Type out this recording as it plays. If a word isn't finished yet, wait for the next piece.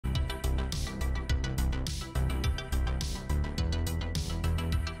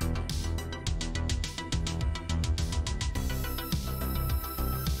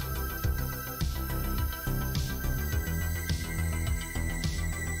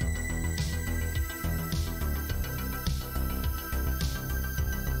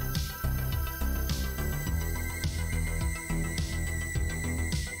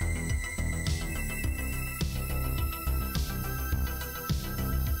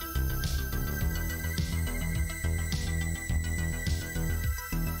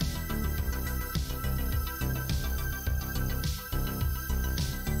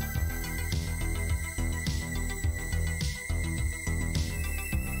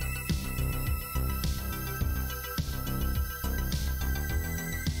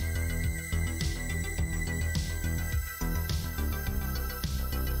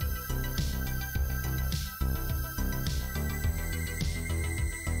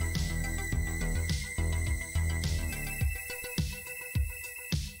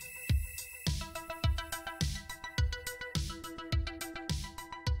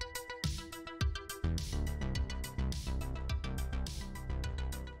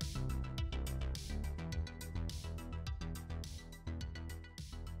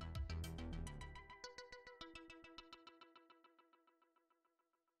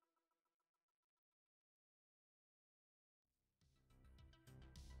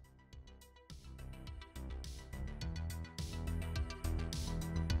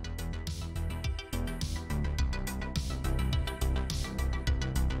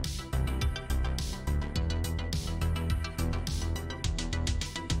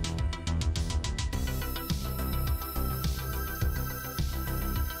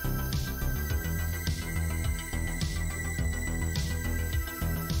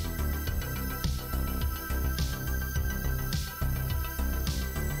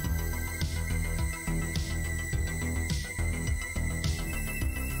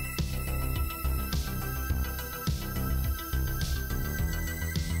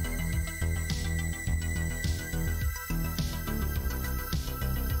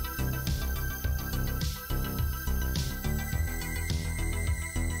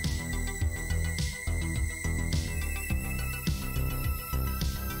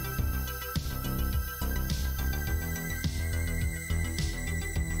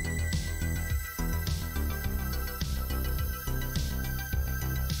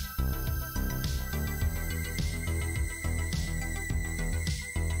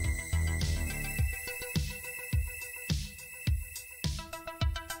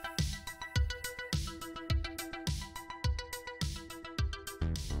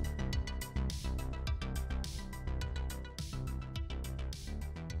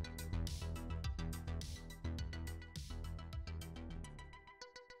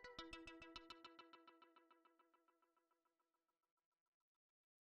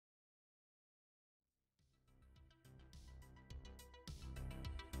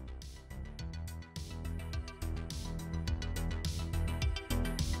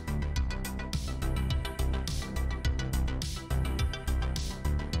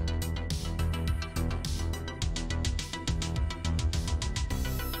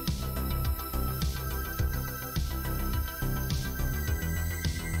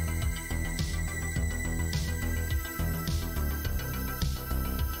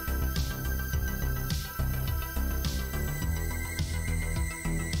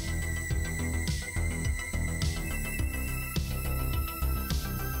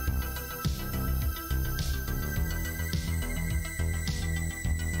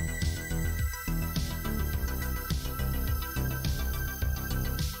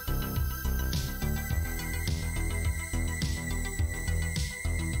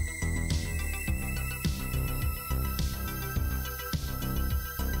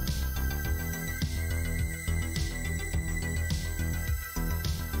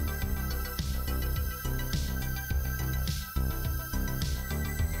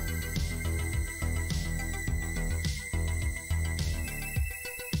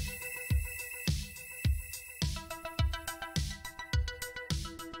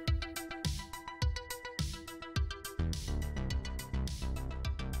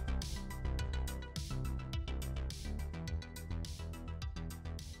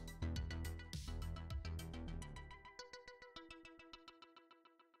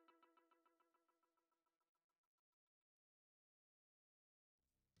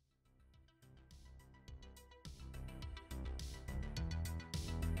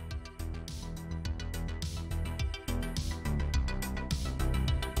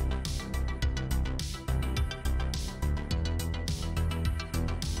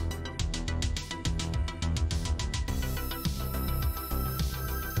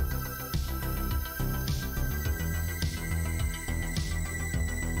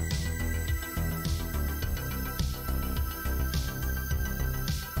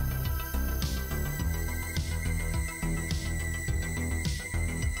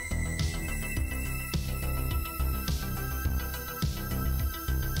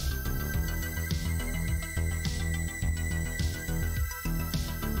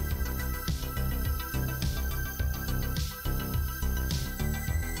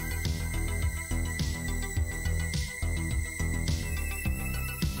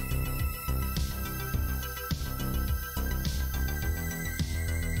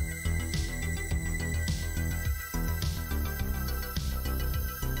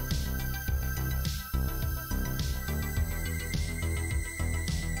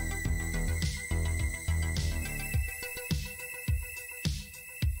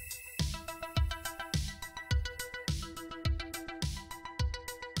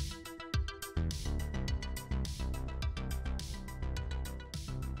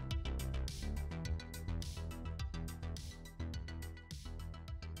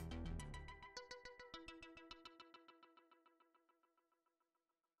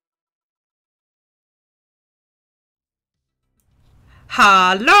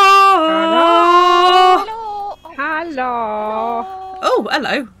Hello. Hello. Hello. Oh,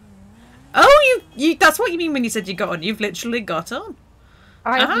 hello. Oh, you. That's what you mean when you said you got on. You've literally got on.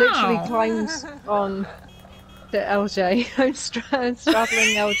 I've literally Ow. climbed on to LJ. I'm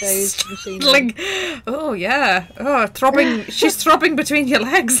straddling LJ's machine. Like, oh yeah. Oh, throbbing. She's throbbing between your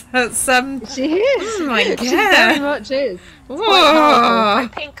legs. That's She is. Oh my She very god. much is. Whoa. My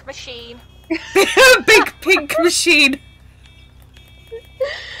pink machine. Big pink machine.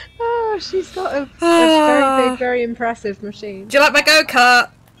 Oh, she's got a very big, very impressive machine. Do you like my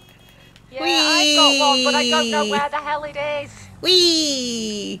go-kart? Yeah, I've got one, but I don't know where the hell it is.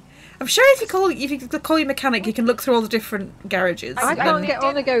 Whee! I'm sure if you call your mechanic, you can look through all the different garages. I can't and- get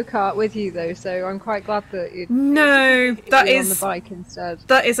on a go-kart with you though, so I'm quite glad that you're No, that on is the bike instead.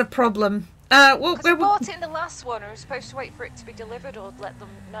 that is a problem. Well, Because I bought it in the last one, I was supposed to wait for it to be delivered or let them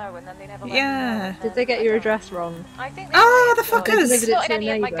know, and then they never let me know. Yeah. Did they get your address wrong? I think they Oh, might the have done. fuckers! It's not in To a any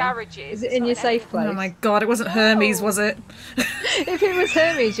of my neighbour. garages. Is it It's in not your safe any- place? Oh my god, it wasn't Hermes, was it? If it was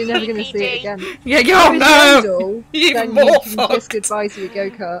Hermes, you're never going to see it PPD. again. Yeah, If oh it was no! Yodel, Even then more you can fucked. kiss goodbye to your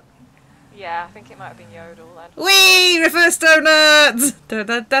go-kart. Yeah, I think it might have been Yodel then. Whee! Reverse donuts!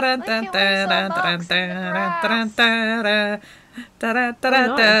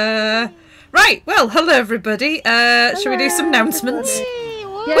 Right, well, hello everybody. Shall we do some announcements? Yeah,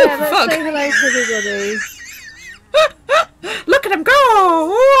 let's fuck. say hello to everybody. Look at him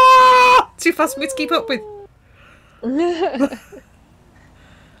go! Whoa! Too fast for me to keep up with.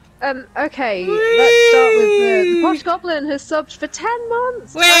 Okay, let's start with the Posh Goblin has subbed for 10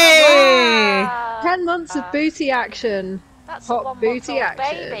 months! Way! 10 months of booty action. That's Hot a 1 booty month old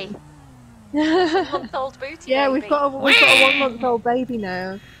action. baby. 1 month old booty Yeah, baby. we've got a 1-month-old baby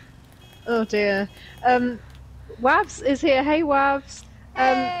now. Oh dear. Wabs is here. Hey Wabs.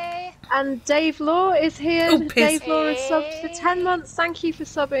 Hey. And Dave Law is here. Oh, piss. Dave Law has subbed for 10 months. Thank you for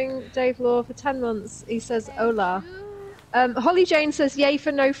subbing, Dave Law, for 10 months. He says hola. Holly Jane says yay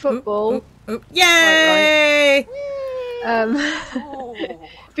for no football. Yay! Ooh.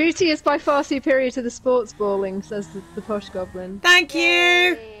 Booty is by far superior to the sports balling, says the Posh Goblin. Thank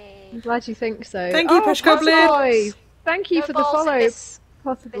you! I'm glad you think so. Thank you, Posh Goblin. Potterboy. Thank you No for the balls in follow, this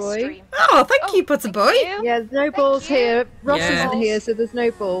Potterboy. stream. Oh, thank you, Putter Thank Boy. you. Yeah, there's no balls you. here. Ross Yeah. isn't here, so there's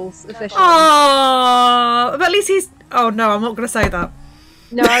no balls officially. Oh, but at least he's. Oh no, I'm not going to say that.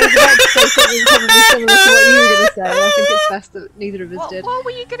 No, I was about to say something probably similar to what you were going to say. I think it's best that neither of us did. What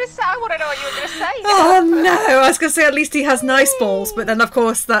were you going to say? I want to know what you were going to say. Oh no, I was going to say at least he has nice balls, but then of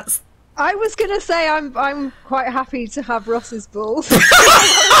course that's. I was going to say I'm quite happy to have Ross's balls.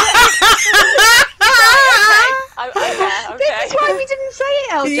 Okay. This is why we didn't say it,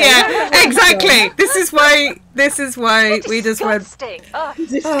 LJ. Yeah, exactly. This is why we just went. Disgusting. Oh,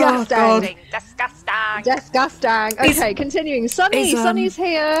 Disgusting. disgusting. Disgusting. Okay, continuing. Sunny. He's, Sunny's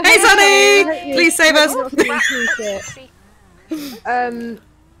here. Hey, Sunny! I hope you- Please save I us. hope you not feeling too sick.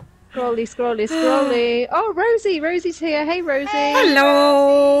 Scrolly. Oh, Rosie's here. Hey, Rosie.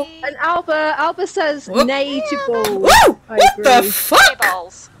 Hello. And Alba says Whoop. nay to balls. Woo! I What the agree. fuck?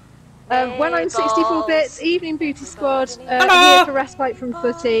 Balls. When I'm 64 Balls. bits, Evening Booty Squad, Hello. here for respite from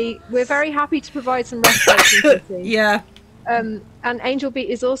footy. We're very happy to provide some respite from footy. Yeah, And Angel Beat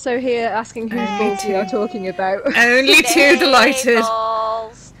is also here asking whose balls we are talking about. only too delighted.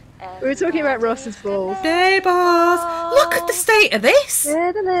 Balls. We were talking about Ross's balls. Neighbours, look at the state of this.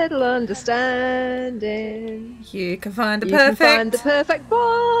 With a little understanding, You can find the you can perfect find the perfect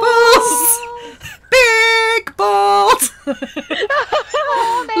ball. balls. Big balls.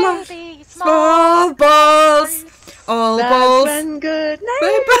 Oh, maybe Small balls. All That's balls. when good Big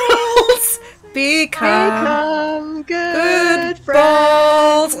neighbors balls. Become become good friends.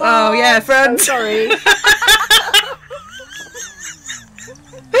 balls. Oh yeah, Oh, friends. sorry.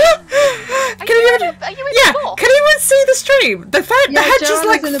 Are you in Yeah, the book? can anyone see the stream? The Yeah, hedge is Joanna's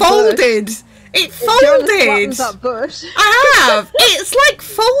like in a folded. It Joanna folded. flattens that bush. I have. It's like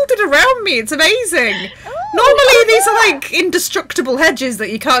folded around me. It's amazing. Normally these are like indestructible hedges that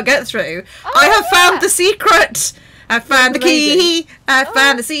you can't get through. I have found the secret. I found the key. I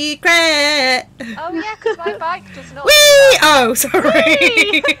found the secret. Oh yeah, because my bike does not. Whee! Oh,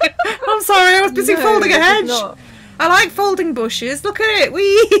 sorry. I'm sorry. I was busy No, folding a it does hedge. not. I like folding bushes. Look at it.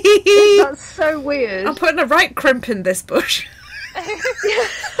 Whee! That's so weird. I'm putting a right crimp in this bush.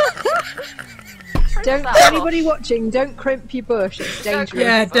 Don't anybody watching, don't crimp your bush. It's dangerous.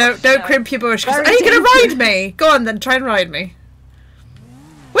 Yeah, don't No. crimp your bush. 'Cause Very are you going to dangerous. ride me? Go on then, try and ride me.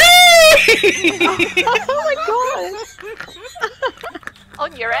 Whee! Oh my god!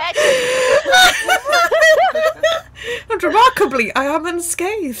 On your head. And remarkably, I am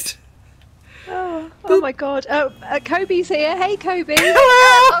unscathed. Oh Oh my god. Oh, Kobe's here. Hey, Kobe.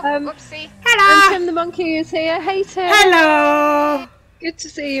 Hello. Oopsie. And Hello. Tim the monkey is here. Hey, Tim. Hello. Good to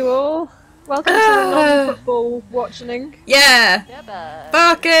see you all. Welcome to the non-football watching. Yeah. Yeah, bud.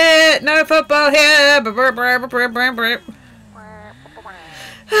 Fuck it. No football here.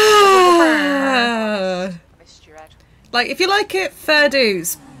 Missed your head. Like, if you like it, fair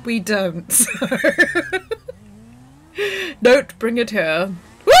dues. We don't. So. Don't bring it here.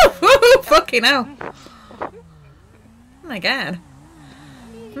 Woo! Woo! Fucking hell. Oh my god.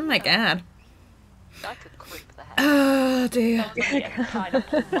 Oh my god. I could creep the head. Oh dear. Kind of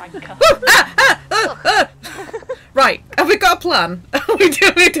wanker. Right, have we got a plan? Are we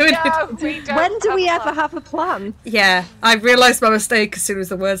doing No, it? we don't. When do we have ever have a plan? Yeah, I realised my mistake as soon as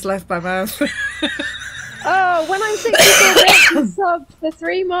the words left my mouth. Oh, when I'm 64 sub for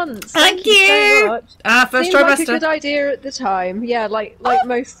 3 months. Thank So you. much. First Seemed like a trimester. good idea at the time. Yeah, like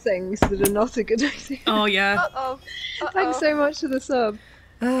most things that are not a good idea. Oh yeah. Uh-oh. Thanks so much for the sub.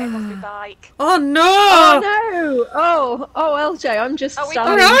 Okay, must be bike. Oh no! Oh no! Oh, LJ, I'm just Oh, we Where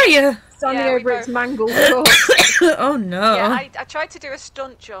standing, are you? standing Yeah, we over its both- mangled corpse. Oh no! Yeah, I tried to do a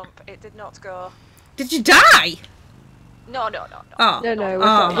stunt jump. It did not go. Did you die? No. Oh. No, we're,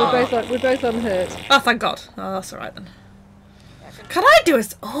 Oh. fine. We're both unhurt. Oh, thank God. Oh, that's alright then. I couldn't- Can I do a?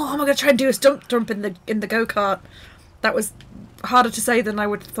 Oh, I'm gonna try and do a stump jump in the go kart. That was harder to say than I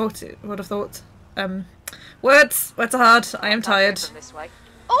would have thought. Words are hard. I am Can't go tired. from this way.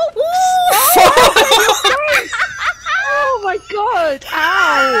 Oh my god!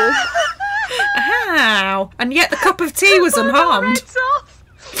 Ow! Ow! And yet the cup of tea was unharmed. Heads off.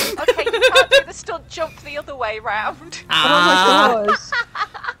 Okay, you can't do the stunt jump the other way round. Ah. Oh my god!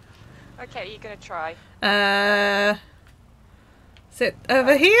 Okay, you're gonna try. Is it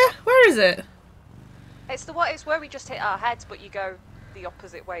over here? Where is it? It's the what? It's where we just hit our heads, but you go the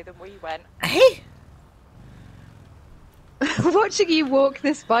opposite way than we went. Hey. Watching you walk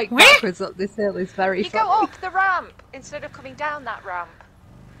this bike Where? backwards up this hill is very You funny. go up the ramp instead of coming down that ramp.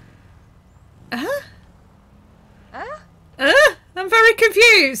 Huh? Huh? I'm very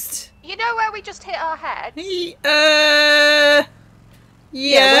confused. You know where we just hit our heads? Yeah, where you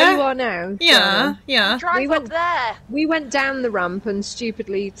Yeah. are now. Yeah. Yeah. Drive We up went- there. We went down the ramp and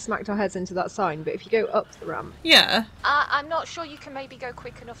stupidly smacked our heads into that sign, but if you go up the ramp... Yeah. I'm not sure you can maybe go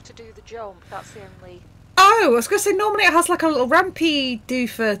quick enough to do the jump. That's the only... Oh, I was going to say normally it has like a little rampy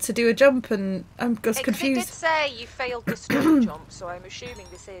doofer to do a jump, and I'm just Because it did confused. say you failed the stunt jump, so I'm assuming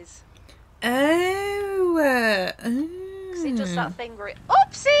this is. Oh. Because it does that thing where it...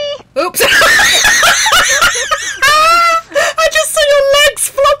 Oopsie! Oops! I just saw your legs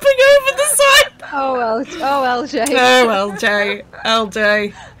flopping over the side. Oh, LJ. Oh, LJ,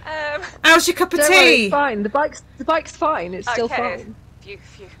 LJ. How's your cup of Don't worry, tea? it's fine. The bike's fine. It's still Okay. fine. Phew.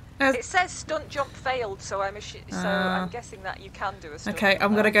 How's- It says stunt jump failed, so I'm Ah. I'm guessing that you can do a stunt Okay, jump.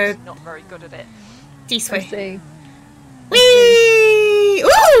 I'm gonna I'm go- just not very good at it. This I way. see. Whee!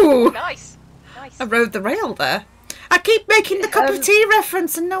 Ooh! Nice. I rode the rail there. I keep making the cup of Um, tea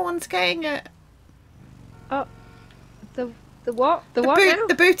reference and no one's getting it. Oh, the what? The what now?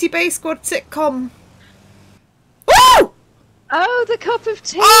 The Booty Bay Squad sitcom. Woo! Oh, the cup of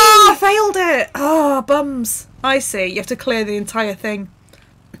tea. Oh, I failed it. Oh, bums. I see. You have to clear the entire thing.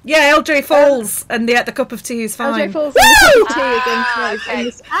 Yeah, LJ falls and the cup of tea is fine. LJ falls in the cup of tea Ah, against okay.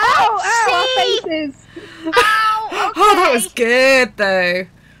 me. Ow! Our See? faces. Ow! Okay. Oh, that was good though.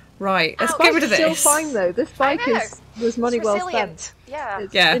 Right, let's Ow. get rid of Bike's this. still fine though. This bike know. was money It's well resilient. spent. Yeah.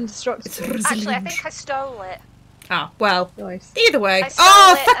 It's Yeah. indestructible. It's Actually, I resilient. think I stole it. Ah, well, Nice. either way. I stole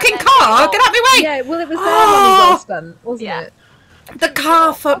Oh, it fucking and then car! gave it Get out of my way! Yeah, well, it was their Oh! money well spent, wasn't Yeah. it? The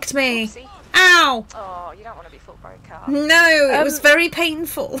car fucked me. Oopsie. Ow! Oh, you don't want to be fucked by a car. No, it was very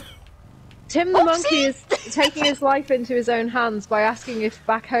painful. Tim the Oopsie! monkey is taking his life into his own hands by asking if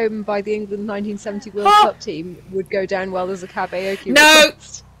back home by the England 1970 World Oh. Cup team would go down well as a karaoke No.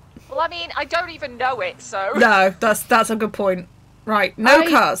 request. Well, I mean, I don't even know it, so. No, that's a good point. Right, no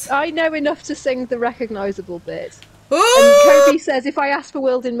cars. I know enough to sing the recognisable bit. Ooh! And Kobe says, if I ask for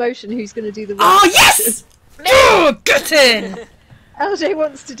World in Motion, who's going to do the rap? Oh, yes! Oh, get in! LJ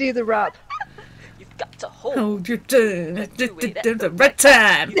wants to do the rap. You've got to hold. Hold your turn at the right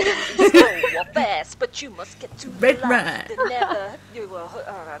time. You slow or fast, but you must get to Red the right. light. Never. You will.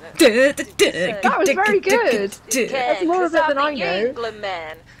 Because That was very good. That's more of it than I know. England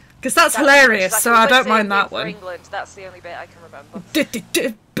man. Because that's hilarious, so I don't mind that one. England. That's the only bit I can remember.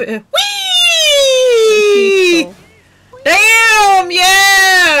 Whee! Beautiful. Damn,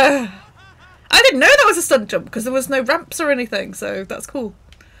 yeah! I didn't know that was a stunt jump because there was no ramps or anything, so that's cool.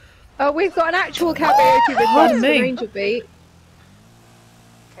 Oh, we've got an actual karaoke request Pardon from me. Ranger Beat.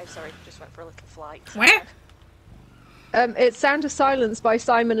 Okay, sorry, just went for a little flight. Where? It's Sound of Silence by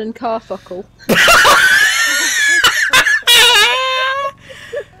Simon and Carfuckle.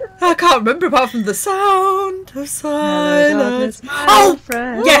 I can't remember apart from the sound of silence. Oh,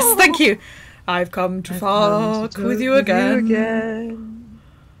 friend. Yes, thank you. I've come to fuck with you again.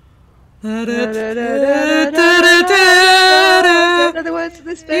 What are the words of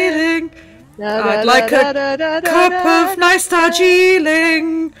this bit? Feeling. I'd like a cup of nice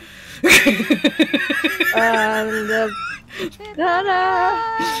Darjeeling. Sound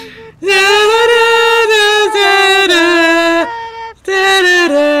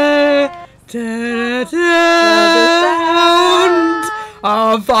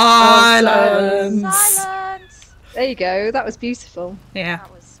of violence. There you go. That was beautiful. Yeah.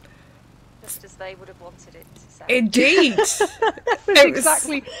 That was just as they would have wanted it to sound. Indeed.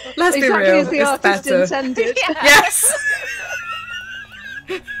 Exactly. Let's be Exactly real. as the It's artist better. intended. Yes.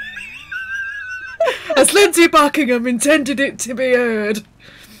 As Lindsay Buckingham intended it to be heard.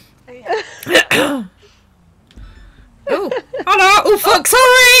 Yeah. Oh no! Oh fuck!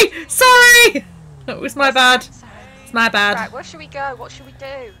 Sorry! Sorry! That was my bad. It's my bad. Right, where should we go? What should we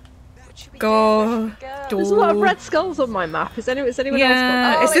do? What should we Go. do? Where should we go? Do- There's a lot of red skulls on my map. Has anyone else got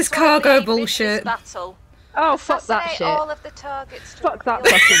Yeah. that? It's this like cargo the bullshit. business battle. Oh, fuck that Assassinate shit. all of the targets to Fuck that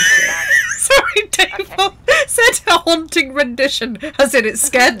reveal fucking the shit. bag. Sorry, Dave. Okay. Said a haunting rendition, as in it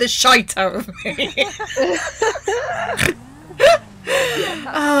scared the shite out of me.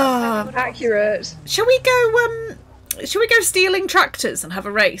 Ah. Accurate. Shall we go? Shall we go stealing tractors and have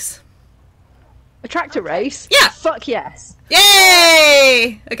a race? A tractor race? Yeah. Fuck yes.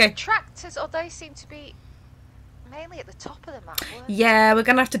 Yay! Okay. Tractors, or they seem to be mainly at the top of the map, weren't they? Yeah, we're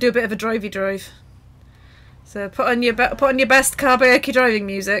gonna have to do a bit of a drivey drive. So put on your best karaoke driving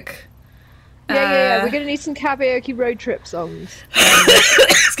music. Yeah. We're gonna need some karaoke road trip songs.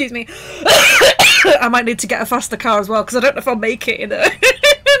 Excuse me. I might need to get a faster car as well because I don't know if I'll make it in, in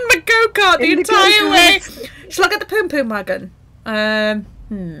my go-kart the In the entire way. go-kart. Shall I get the Poom Poom wagon?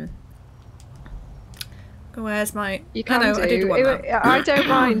 Where's my? You can I did want that. I don't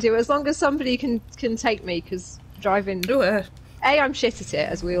mind it as long as somebody can take me because driving. Ooh, I'm shit at it,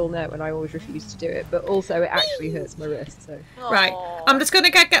 as we all know, and I always refuse to do it. But also, it actually hurts my wrist. So right. Aw. I'm just gonna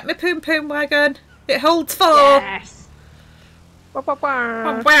get my Poom Poom wagon. It holds 4. yes. Wah, wah,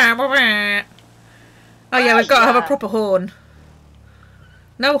 wah. Oh yeah, we've got to have a yeah. proper horn.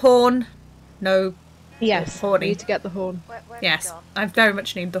 No horn. No. Yes, Horny. we need to get the horn. Where have Yes, you gone? I very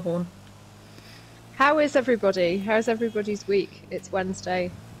much need the horn. How is everybody? How's everybody's week? It's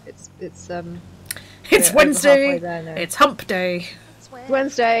Wednesday. It's It's we're over halfway Wednesday. there now. It's hump day. It's where-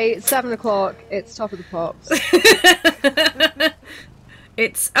 Wednesday. It's 7:00. It's top of the pops.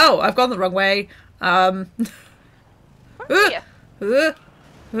 It's I've gone the wrong way. Where are you?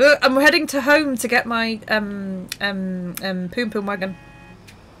 I'm heading to home to get my Poom Poom wagon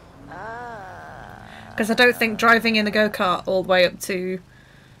because I don't think driving in a go-kart all the way up to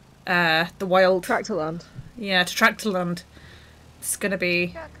the wild, Tractorland. to Tractorland, it's gonna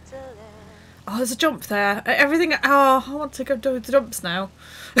be. Tractorland. Oh, there's a jump there. Everything. Oh, I want to go do the jumps now.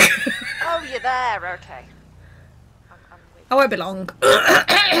 Oh, you're there. Okay. I'm with I won't be long.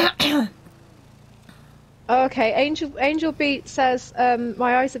 Okay, Angel Beat says,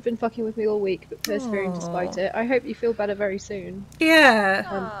 my eyes have been fucking with me all week, but persevering despite it. I hope you feel better very soon. Yeah.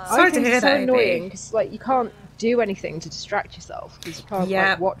 Aw. Sorry I to think hear it's so that, Amy. annoying because like you can't do anything to distract yourself because you can't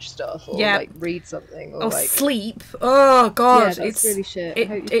Yeah. like watch stuff or Yeah. like read something or Or like sleep. Oh god, yeah, that's it's really shit. I It,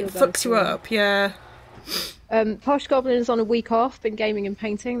 hope you it feel better fucks you soon. up. Yeah. Posh Goblin is on a week off, been gaming and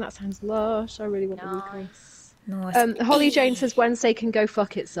painting. That sounds lush. I really want a week off. Nice. Nice. Holly Jane says Wednesday can go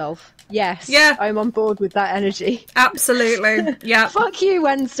fuck itself. Yes. Yeah. I'm on board with that energy. Absolutely. Yeah. Fuck you,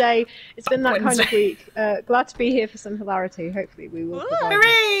 Wednesday. It's been that kind of Wednesday. week. Glad to be here for some hilarity. Hopefully we will provide it.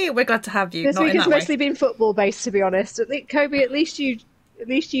 Hooray! We're glad to have you. This Not week in has that mostly been football based, to be honest. Kobe, at least you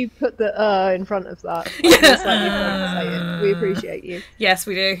put the in front of that. Like, Yeah. it's like you can't say it. We appreciate you. way. Yes,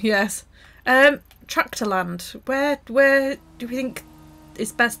 we do. Yes. Tractorland. Where do we think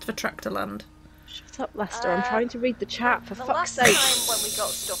is best for Tractorland? Shut up, Lester. I'm trying to read the chat for The fuck's last sake. time when we got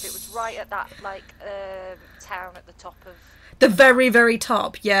stuff, it was right at that town at the top of. The very, very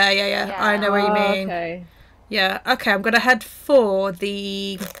top. Yeah. I know what you mean. Okay. Yeah. Okay. I'm gonna head for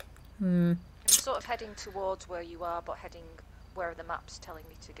the. I'm sort of heading towards where you are, but heading where the map's telling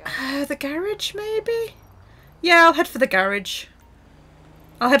me to go. The garage, maybe? Yeah, I'll head for the garage.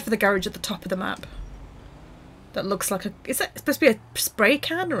 I'll head for the garage at the top of the map. That looks like a... Is that supposed to be a spray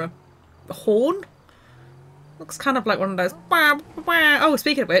can or a horn? Looks kind of like one of those... Oh,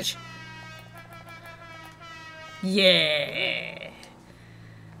 speaking of which... Yeah!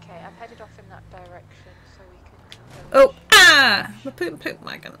 headed off in that direction, so we can. Oh, ah! The poop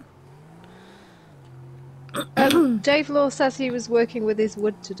wagon. Dave Law says he was working with his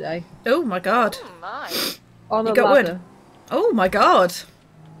wood today. Oh my god. Oh my! On You a got ladder. wood? Oh my god.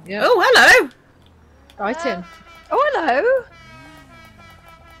 Yeah. Oh, hello! Right in. Oh, hello!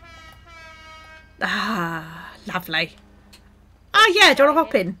 Ah, lovely. Ah, yeah, do you want to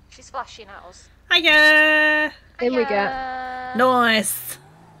hop in? She's flashing at us. Hiya! In we get. Hiya. Nice.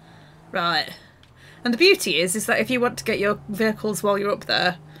 Right. And the beauty is that if you want to get your vehicles while you're up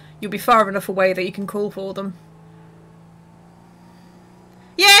there, you'll be far enough away that you can call for them.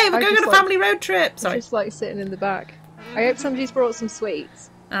 Yay, we're going on a family road trip! Sorry. Just like sitting in the back. I hope somebody's brought some sweets.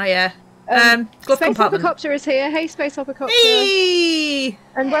 Oh, yeah. Glove Space compartment. Hoppercopter is here. Hey, Space Hoppercopter. Hey!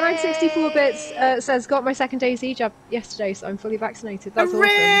 And when I'm 64 bits, says got my second AZ jab yesterday, so I'm fully vaccinated. That's awesome.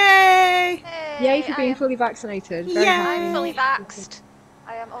 Hooray! Yay for being fully vaccinated. Very Yay. happy. I'm fully vaxxed.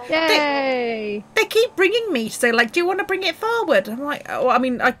 I am all Yay! They keep ringing me to say, like, do you want to bring it forward? I'm like, oh, I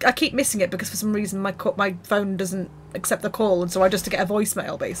mean, I keep missing it because for some reason my phone doesn't accept the call, and so I just get a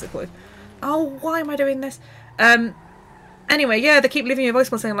voicemail, basically. Oh, why am I doing this? Anyway, yeah, they keep leaving me a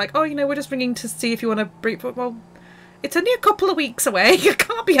voicemail saying, like, oh, you know, we're just ringing to see if you want to bring... Well, it's only a couple of weeks away. You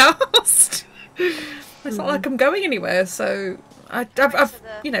can't be asked. It's not like I'm going anywhere, so I've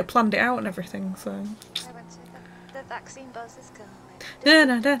you know, planned it out and everything, so... I went to the vaccine buzz is coming. Na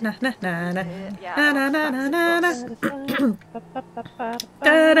na na na na na na Yeah, na na na na na. Ba-ba-ba-ba-ba.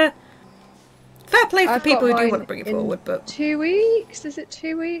 Da-da. Fair play for I've people who got do mine want to bring it in forward, but 2 weeks? Is it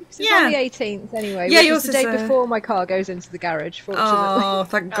 2 weeks? It's Yeah. on the 18th anyway. Yeah, which yours is the is, day before my car goes into the garage, fortunately. oh,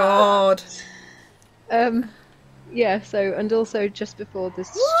 thank God. Yeah, so, and also just before this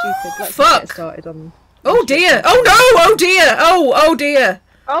stupid, let's Fuck. get started on... Oh dear! Oh no! Oh dear! Oh dear!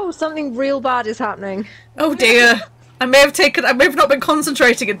 Oh, something real bad is happening. Oh dear! I may have not been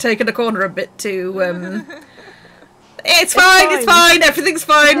concentrating and taken a corner a bit too. It's fine. It's fine. Everything's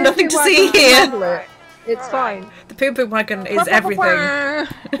fine. Nothing to see here. It's fine. The poo poo wagon is everything.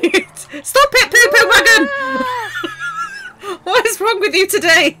 Stop it, poo poo wagon! What is wrong with you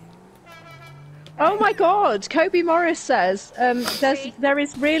today? Oh my god, Kobe Morris says there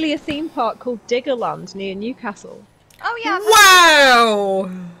is really a theme park called Diggerland near Newcastle. Oh yeah.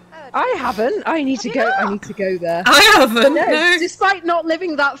 Wow! I haven't. I need to go. I need to go there. I haven't. No, No. despite not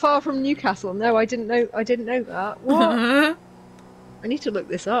living that far from Newcastle. No, I didn't know. I didn't know that. What? I need to look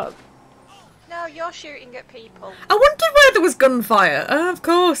this up. No, you're shooting at people. I wondered where there was gunfire. Of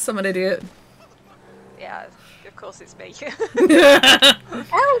course, I'm an idiot. Yeah, of course it's me.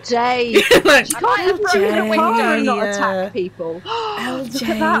 LJ, Like, you can't even open a window and not yeah. attack people. Look LJ,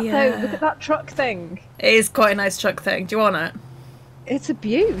 at that yeah. though. Look at that truck thing. It is quite a nice truck thing. Do you want it? It's a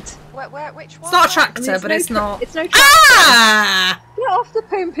beaut. Which one? It's not a I tractor, mean, but it's not. It's no tractor. Ah! Get off the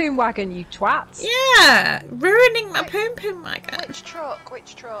poom poom wagon, you twats. Yeah, ruining my poom poom wagon. Which truck?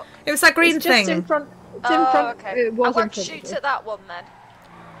 Which truck? It was that green It's just thing. in front. It's in Oh, front. okay. It was I in want to front shoot of us. at that one then.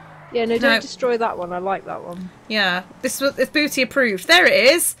 Yeah, no, don't No. destroy that one. I like that one. Yeah, this was it's booty approved. There it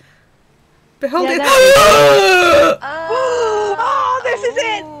is. Behold Yeah, it. there Oh, this is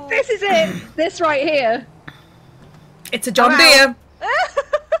it! This is it! This right here. It's a John Wow. Deere.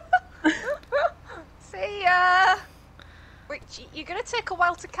 See ya. Which you're gonna take a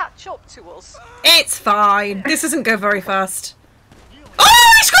while to catch up to us. It's fine. This doesn't go very fast.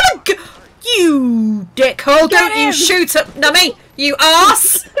 Oh, he's got a. You dickhole! Don't you him. shoot at Nummy, you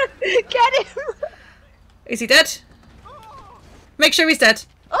arse! Get him! Is he dead? Make sure he's dead.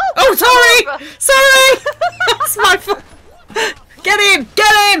 Oh, Oh, sorry! over. Sorry! That's my fault. Get him!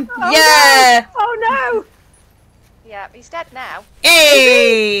 Get him! Oh, Yeah! No. Oh no! Yeah, he's dead now.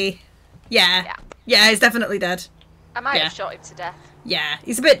 Hey! Yeah. Yeah. Yeah, he's definitely dead. I might Yeah. have shot him to death. Yeah,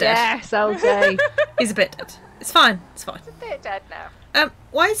 he's a bit dead. Yes, LJ. He's a bit dead. It's fine. It's fine. He's a bit dead now.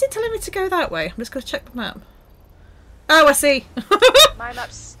 Why is it telling me to go that way? I'm just going to check the map. Oh, I see. My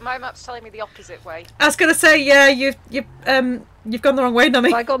map's telling me the opposite way. I was going to say, yeah, you've gone the wrong way, Nummy.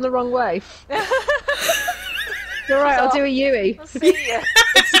 Have I gone the wrong way? It's alright, I'll do a Yui. I'll see you.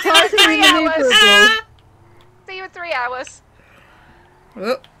 Surprisingly 3 hours. maneuverable. See you in 3 hours.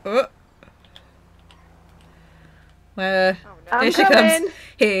 Oh, oh. Where? Oh no. I'm Here she coming. comes.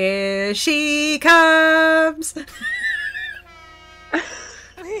 Here she comes.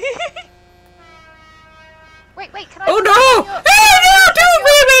 Wait, can I? Oh no! Hey, no! Don't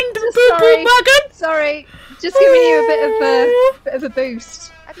ruin the Just poo poo wagon! Sorry, just giving you a bit of a boost.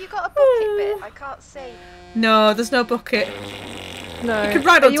 Have you got a bucket bit? I can't see. No, there's no bucket. No. You can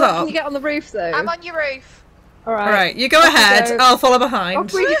ride on top. Can you get on the roof though? I'm on your roof. Alright. Alright, you go Off we ahead. go. I'll follow behind.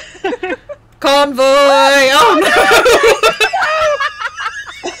 Off we go. Convoy! Oh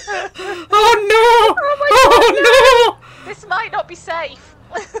no! Oh no! Oh my Oh no! This might not be safe.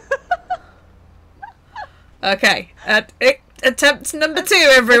 Okay, attempt number 2,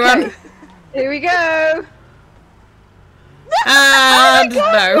 everyone. Okay. Here we go. And Oh my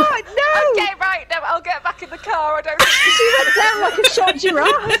God, no. what? No! Okay, right, no, I'll get back in the car. I don't think She went down like a shot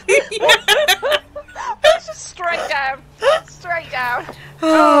giraffe. it's just straight down. Straight down.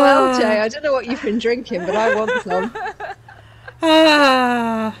 Oh, LJ, I don't know what you've been drinking, but I want some.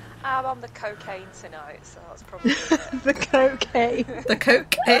 Ah, I'm on the cocaine tonight, so that's probably it. The cocaine.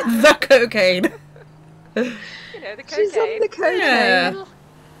 the cocaine. You know, the She's on cocaine. the cocaine. Yeah. Little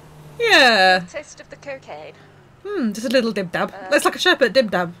Yeah. taste of the cocaine. Just a little dib dab. It's like a shepherd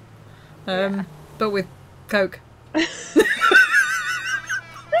dib dab, but with coke. Okay,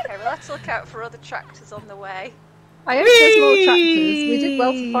 well, let's look out for other tractors on the way. I hope there's more tractors. We did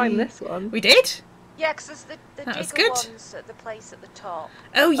well to find this one. We did? Yeah, because there's the That was jigger good. ones at the place at the top.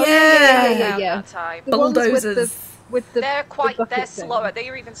 Oh yeah. yeah. That time. The ones Bulldozers. with the They're bucket they're thing. slower.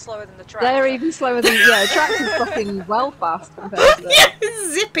 They're even slower than the tractor. They're even slower than tractors fucking well fast compared to them. Yeah,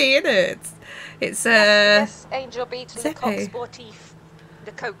 it's zippy, isn't it? It's Yes, Angel Beats and the Zippy. Coq Sportif.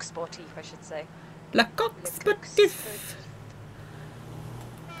 The Coke Sportif, I should say. La Coq The Coke Sportif.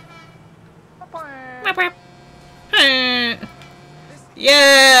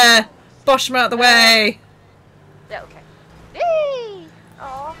 Yeah! Bosh him out of the way! Yeah, okay. Yay!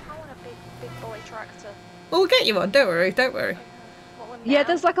 Oh, I want a big boy tractor. We'll get you one, don't worry, don't worry. What one Yeah, now?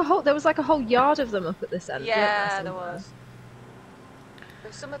 there was like a whole yard of them up at this end. Yeah, there wasn't was.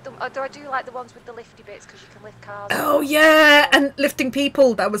 There's some of them. Although I do like the ones with the lifty bits because you can lift cars. Oh yeah! And lifting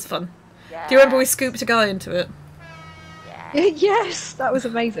people, that was fun. Yeah. Do you remember we scooped a guy into it? Yeah. there? Yes, that was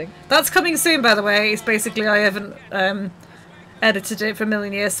amazing. That's coming soon, by the way. It's basically I haven't edited it for a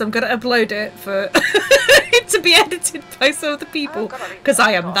million years, so I'm going to upload it for it to be edited by some of the people Oh, God, I didn't because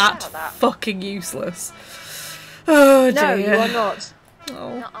I know am about that that. fucking useless. Oh dear. No, you are not.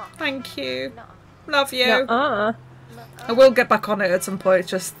 Oh, Nuh-uh. thank you. Nuh-uh. Love you. Nuh-uh. I will get back on it at some point. It's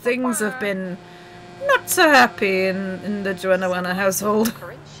just things have been not so happy in the Joanna household.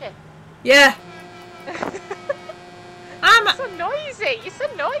 Cringy. Yeah. You're so noisy. You're so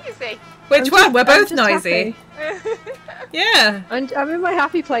noisy. Which one? We're I'm both just noisy. happy. Yeah. I'm in my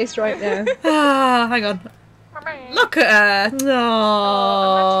happy place right now. Ah, hang on. Look at her. Oh,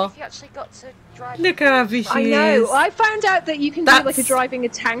 No. imagine if you actually got to drive. Look how happy she I is. know. I found out that you can do like a That's- driving a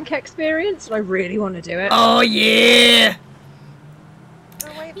tank experience, and I really want to do it. Oh yeah. Is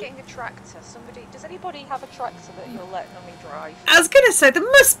there a way of getting a tractor? Does anybody have a tractor that you're letting me drive? I was gonna say there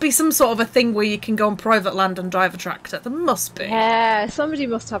must be some sort of a thing where you can go on private land and drive a tractor. There must be. Yeah, somebody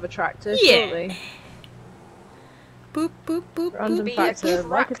must have a tractor, Yeah. surely. Boop boop boop Random boop. Be factor,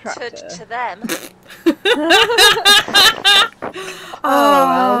 like a attracted tractor. to them. Oh,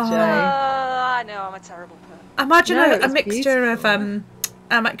 Oh. LJ. I know I'm a terrible person. Imagine No, a it's mixture of beautiful.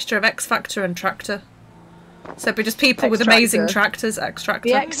 a mixture of X Factor and Tractor. So it'd be just people with X-Tractor. amazing tractors. X Tractor.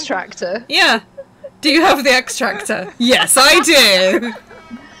 The X tractor. Yeah. Do you have the X Tractor? Yes, I do.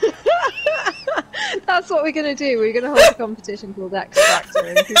 That's what we're gonna do. We're gonna hold a competition called X Tractor,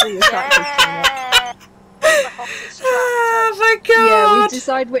 and people with tractors turn up. Yeah. The hottest tractor. Oh my Yeah, we god.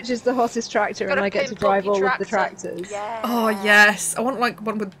 decide which is the hottest tractor, and Gotta I get to pimp up drive your all of the tractor. tractors. Yeah. Oh yes, I want like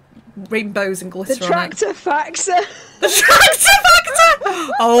one with rainbows and The glitter on it. tractor factor. The Tractor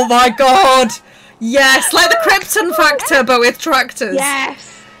Factor! Oh my god! Yes, like the Krypton Factor, but with tractors. Yes.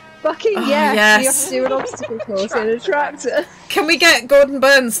 Fucking Oh, yes. yes. You have to do an obstacle course in a tractor. Can we get Gordon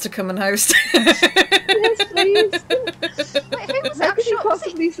Burns to come and host? Yes, please. Wait, who was How that? could you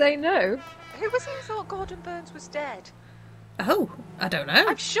possibly say no? Who was it who thought Gordon Burns was dead? Oh, I don't know.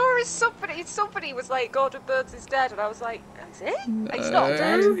 I'm sure it's somebody was like, Gordon Burns is dead, and I was like, is he? He's not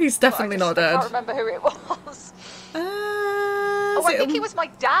dead. No, he's But I definitely just- not I dead. can't remember who it was. Oh, Oh, I think it was my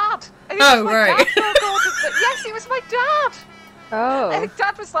dad. I think Oh, it was my right. dad thought Gordon Burns. Yes, it was my dad. Oh. And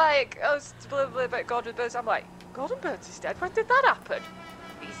Dad was like, oh, it's blah, blah, about Gordon Burns. I'm like, Gordon Burns is dead? When did that happen?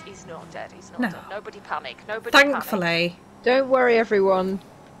 He's not dead. He's not No. dead. Nobody panic. Nobody panic. Thankfully. Don't worry, everyone.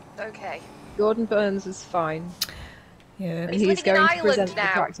 Okay. Gordon Burns is fine. Yeah. And He's he's living in going to Ireland present now.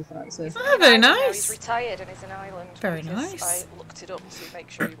 the tractor factor. Oh, very Now nice. he's retired and is in Ireland. Very because nice. I looked it up to make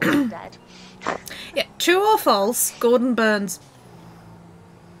sure he wasn't dead. Yeah, true or false, Gordon Burns.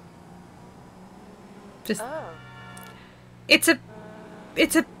 Just Oh. it's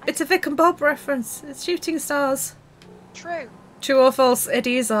a Vic and Bob reference. It's Shooting Stars. True. True or false,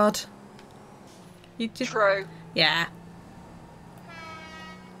 Eddie Izzard. You just, True. yeah.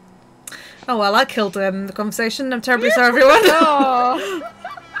 Oh well, I killed the conversation. I'm terribly sorry, everyone. Oh,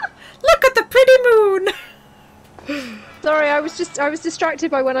 Look at the pretty moon. sorry, I was just was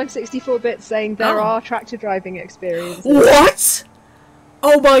distracted by when I'm 64-bit saying there are tractor driving experiences. What?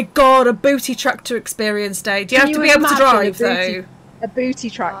 Oh my god, a booty tractor experience day. Do you have to be able to drive though? A booty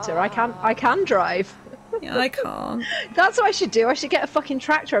tractor. I can drive. Yeah, I can't. That's what I should do. I should get a fucking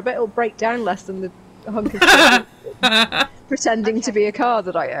tractor. I bet it'll break down less than the hunk of pretending to be a car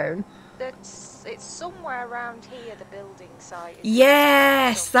that I own. It's somewhere around here, the building site.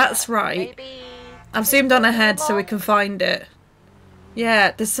 Yes, that's right. Maybe I've zoomed on ahead so we can find it.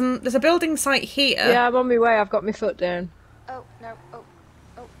 Yeah, there's a building site here. Yeah, I'm on my way. I've got my foot down. Oh no! Oh.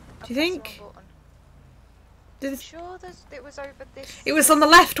 Do you think? I'm sure it was over this. It was on the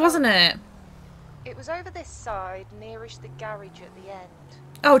left, wasn't it? It was over this side, nearest the garage at the end.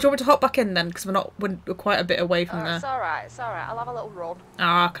 Oh, do you want me to hop back in then? Because we're quite a bit away from there. It's alright. I'll have a little run.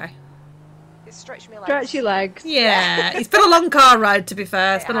 Oh, okay. Stretch me legs. Stretch your legs. Yeah, it's been a long car ride to be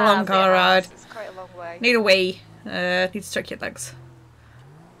fair. It's been a long car ride. It's quite a long way. Need a wee. Need to stretch your legs.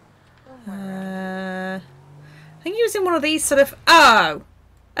 I think he was in one of these sort of... Oh!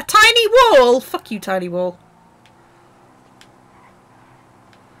 A tiny wall! Fuck you, tiny wall.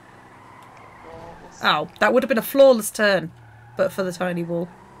 Oh, that would have been a flawless turn, but for the tiny wall.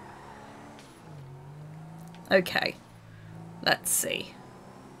 Okay. Let's see.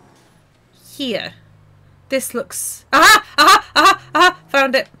 Here. This looks... Aha! Aha! Aha! Aha!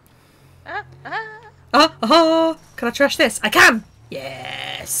 Found it! Can I trash this? I can!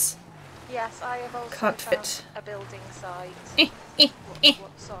 Yes! Yes, I have also Can't found fit. a building site.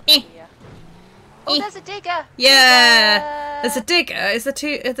 What's on Eh. here? Oh, there's a digger! Yeah! There's a digger. Is there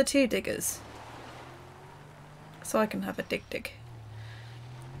two diggers? So I can have a dig. Dig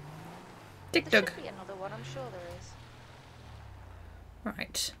There dug. should be another one, I'm sure there is.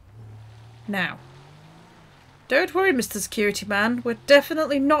 Right. Now. Don't worry, Mr. Security Man. We're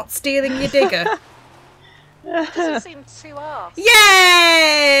definitely not stealing your digger. Doesn't seem too arse.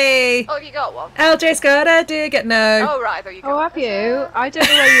 Yay! Oh, have you got one? LJ's got a digger. No. Oh, right, there you go. Oh, have you? I don't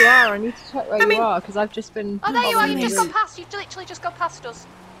know where you are. I need to check where you are because I've just been. Oh, there you are. You've Nice. just gone past. You've literally just gone past us.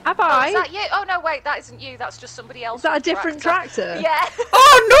 Have Oh, I? is that you? Oh, no, wait, that isn't you. That's just somebody else. Is that a different tractor? Yeah.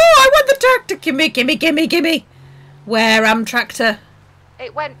 Oh no! I want the tractor. Gimme! Where am tractor?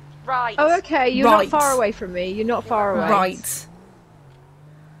 It went right. Oh, okay. You're Right. not far away from me. You're not far away. Right.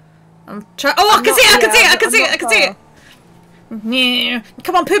 I'm trying. Oh, I can see it! I can see it! Meow.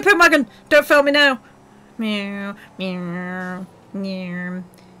 Come on, poo wagon! Don't fail me now. Meow, meow, meow,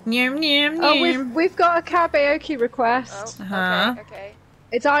 meow, meow, Oh, meow. we've got a karaoke request. Oh, Uh-huh. okay.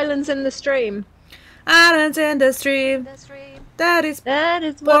 It's Islands in the Stream. Islands in the stream. The stream. That is That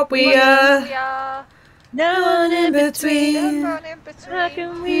is what we are. We are. No one in between. Everyone in between. How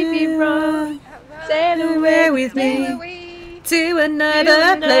can we be wrong? Sail Away away with Where me we to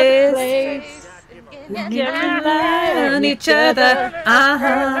another place. place. We can can rely On each other.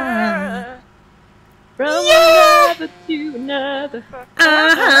 Uh-huh. From Yeah. another to another.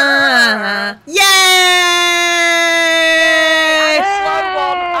 Uh-huh. Yay! I'm the slow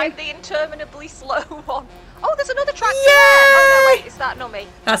one. I'm the interminably slow one. Oh, there's another tractor there. Oh no, wait, is that not me?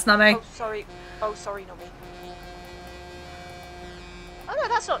 That's not me. Oh, sorry. Oh, sorry, not me. Oh no,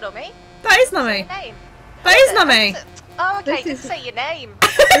 that's not me. That is not me. Your name. That is not me. Oh, okay. This Didn't is- say your name.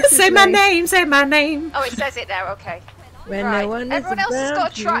 Say my name, say my name. Oh, it says it now. Okay. When Right. no one is Everyone else has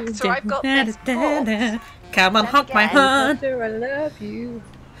got a around you. tractor. I've got this. But Come on, Then honk my again, horn. After I love you.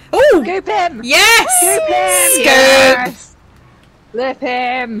 Oh! Scoop him! Yes! Scoop him! Scoop! Yes! Flip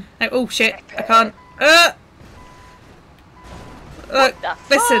him! Oh shit, I can't. Look, the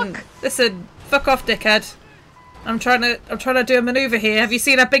listen, fuck? listen. Fuck off, dickhead. I'm trying to do a maneuver here. Have you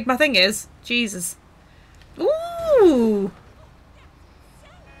seen how big my thing is? Jesus. Ooh.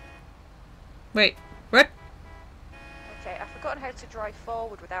 Wait, what? okay, I've forgotten how to drive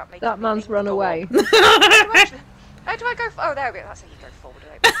forward without making That the man's thing run go away. up. How do I go? Oh, there we go. That's how you go forward.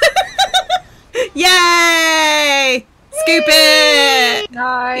 Yay! Scoop it!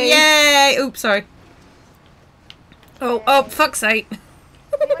 Nice! Yay! Oops, sorry. Oh, fuck's sake.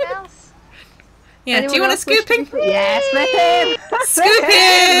 Anyone else? Yeah, Anyone do you want to else wish scoop him? be free? Yes, flip him! Scoop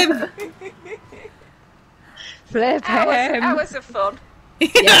him! Flip him! Hours of fun.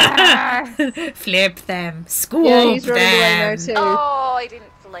 Yeah! Flip them. Scoop Yeah, he's running away them. now too. Oh, I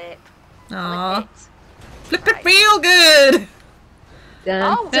didn't flip. Aw. Flip Flip it real good. Dun,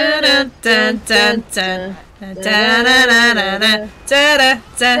 Oh. Dun, dun, dun, dun, dun. Dun, dun, dun, dun, dun,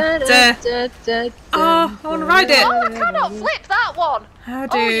 dun, dun, dun, dun. Oh, I want to ride it. Oh, I cannot flip that one. How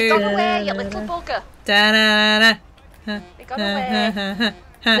Oh, you've gone do? away, you little bugger. Dun, dun, dun, You've gone away. dun.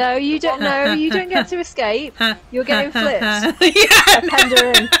 No, you don't know. You don't get to escape. You're getting flipped. Yeah. Pender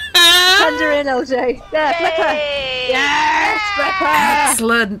in. Send her in, LJ. There, Flipper. Yay! Yes, Flipper.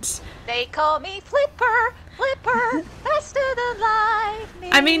 Excellent. They call me Flipper, Flipper, faster than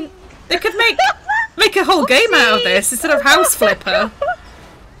lightning. I mean, they could make a whole game out of this instead of House Flipper.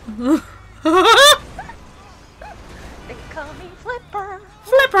 They call me Flipper,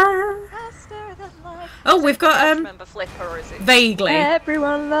 Flipper. faster than lightning. Oh, we've got Remember Flipper, or is it? vaguely.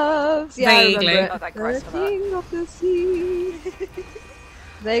 Everyone loves. Yeah, Vaguely. I remember Oh, it. that cries for that. King of the sea.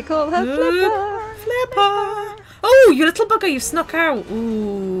 They call her Flipper. Flipper. Oh, you little bugger! You snuck out.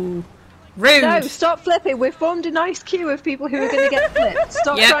 Ooh, rude. No, stop flipping. We've formed a nice queue of people who are going to get flipped.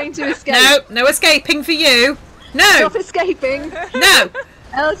 Stop Yep. trying to escape. No, no escaping for you. No, Stop escaping. no.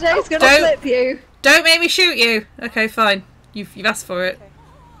 LJ's going to Don't- flip you. Don't make me shoot you. Okay, fine. You've asked for it.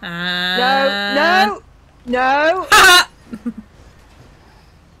 No, no. Ha!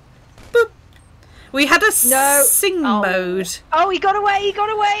 Boop. We had a No. sing mode. Oh, he got away. He got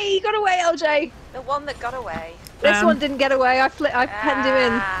away. He got away, LJ. The one that got away. This one didn't get away. I penned him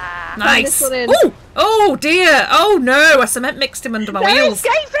in. Ah. Nice. this one in. Oh, oh dear. Oh no, a cement mixed him under my They're wheels.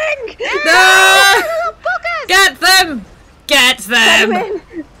 escaping. No! Buggers! Get them! Get Penned him them!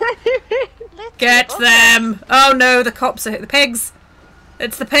 in. Little Get buggers. them! Oh no, the cops are the pigs.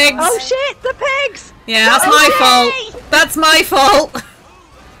 It's the pigs. Oh shit! The pigs. Yeah, that's my fault. That's my fault.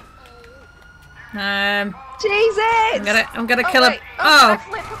 Jesus. I'm gonna kill him. Wait. Oh, I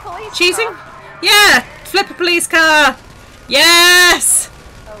flip a police cheating? car. Yeah, flip a police car. Yes.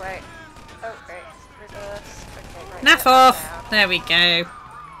 Oh wait. Oh wait. Reverse. Okay, right. Naff get that off. down. There we go.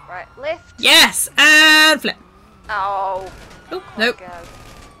 Right. Lift. Yes, and flip. Oh. Oh, nope. Go.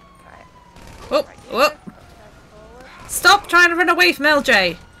 Right. Oh, Right, you oh. go. Forward. Stop trying to run away from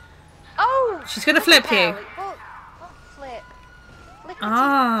LJ. Oh! She's gonna what flip the hell? you. It won't flip. Flippity.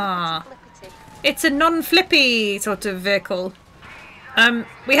 Ah. Flippity. It's a non-flippy sort of vehicle.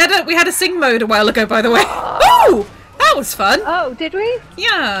 We had a sing mode a while ago, by the way. Oh, that was fun. Oh, did we?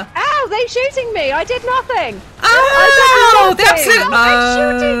 Yeah. Ow! They're shooting me. I did nothing. Oh, the nothing. absolute.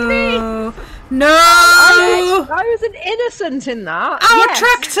 They're shooting me. Oh, no. I was an innocent in that. Our Yes,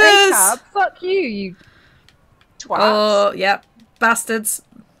 tractors. ACAB. Fuck you, you twats. Oh, yep. Bastards.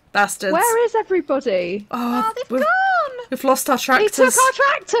 Bastards. Where is everybody? Oh, they've we've, gone! we've lost our They tractors. took our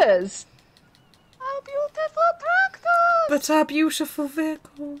tractors. Oh, beautiful tractors! But our beautiful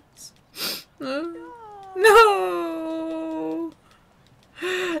vehicles. No. No.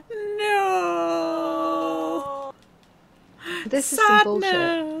 No. This is some bullshit.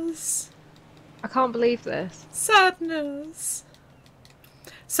 Sadness. I can't believe this. Sadness.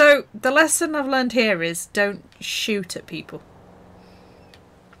 So, the lesson I've learned here is don't shoot at people.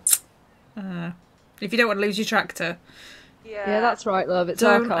 If you don't want to lose your tractor. Yeah, that's right, love. It's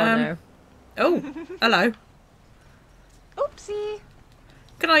Don't, our car now. Oh, hello. Oopsie.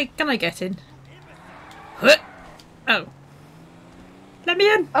 Can I get in? Huh. Oh. Let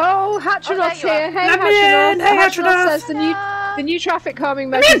me in. Oh, Hatronot's Oh, there you here. Hey, Let me in. Hatronaut. Hey, Hatronot Hatronaut. says the new traffic calming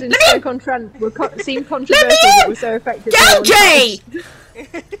measures in let me in. Stoke-on-Trent seem controversial, in. but were so effective. LJ!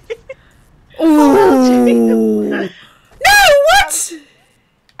 Ooh. No, what?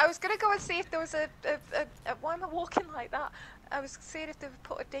 I was gonna go and see if there was a why am I walking like that? I was seeing if they would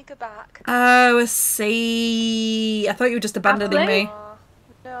put a digger back. Oh, I see. I thought you were just abandoning me. Oh,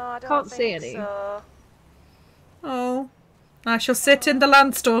 no, I don't Can't think see any. So. Oh. I shall sit in the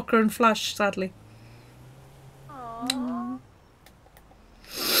Landstalker and flash, sadly. Aww.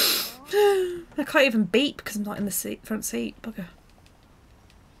 I can't even beep because I'm not in the front seat. Bugger.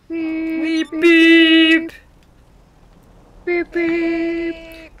 Beep, Beep, beep. beep, beep.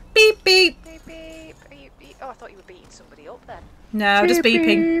 Beep, beep. Beep, beep. Are you, oh, I thought you were beating somebody up then. No, just Beep,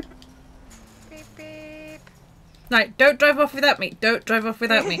 beeping. beep. Beep, beep. No, don't drive off without me. Don't drive off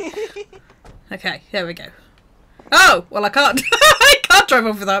without me. Okay, there we go. Oh, well I can't. I can't drive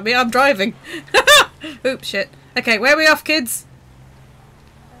off without me. I'm driving. Oops, shit. Okay, where are we off, kids?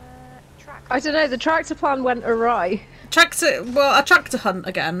 Track. I don't know, the tractor plan went awry. Tractor, well, a tractor hunt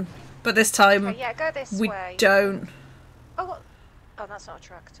again. But this time, Okay, yeah, go this we way. don't. Oh, what? Oh, that's not a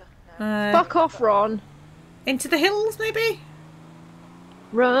tractor. No. Fuck off, Ron. Into the hills, maybe?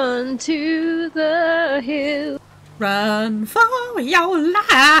 Run to the hill. Run for your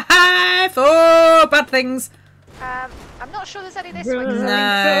life. Oh, bad things. I'm not sure there's any this way because No.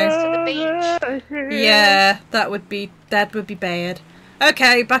 I think it's to the beach. Yeah, that would be bad.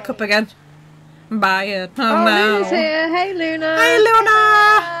 Okay, back up again. Bye. Oh, Oh, no. Luna's here. Hey, Luna. Hey, Luna.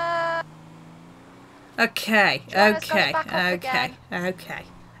 Uh, Okay, Joanna's got it okay, back up okay, again. okay.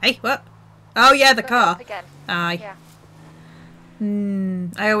 Hey, what? Oh yeah, the go car. up again. Aye. Yeah.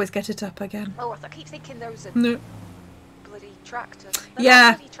 I always get it up again. Oh, I keep thinking those are No. bloody tractors. They're Yeah.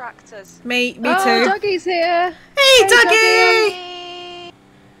 not bloody tractors. Me too. Dougie's here. Hey, Dougie! Dougie!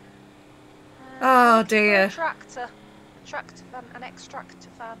 Oh, Looking for dear. a tractor. A tractor fan. An ex-tractor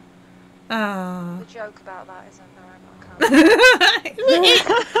fan. Oh. The joke about that isn't there? I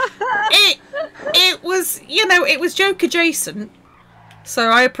can't. it was, you know, it was joke adjacent, so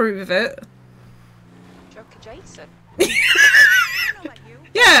I approve of it. Joke adjacent?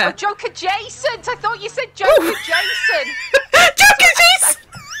 Yeah. Oh, joke adjacent! I thought you said joke Ooh. adjacent! Joke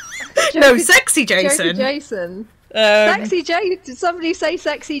adjacent! No, sexy Jason. Joker Jason. Um, Sexy Jason. Did somebody say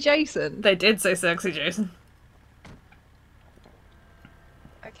sexy Jason? They did say sexy Jason.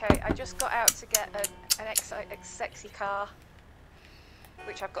 Okay, I just got out to get an sexy car,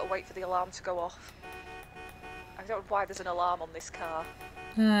 which I've got to wait for the alarm to go off. I don't know why there's an alarm on this car.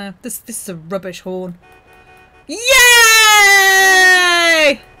 This is a rubbish horn. Yay!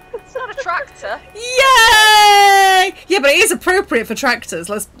 It's not a tractor. Yay! Yeah, but it is appropriate for tractors.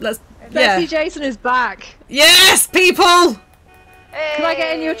 Let's Sexy yeah. Jason is back. Yes, people. Can I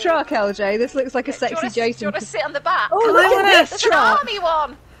get in your truck, LJ? This looks like a Do you sexy wanna- Jason. Do you want to sit on the back? Oh, look wanna- at this There's an truck. army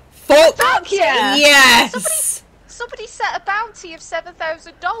one. Fuck yeah. yes. Somebody set a bounty of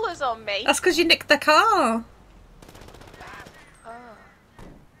 $7,000 on me. That's because you nicked the car.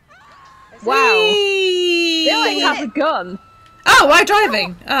 Wow. Whee! They like have a gun. Oh, why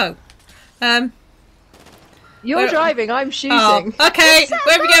driving? Oh. You're Where- driving, I'm Oh, shooting. okay. Set a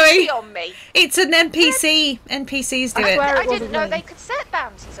Where are we bounty going? on me. It's an NPC. NPCs do I it. swear I it didn't wasn't know me. they could set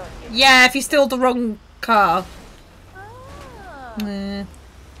bounties on you. Yeah, if you steal the wrong car. Ah. Eh.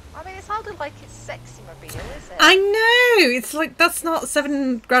 I mean, it's hardly like it's sexy mobile, is it? I know. It's like that's not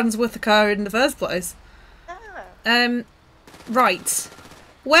 $7,000 worth of car in the first place. Oh. Right.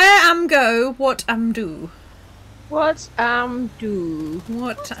 Where am go? What am do? What do?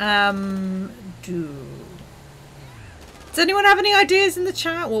 What do? Does anyone have any ideas in the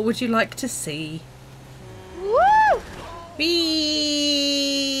chat? What would you like to see? Woo!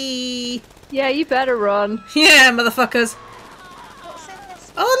 Be Yeah, you better run. yeah, motherfuckers. What's in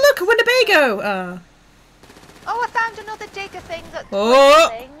this? Oh look, a Winnebago. Oh, I found another digger thing that Oh.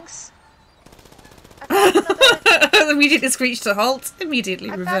 things. I found another, Immediately screech to halt. Immediately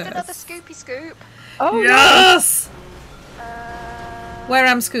I found another reverse. Scoopy Scoop. Oh, Yes. Uh, Where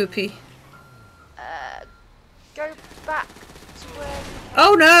am Scoopy? Go back to where you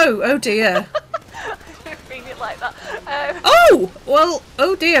Oh no! Oh dear. I didn't mean it like that. Oh well.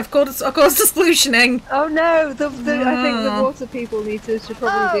 Oh dear. Of course solutioning. Oh no, I think the water people should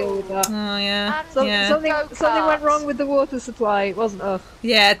probably deal with that. Oh yeah. And Yeah. Something Go-karts. went wrong with the water supply. It wasn't us.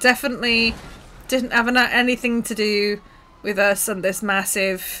 Yeah. Definitely didn't have anything to do with us and this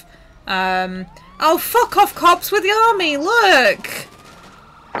massive. Oh fuck off, cops with the army! Look.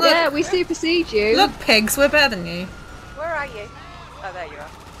 Look. Yeah, we supersede you. Look, pigs. We're better than you. where are you? Oh, there you are.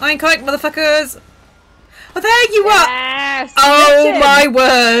 Oink oink, motherfuckers. Oh, there you are. Yes. Oh Get in. my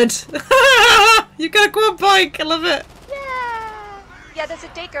word! You got a quad bike. I love it. Yeah. Yeah, there's a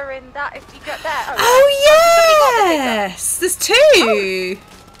digger in that. If you get there. Oh somebody got the digger. yes, there's two.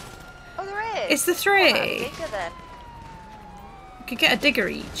 Oh, there is. It's the Oh, three. digger then. You could get a digger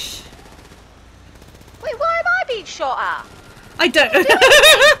each. Wait, why am I being shot at? I don't.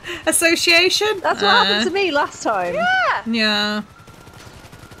 Association. That's what happened to me last time. Yeah. Yeah.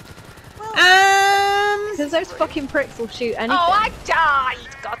 Well, Because those fucking pricks will shoot anything. oh, I died.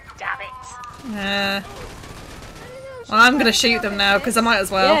 God damn it. Well, I'm gonna shoot them now because I might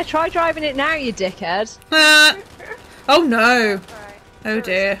as well. Yeah, try driving it now, you dickhead. Oh no. Right. Oh Where is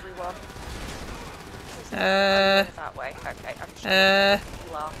dear. everyone? That way. Okay, I'm just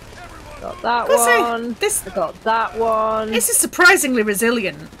laugh. Got that What's it? one. This I got that one. this is surprisingly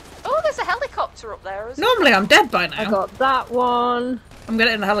resilient. Oh, there's a helicopter up there as well. Normally I'm dead by I now. got that one. I'm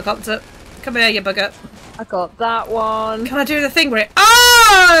getting in the helicopter. Come here, you bugger. I got that one. Can I do the thing where it...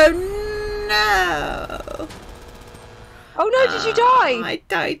 Oh no! Oh no, did you die? I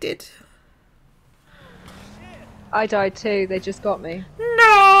died. I died too, they just got me.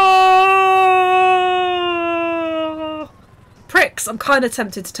 No! Pricks! I'm kind of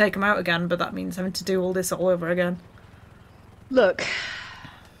tempted to take them out again, but that means having to do all this all over again. Look.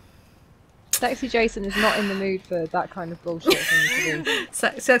 Sexy Jason is not in the mood for that kind of bullshit thing to do.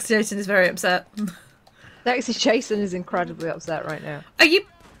 Sex Jason is very upset. Sexy Jason is incredibly upset right now.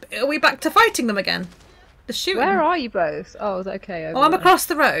 Are we back to fighting them again? The shooting? Where are you both? Oh, okay. Over Oh, I'm there. across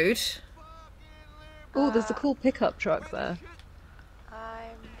the road. Oh, there's a cool pickup truck there.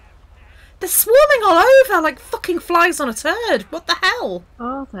 They're swarming all over like fucking flies on a turd. What the hell?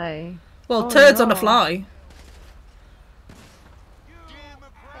 Are they? Well, Oh, turds on a no. fly.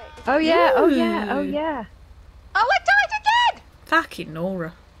 Oh yeah, oh yeah, Ooh. oh yeah. Oh, I died again! Fucking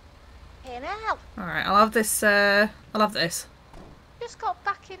Nora. Here now. Alright, I'll have this, I'll have this. Just got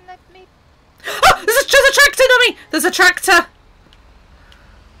back in the me. Oh! There's a tractor, Dummy! There's a tractor!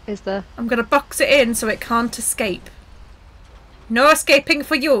 Is there? I'm gonna box it in so it can't escape. No escaping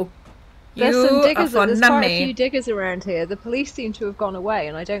for you. There's You some diggers. are for There's quite a nummy. few diggers around here. The police seem to have gone away,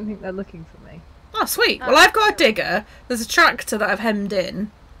 and I don't think they're looking for me. Oh, sweet. Well, I've got a digger. There's a tractor that I've hemmed in.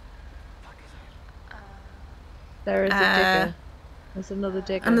 There is a digger. There's another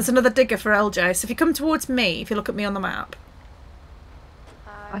digger. And there's another digger for LJ. So if you come towards me, if you look at me on the map.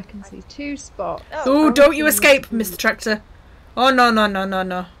 I can see 2 spots. Oh, don't you escape, Mr. Tractor. Oh, no, no, no, no,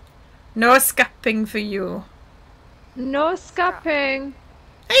 no. No escaping for you. No escaping.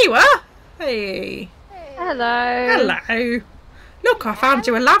 There you are. Hey. Hello. Hello. Look, I found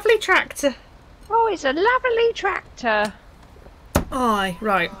you a lovely tractor. Oh, it's a lovely tractor. Aye,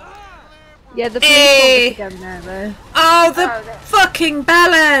 right. Yeah, the police Hey. want us again now, though. Oh, the fucking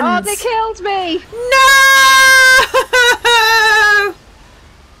bellends. Oh, they killed me. No!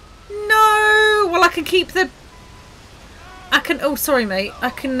 No! Well, I can keep the... I can... Oh, sorry, mate. I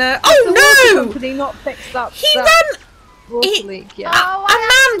can... The Oh, water no! company not fixed up He that ran... water he- leak yet. Oh, A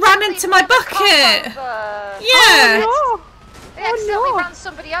man ran into my bucket. Yeah. Oh, They accidentally no. ran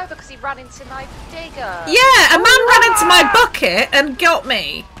somebody over because he ran into my digger. Yeah, a man ran into my bucket and got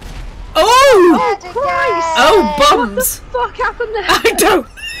me. Oh! Dead Christ. Oh, again. bums. What the fuck happened there? I don't...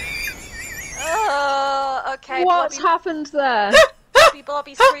 Oh, okay. What's Blobby, happened there? Blobby,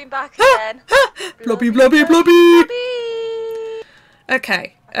 Blobby, scream back again. Blobby, blobby, blobby. Blobby.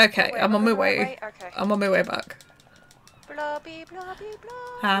 Okay, okay. Wait, I'm on my wait, way. wait, okay. I'm on my way back. Blobby, Blobby,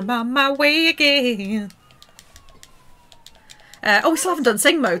 Blobby. I'm on my way again. Oh, we still haven't done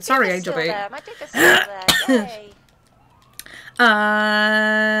sing mode. Sorry, Digger's Angel still B. there. My digger's still there. Yay.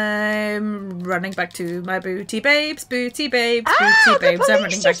 I'm running back to my booty babes, booty babes, Ah, booty the babes. I'm running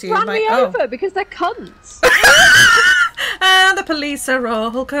police back just to ran my... me Oh. over because they're cunts. And the police are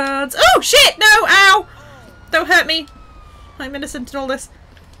all cunts. Oh, shit! No! Ow! Don't hurt me. I'm innocent in all this.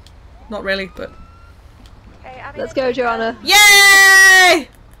 Not really, but... Okay, I'm in Let's a go, digger. Joanna. Yay!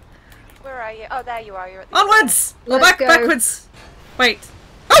 Where are you? Oh, there you are. You're at the Onwards! Or Let's back, go. backwards. Wait.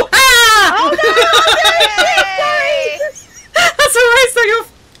 Oh! Ah! Oh no! Yay! That's alright, so you're...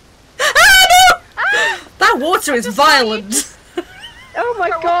 Ah, no! That water is violent. Oh my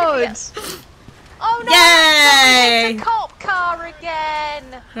Go god! up Oh no! Yay! It's a cop car again.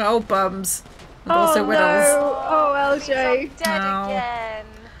 Oh, bums. And Oh also no! widows. Oh I'm LJ! dead No. again.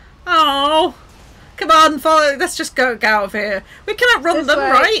 Oh. Come on, follow. Let's just go out of here. We cannot run This them, way.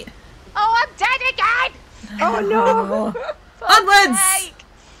 right? Oh, I'm dead again. Oh no! For Onwards! sake.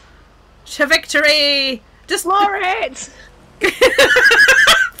 To victory! Just... Floor it!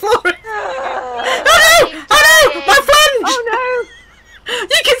 Floor it. Oh, Oh no! Oh no! My flange! Oh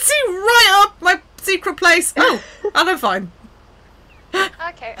You can see right up my secret place. Oh, and I'm fine.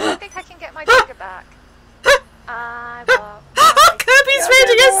 Okay, I think I can get my digger back. I want Oh, Kirby's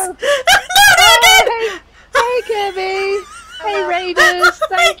raiding us! No, no, no! no! Hey Kirby! Hey Raiders!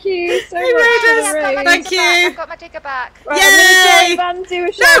 Thank you so Hey, much Raiders. for the raid. Thank you. I've got my digger back. Right, Yay! I'm gonna join and do a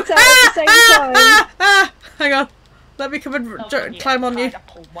No! shout out at the same time. Hang on. Let me come and climb on you.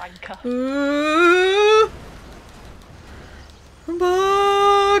 Pineapple wanker. Ooh.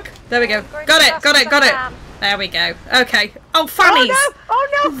 Humbug. There we go. Going Got as it, fast got as it, I got it. can. There we go. Okay. Oh, fannies. Oh no! Oh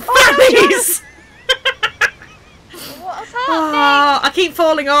no! Oh, no. Fannies. What's happening? Oh, I keep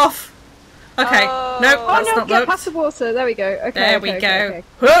falling off. Okay. Oh. Nope, Oh that's no! not Get looked. past the water. There we go. Okay. There okay, we okay, go. okay.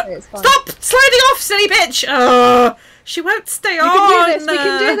 Huh. Okay, it's fine. Stop sliding off, silly bitch! Oh, she won't stay We on. can do this. We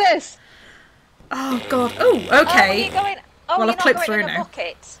can do this. Oh god. Oh, Oh, are okay. you going? Oh, Well, you're I've not clipped going through in a now.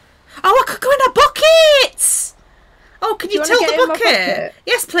 bucket. Oh, I could go in a bucket. Oh, can Do you you wanna tilt get the in my bucket? bucket?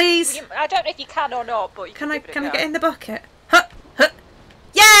 Yes, please. I don't know if you can or not, but you Can I? give it a Can I go. get in the bucket? Huh, huh.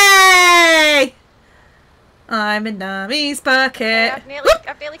 Yay! I'm in Nami's bucket. Okay, I've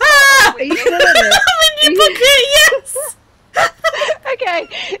nearly Ah! caught up Are with you you. still in it? I'm in your bucket. Yes. Okay.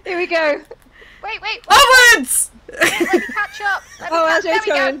 Here we go. Wait, wait. Onwards. Let me catch up. Let me Oh, catch. There LJ's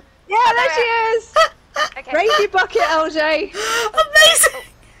we go. going. Yeah, there she is. Okay. Raise your bucket, LJ. Amazing.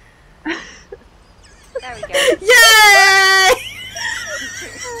 There we go. Yay!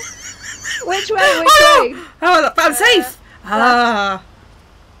 Which way? Which Oh, way? oh, I'm safe. Ah,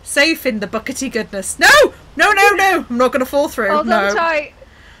 safe in the buckety goodness. No, no, no, no! I'm not going to fall through. Hold no. on tight.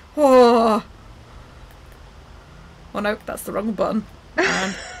 Oh. Oh no, that's the wrong button.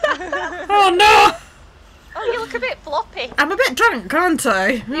 Oh no! Oh, you look look a bit floppy. I'm a bit drunk, aren't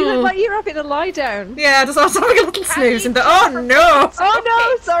I? You look like you're having a lie down. Yeah, just I was having a little snooze in the. jump Oh from no! bucket to Oh no,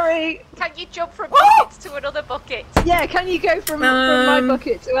 bucket? sorry. Can you jump from buckets to another bucket? Yeah, can you go from my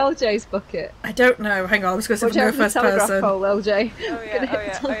bucket to LJ's bucket? I don't know. Hang on, I'm just going to Watch say out from for the the first telegraph person. pole, LJ. Oh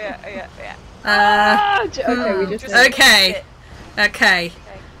yeah, oh yeah. Okay, we just Okay. Okay.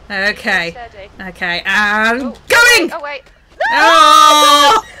 Okay. Steady. Okay. And Oh, going. Oh wait.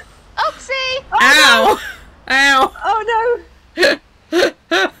 Oh! Oopsie! Ow! Ow! Oh no!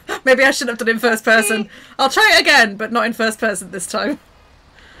 Maybe I shouldn't have done it in first person. I'll try it again, but not in first person this time.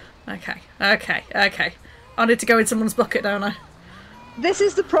 Okay. Okay. Okay. I need to go in someone's bucket, don't I? This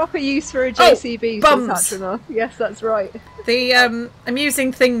is the proper use for a JCB, bums. says Hatchiner. Yes, that's right. The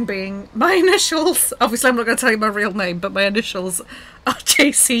amusing thing being my initials. Obviously, I'm not going to tell you my real name, but my initials are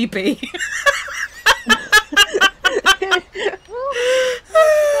JCB.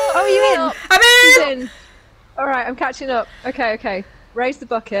 Oh, you in? I'm in. He's in. Alright, I'm catching up. Okay, okay. Raise the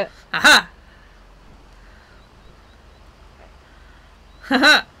bucket. Aha!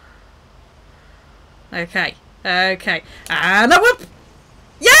 Haha! Okay, okay. And a whoop!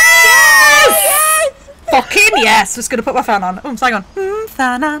 Yes! Fucking yes! Just gonna put my fan on. Oh, hang on.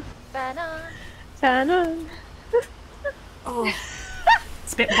 Fan on. Tana. Oh.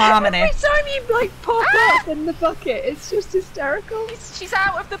 It's a bit warm in here. Every time you like pop up in the bucket, it's just hysterical. She's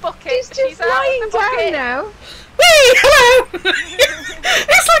out of the bucket. She's just out lying of the bucket. down now. Whee! Hello!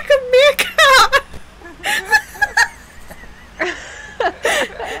 It's like a meerkat!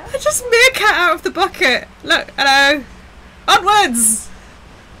 I just meerkat out of the bucket. Look, hello. Onwards!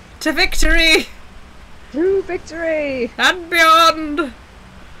 To victory! To victory! And beyond!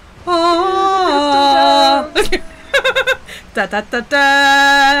 Oh! Da da da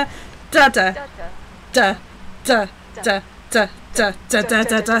da da da da da da da da da da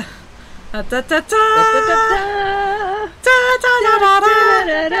da da. Da da da da da da da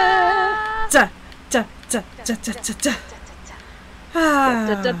da da da da da da da da. Ah.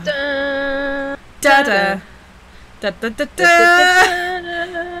 Da da da da da da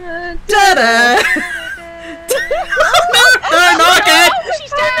da da. No, not again.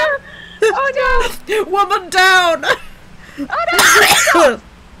 She's down. Oh no! Woman down. Oh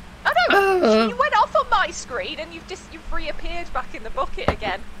no! You went off on my screen and you've reappeared back in the bucket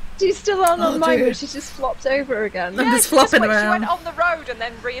again. She's still on Oh, mine, dear. but she's just flopped over again. I'm just she just flopping went, She around. went on the road and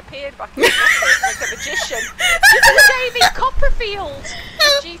then reappeared back in the bucket like a magician. This is David Copperfield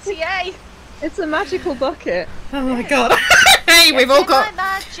of GTA. It's a magical bucket. Oh my god. Hey, we've all got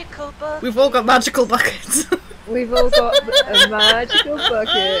magical bucket. we've all got magical buckets. We've all got a magical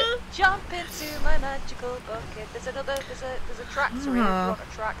bucket. Jump into my magical bucket. There's a tractor here if you want a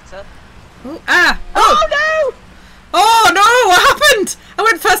tractor. Ooh, ah! Oh no! Oh no! What happened? I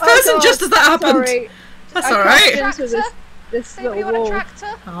went first person God, just as that happened. Sorry. That's I alright. crashed into this Anybody little want a wall.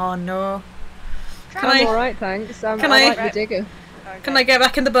 tractor? Oh no. Tractor? I- I'm alright, thanks. I Can I- like the digger. Okay. Can I get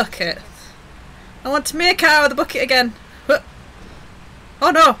back in the bucket? I want to make out of the bucket again. Oh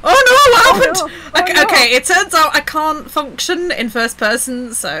no! Oh no! What happened? no. Oh, no. Okay, it turns out I can't function in first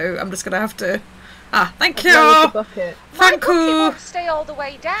person, so I'm just gonna have to. Ah, thank you. Lower the bucket. My Thank bucket you. won't stay all the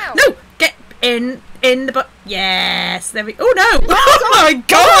way down. No, get in the bucket. Yes, there we. Oh no! Oh my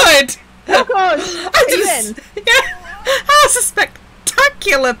god! Oh god! I Are you just. in? Yeah, that was a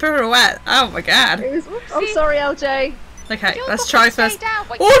spectacular pirouette. Oh my god. It was, I'm sorry, LJ. Okay, Your let's bucket try stay first. down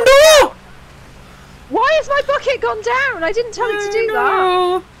when Oh you're no! down. Why has my bucket gone down? I didn't tell it to do that.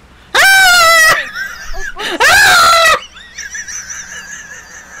 No. Ah!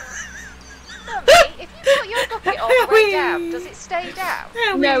 Oh, if you put your bucket all the way down, does it stay down?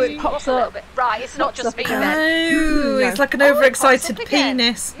 No, it pops A little up. bit. Right, it's not just Pops me up then. No, it's like an Oh, it overexcited pops up again.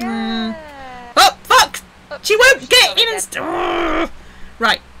 penis. Yeah. Oh, fuck! Oops, She won't she's get gone in again. and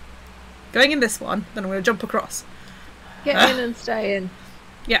right. Going in this one, then I'm going to jump across. Get in and stay in.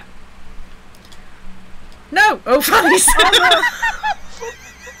 Yeah. No! Oh, funnies!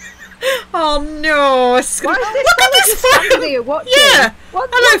 Oh no! It's Why gonna... is this Look fella at this just standing fire! here watching? Yeah! What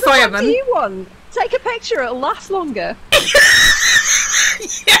Hello, the fuck fireman. do you want? Take a picture, it'll last longer. Yeah.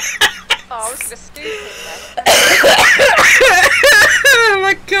 Oh, I was going to scoop it then. Oh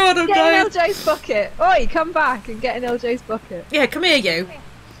my god, I'm Get dying. in LJ's bucket. Oi, come back and get in LJ's bucket. Yeah, come here, you.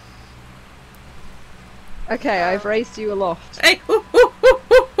 Okay, I've raised you aloft. Hey! Ooh, ooh, ooh,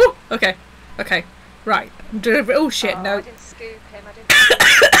 ooh, ooh. Okay, okay. Right. I'm doing... Oh shit, Oh, no. I didn't scoop him. I didn't scoop him.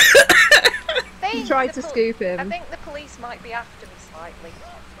 You tried to scoop I him. think the police might be after me slightly.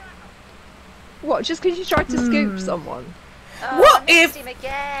 What, just because you tried to scoop someone? Oh, What I missed if- him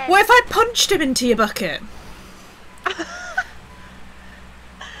again. What if I punched him into your bucket?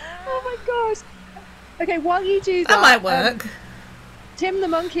 Oh my god. Okay, while you do that, That might work. Tim the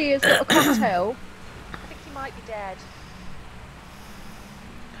monkey has got a cocktail. I think he might be dead.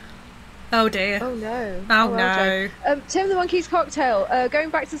 Oh dear. Oh no. Oh LJ. no. Tim the monkey's cocktail. Going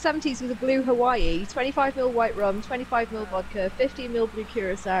back to the 70s with a blue Hawaii, 25ml white rum, 25ml vodka, 15ml blue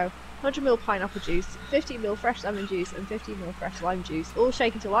curacao, 100ml pineapple juice, 50ml fresh lemon juice, and 50ml fresh lime juice, all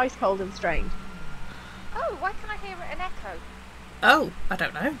shaken till ice cold and strained. Oh, why can I hear an echo? Oh, I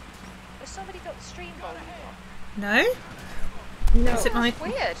don't know. Has somebody got the stream volume on? No? No. Is it my...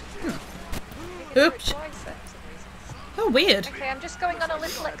 Weird. You can hear it Oops. twice then, for some reason. Oh, weird. Okay, I'm just going on a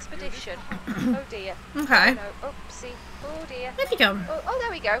little expedition. Oh dear. Okay. Oh no. Oopsie. Oh dear. Where'd you go? Oh, there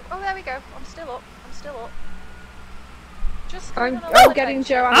we go. Oh, there we go. I'm still up. I'm still up. Just I'm, going on a little getting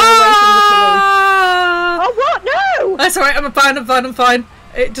adventure. Joanna away from the police. Ah! Oh what? No! That's alright, I'm fine.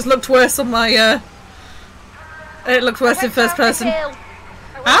 It just looked worse on my, It looked worse I in went first down the person. hill.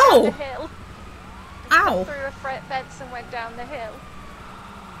 I went Ow! down the hill. Ow! Through a fence and went down the hill.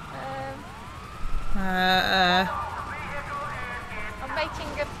 I'm making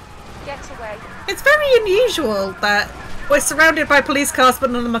a getaway. It's very unusual that we're surrounded by police cars but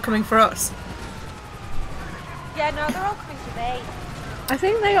none of them are coming for us. Yeah, no, they're all coming for me. I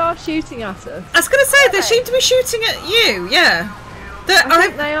think they are shooting at us. I was going to say, they Are they? seem to be shooting at you, yeah. I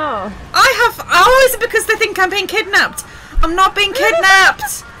think they are. Oh, is it because they think I'm being kidnapped? I'm not being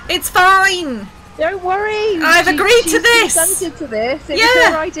kidnapped! It's fine! Don't worry. I've agreed to she's this. consented to this. It was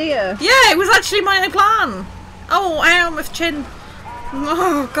Yeah. her idea. Yeah, it was actually my plan. Oh, ow, my chin.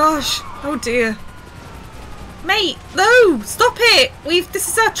 Oh, gosh. Oh, dear. Mate, no! Stop it! This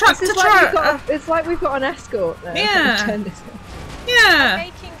is our track This to is like we've track. got it's like we've got an escort now. Yeah. Turn this Yeah.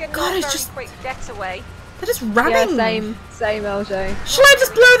 Making a God, not it's very just- quick getaway. They're just on. ramming. Yeah, same LJ. Shall I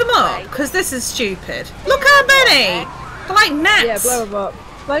just blow them up? Because this is stupid. Look how many! They're like gnats. Yeah, blow them up.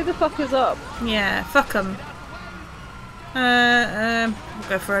 Blow the fuckers up. Yeah, fuck them. We'll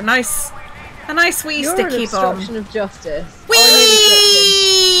go for a nice wee You're sticky an bomb. obstruction of justice. Whee!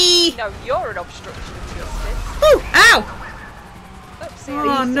 Oh, I nearly No, you're an obstruction of justice. Woo! Ow! Oopsie.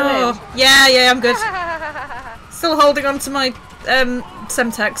 Oh you no. still Yeah, I'm good. Still holding on to my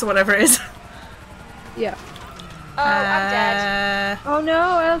Semtex or whatever it is. clipped him. Yeah. Oh, I'm dead. Oh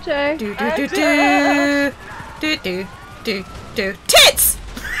no, LJ. Do do do do do do do do tits.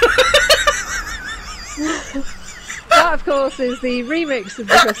 That, of course, is the remix of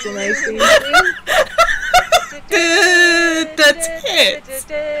the Crystal Maze theme. Tits. Tits.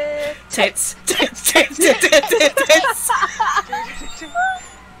 Tits. Tits. Tits. Tits.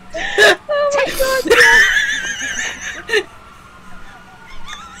 Oh my god, yeah.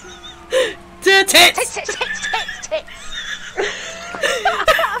 Tits. Tits, tits, tits, tits, tits.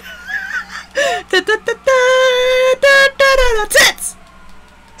 Tits.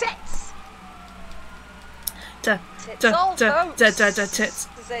 Tits. Da, Tits da, all da, votes. da, da, da, tits.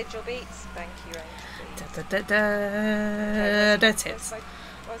 There's Angel Beats. Thank you, Angel Beats. Da, da, da, da, tits.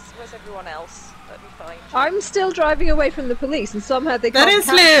 Where's everyone else? Let me find you. I'm still driving away from the police, and somehow they That can't is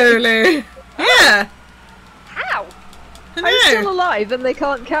catch me. Lulu. Yeah. How? I I'm still know. alive, and they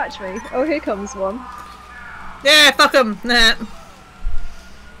can't catch me. Oh, here comes one. Yeah, fuck them. Nah.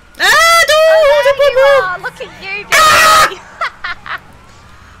 Oh, there you Ah, are. Look at you, Ah! guys.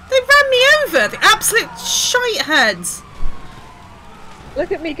 they ran me over. The absolute shite heads.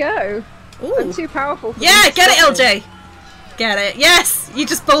 Look at me go. I'm Ooh. too powerful for Yeah, them to get it, stop me. LJ. Get it. Yes, you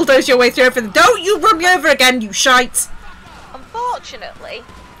just bulldoze your way through everything. Don't you run me over again, you shite. Unfortunately,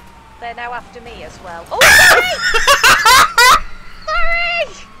 they're now after me as well. Oh, sorry!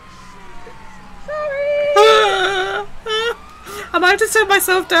 Sorry! Sorry! I might have to turn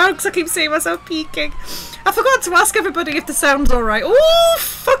myself down because I keep seeing myself peeking. I forgot to ask everybody if the sound's alright. Oh,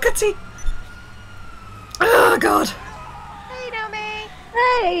 fuckity. Oh, God. Hey, Naomi.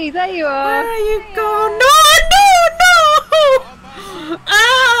 Hey, there you Where are. are you going? No!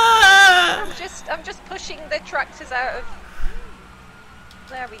 Ah! I'm just pushing the tractors out of.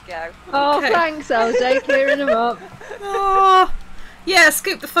 There we go. Oh, Okay. thanks, LJ, clearing them up. Oh. Yeah,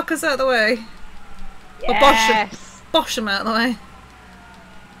 scoop the fuckers out of the way. Or Yes. bosh them out of the way.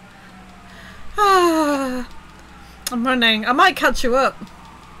 Ah. I'm running. I might catch you up.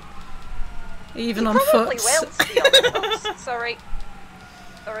 Even You on probably foot. will, to be honest. Oops, sorry.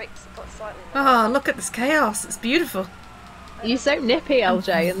 Sorry, got slightly. Oh, look at this chaos. It's beautiful. You're so nippy,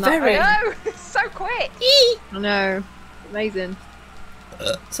 LJ, in that Very. way. No, so quick. Eee. I know. Amazing.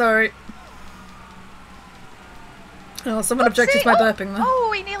 Sorry. Oh, someone objected to my burping there.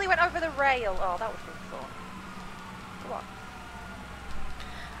 Oh, he nearly went over the rail. Oh, that would have been fun.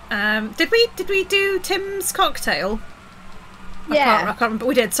 Come on. Did we do Tim's cocktail? Yeah. I can't remember.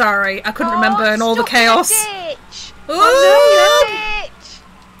 We did, sorry. I couldn't remember in all the stuck in a chaos. ditch. Ooh! Oh, no, ditch.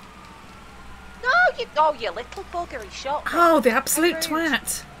 No, you little bugger, he shot me. Oh, the absolute How rude.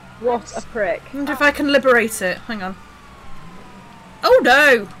 twat. What a prick. I wonder if I can liberate it. Hang on. Oh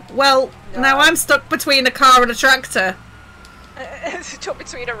no! Well, now I'm stuck between a car and a tractor. Stuck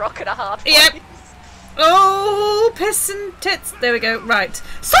between a rock and a hard Yep. place. Oh, piss and tits. There we go. Right.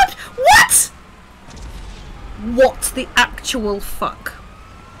 Stop! What? What the actual fuck?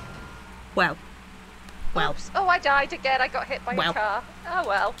 Well. Well. Oops. Oh, I died again. I got hit by a car. Oh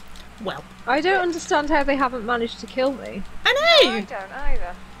well. Well. I don't understand how they haven't managed to kill me. I I know! don't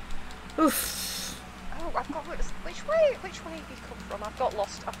either. Oof. Oh, I've got which way have you come from? I've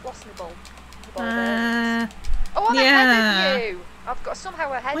lost my ball. Oh, I'm ahead of you. I've got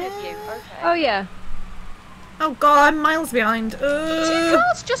somehow ahead of you. Okay. Oh yeah. Oh god, I'm miles behind. Two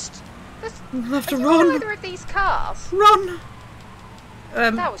cars just. I'll have to Are you run. on either of these cars? Run!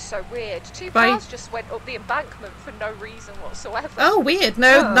 That was so weird. Two cars just went up the embankment for no reason whatsoever. Oh, weird.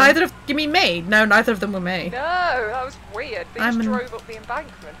 No, neither of... You mean me? No, neither of them were me. No, that was weird. They just drove up the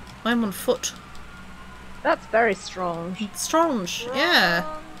embankment. I'm on foot. That's very strong. Strange, yeah.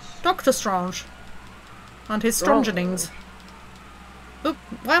 Dr. Strange. And his strangenings. Oop,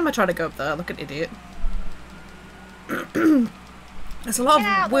 why am I trying to go up there? Look at idiot. There's a lot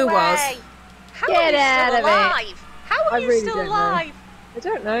of woo-wahs. How are you still alive? How are you still alive? I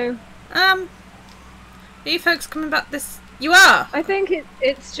don't know. Are you folks coming back this... You are? I think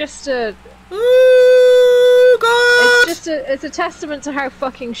it's just a... Ooh, God! It's a testament to how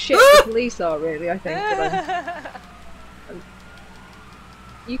fucking shit the police are, really, I think.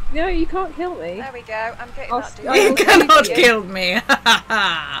 You can't kill me. There we go. I'm getting that dude. You cannot kill me! But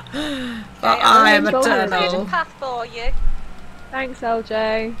I am eternal. There's a path for you. Thanks,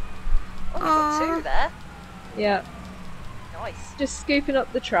 LJ. Oh, you've got two there. Yeah. Nice. Just scooping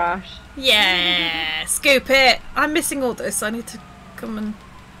up the trash. Yeah, scoop it. I'm missing all this. I need to come and.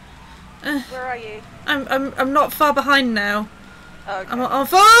 Where are you? I'm not far behind now. Okay. I'm on.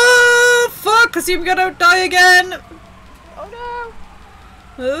 Oh fuck! Cause you're gonna die again. Oh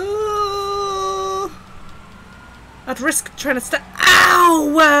no. Ooh. I'd risk trying to stay.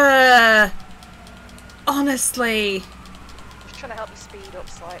 Ow! Honestly. Just trying to help you speed up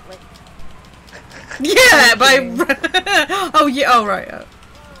slightly. Yeah, by oh yeah, oh right.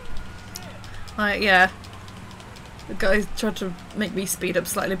 Yeah. The guy tried to make me speed up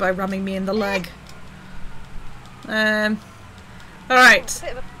slightly by ramming me in the leg. All right.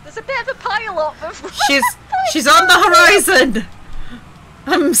 There's a bit of a pile up. She's on the horizon.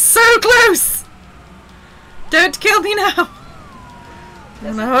 I'm so close. Don't kill me now.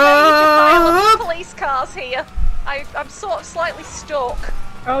 There's a major pile of police cars here. I'm sort of slightly stuck.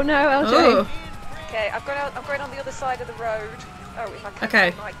 Oh no, LJ. Oh. Okay, I'm going on the other side of the road. Oh, if I can.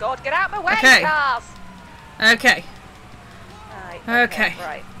 Okay. Oh my god, get out of my way, Okay. cars! Okay. Right, Okay.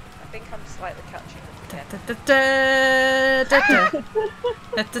 Right. I think I'm slightly catching up again.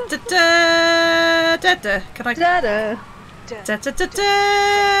 Can I? Da-da.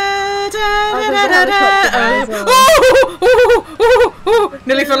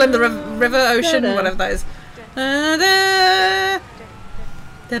 Nearly fell in the river, ocean, whatever that is.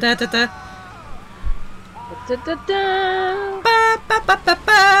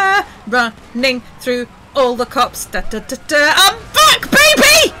 Running through all the cops. I'm back,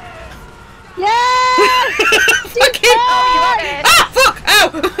 baby! Yeah! Fucking! Ah, fuck!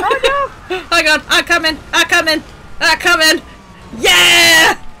 Ow! Oh no! Hang on, I'm coming!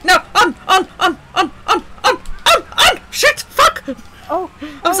 Yeah! No, on! Shit! Fuck! Oh,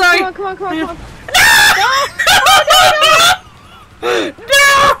 I'm sorry. Come on. No! Oh,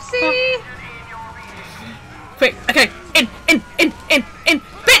 No! see? Quick, okay, in!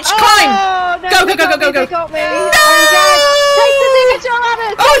 Bitch, climb! Oh, no, Go! They got me. No! I'm dead. Take the signature, Anna!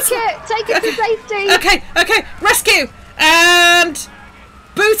 Oh, Take it to safety! Okay, rescue! And...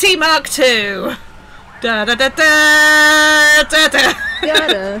 Booty Mark 2! Da da da da da da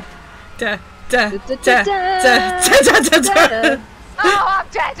Da-da. da da da da da. Oh, I'm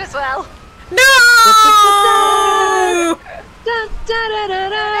dead as well. No!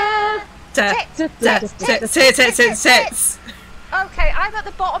 Tits. Okay, I'm at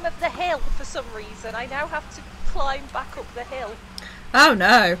the bottom of the hill for some reason. I now have to climb back up the hill. Oh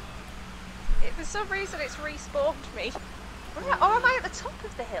no. For some reason it's respawned me. Or am I at the top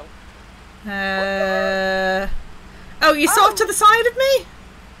of the hill? Oh, you're sort of to the side of me?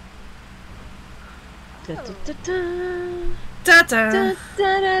 Da da.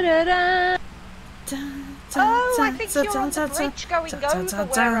 Oh, I think you're on the bridge going over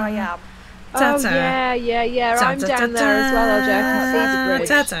where I am. Oh, yeah. I'm down there as well, LJ. I can see the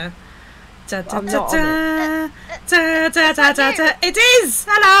bridge. I'm not on it. It is!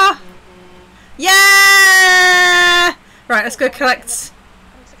 Hello! Yeah! Right, let's go collect.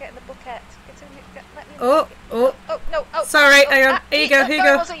 I need to get in the bucket. Let me Oh. Oh, no. Oh, Sorry, oh, hang on. Here you go, here you no,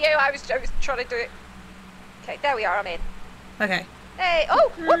 go. it wasn't you. I was trying to do it. Okay, there we are. I'm in. Okay. Hey,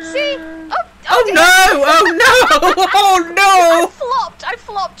 oh, whoopsie! Oh dear. no! Oh no! Oh no! I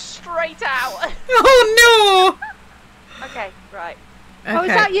flopped straight out. Oh Okay, right. no! Oh, is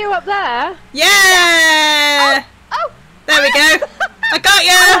that you up there? Yeah! Oh, There we go. I got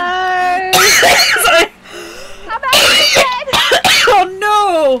you. Sorry. I'm out again. Oh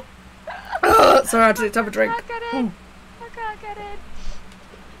no! Oh, sorry, I had to have a drink. I can't get in. I can't get in.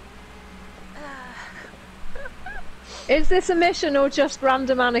 Is this a mission or just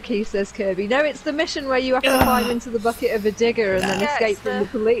random anarchy, says Kirby? No, it's the mission where you have to climb into the bucket of a digger and then Yeah, escape it's from the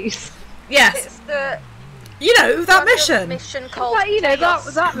police. Yes. It's the You know, that mission. mission called But, you know,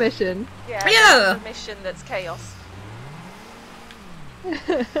 Chaos. that mission. Yeah. Yeah. The mission that's chaos.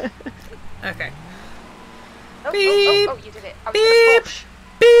 Okay. Oh, Beep. oh, you did it. I was Beep. gonna push.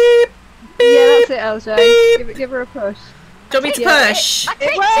 Beep. Beep. Yeah, that's it, LJ. Beep. Give her a push. Do you want me to Yeah. push? I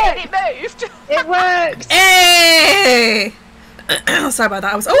kicked it and it moved. It works! Hey! Sorry about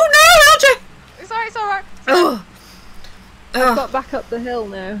that. I was. Oh no, LJ! Sorry, it's alright. Oh. I've Oh. got back up the hill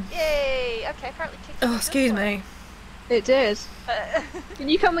now. Yay. Okay, apparently kicking Oh, it excuse does me. It did. work. Can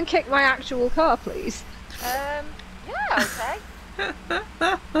you come and kick my actual car, please? Yeah, okay.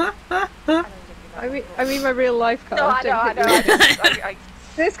 I mean my real life car. No, I Don't know. hit me. I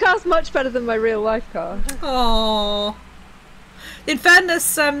This car's much better than my real life car. Oh. In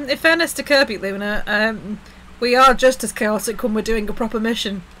fairness to Kirby, Luna, we are just as chaotic when we're doing a proper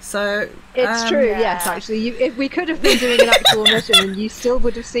mission. So It's true, Yeah. yes, actually. If we could have been doing an actual mission and you still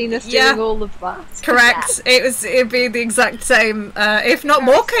would have seen us Yeah. doing all of that. Correct. It'd be the exact same, if not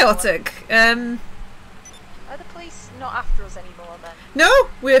more chaotic. Are the police not after us anymore then? No,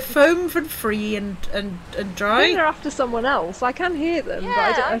 we're foam and free and I think dry. they're after someone else. I can hear them, but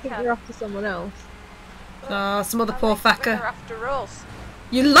Yeah, I I think can. they're after someone else. Oh, some other I poor like when they're fucker. after us.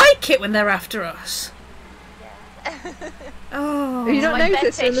 You like it when they're after us. Yeah. Oh. Have you not my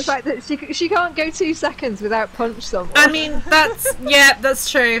noticed in the fetish. fact that she can't go 2 seconds without punch someone? I mean, that's that's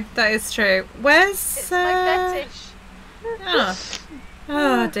true. That is true. Where's It's my fetish. Oh.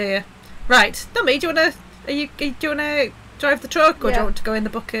 Oh dear. Right, Dummy, do you wanna do you wanna drive the truck or do Yeah. you want to go in the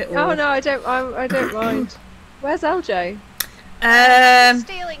bucket? Or... Oh no, I don't mind. Where's LJ?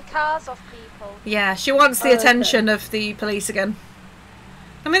 Stealing cars off people. Yeah, she wants the Oh, attention of the police again.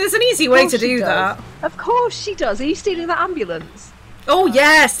 I mean, there's an easy way to do that. Of course she does. Are you stealing that ambulance? Oh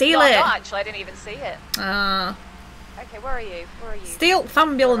yeah, steal No, it. not actually, I didn't even see it. Okay, where are you? Where are you? Steal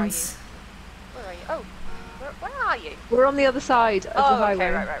ambulance. Where are you? Oh, where are you? We're on the other side of the Oh, highway.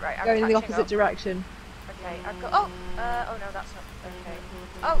 okay, right. I'm Going in the catching opposite up. direction. Okay, I've got. Oh no, that's not. Okay.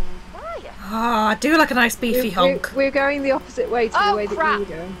 Oh, where are you? Ah, I do like a nice beefy honk. We're going the opposite way to the Oh, way crap. that you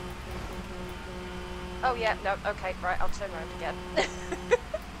were going. Oh yeah, no. Okay, right. I'll turn around again.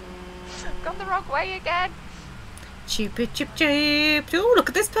 Gone the wrong way again. Cheep cheep cheep. Oh, look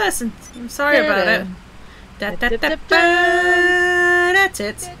at this person. I'm sorry about it. Da, da, da, da. That's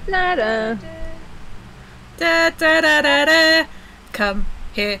it. Da-da. Da, da, da, da, da. Come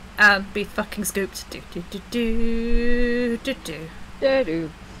here and be fucking scooped. Do do do do do do.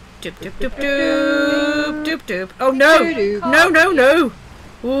 Da-do. Doop doop doop doop doop doop. Oh no! Doo-doo. No no no!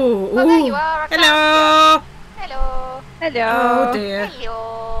 Ooh ooh. Oh, there you are. I found Hello. you. Hello. Hello. Oh dear.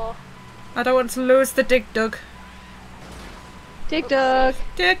 Hello. I don't want to lose the dig dug. Dig dug.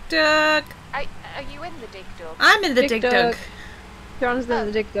 Dig dug. Are you in the dig dug? I'm in the dig Dig dug. dug. John's in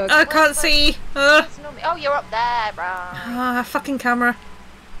the dig dug. I can't see. It's not me. Oh, you're up there, right? Ah, fucking camera.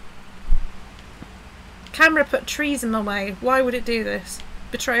 Camera put trees in my way. Why would it do this?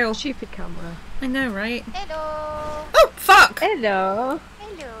 Betrayal. Stupid camera. I know, right? Hello. Oh, fuck! Hello.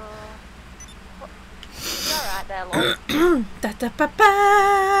 Hello. What? You alright there, love? Da da ba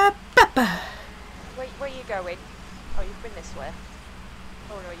ba ba ba. Where you going? Oh, you've been this way.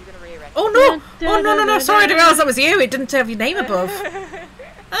 Oh no, you're gonna rear end. Oh no! Oh no! Sorry, I didn't realise that was you. It didn't have your name above.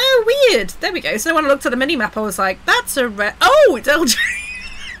 Oh, weird. There we go. So when I looked at the mini map, I was like, "That's a red." Oh, it's LJ.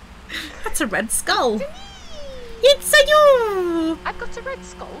 That's a red skull. It's a you. I've got a red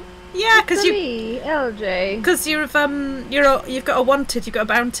skull. Yeah, because you. Me, LJ. Because you've you've got a wanted. You've got a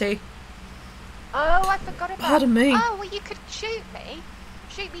bounty. Oh, I forgot about. Pardon me. Oh, well, you could shoot me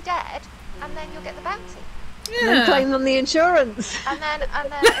dead, and then you'll get the bounty. And then Yeah. claim on the insurance. And then you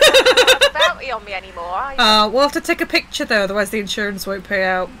won't have a bounty on me anymore. We'll have to take a picture though, otherwise the insurance won't pay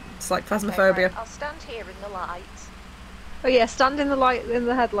out. It's like Okay, phasmophobia. right, I'll stand here in the light. Oh yeah, stand in the light in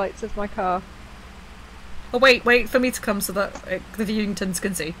the headlights of my car. Oh wait for me to come so that the Viewingtons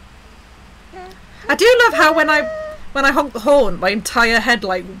can see. I do love how when I honk the horn, my entire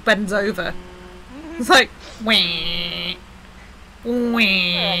headlight bends over. It's like wah,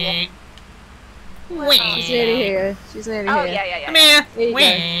 wah, wah. She's nearly here. She's nearly Oh here. yeah. Come here. There you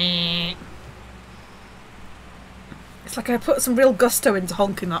Wah. It's like I put some real gusto into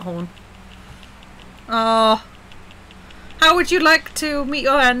honking that horn. Oh, how would you like to meet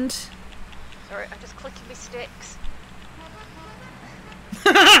your end? Sorry, I'm just clicking my sticks.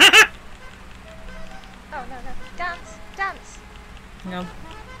 Oh no. Dance. No.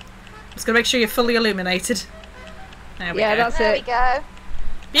 Just gonna make sure you're fully illuminated. There we Yeah, go. that's There we it. go.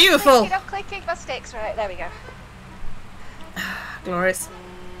 Beautiful. I'm clicking my sticks. Right, there we go. Glorious.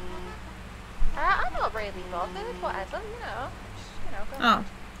 I'm not really bothered. Whatever, you know. Just, go Oh,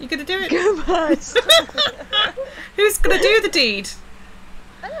 you gonna do it? Go mad. Who's gonna do the deed?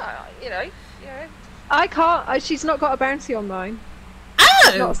 You know. I can't. She's not got a bounty on mine.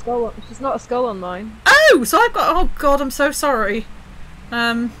 She's not Oh! a skull. She's not a skull on mine. Oh, so I've got. Oh God, I'm so sorry.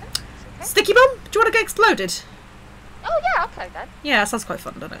 Sticky bomb? Do you want to get exploded? Oh yeah, okay then. Yeah, sounds quite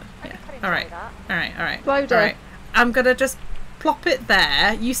fun, doesn't it? I Yeah. can enjoy All right. that. All right. All right. Exploder. All right. I'm gonna just plop it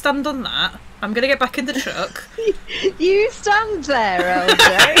there. You stand on that. I'm gonna get back in the truck. You stand there,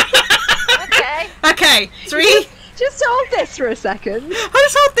 LJ. Okay. Okay. 3. Just hold this for a second. I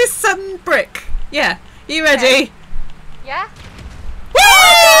just hold this brick. Yeah. You ready? Yeah. Woo!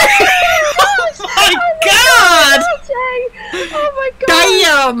 Oh my God! LJ! Oh my god!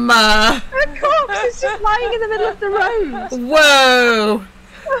 Damn! A corpse is just lying in the middle of the road. Whoa!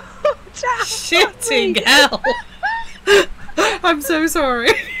 Oh, damn. Shitting hell! I'm so sorry.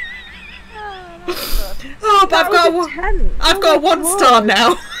 Oh, but I've got a 1-star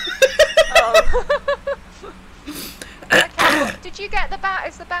now. Oh. Okay, well, did you get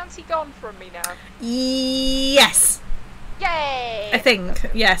is the bounty gone from me now? Yes, Yay! I think.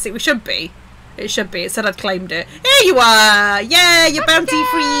 Yes, it should be. It should be. It said I'd claimed it. Here you are! Yeah, you're bounty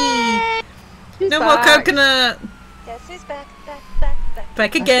free! She's No more back. coconut! Guess who's back.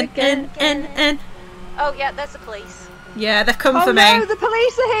 Back again, again. and. Oh yeah, there's the police. Yeah, they've come Oh for no, me. the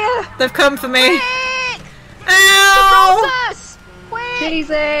police are here! They've come for me. Quick! Ow! Us! Quick! Cheese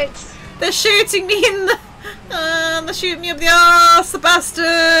it! They're shooting me in the. They're shooting me up the arse, the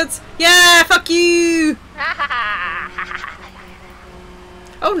bastards! Yeah, fuck you!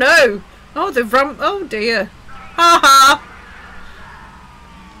 Oh no! Oh, they've run. Oh dear! Ha ha!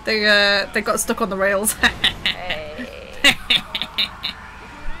 They got stuck on the rails. Hey.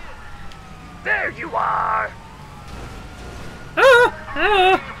 There you are!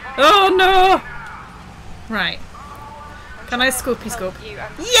 Oh no! Right. Can I scoopy scoop? You,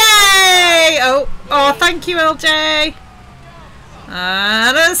 Yay! Oh, thank you, LJ.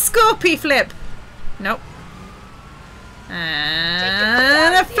 And a scoopy flip. Nope.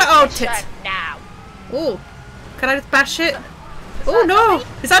 And a fat tit. now. Oh, can I just bash it? Oh no!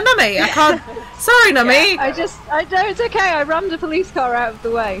 Is that Nummy? I can't. Sorry, Nummy. I know it's okay, I rammed a police car out of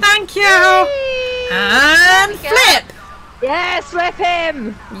the way. Thank you. And There we go. flip. Yes, flip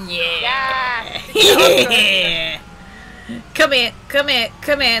him! Yeah. Yeah. Come here,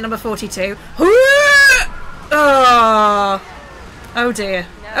 number 42. Oh dear.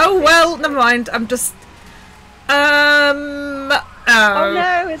 Oh well, never mind. I'm just. Oh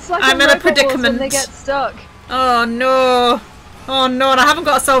no, it's like I'm a in a robot wars predicament. when they get stuck. Oh no. Oh no, and I haven't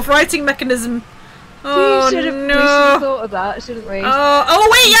got a self-righting mechanism. Oh we should have no. thought of that, shouldn't we? Oh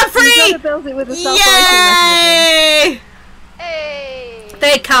wait, you're You've free! got to build it with a self-righting mechanism. Yay! Hey.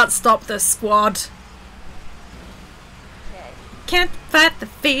 They can't stop the squad. Okay. Can't fight the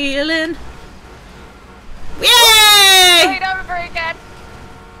feeling. Wait Yay! over again.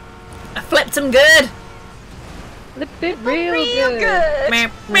 I flipped him good. Flip it real Real good. good. Meh,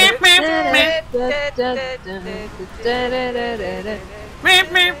 meh, meh, meh. Meh,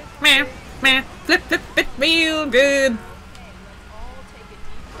 meh, meh, meh. Flip it real good.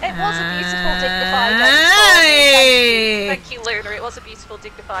 It was a beautiful, dignified end. Hey! Thank you, Luna. It was a beautiful,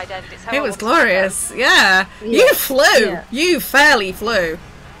 dignified end. It's how It I was wanted to glorious. Yeah. Yeah. You flew. Yeah. You fairly flew.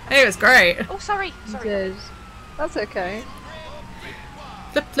 It was great. go. Oh, sorry. You Sorry. did. That's okay.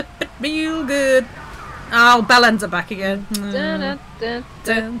 Flip it real good. Oh, bellends are back again. Dun, dun, Dun, dun,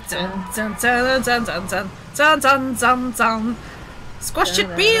 dun, dun, dun, dun, dun, dun, dun, dun, dun. Squashed it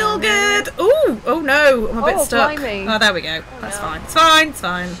real good. Ooh, oh no, I'm a bit Oh, stuck. blimey. Oh, there we go. That's no. fine. It's fine. It's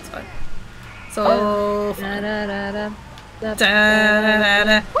fine. It's fine. So. Da, da, da, da, da,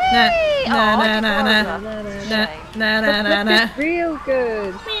 Da-da-da-da. Whee! Oh, I did Na-na-na-na. roll that. Na-na-na-na. Flip it real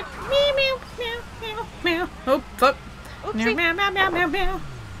good. Meep,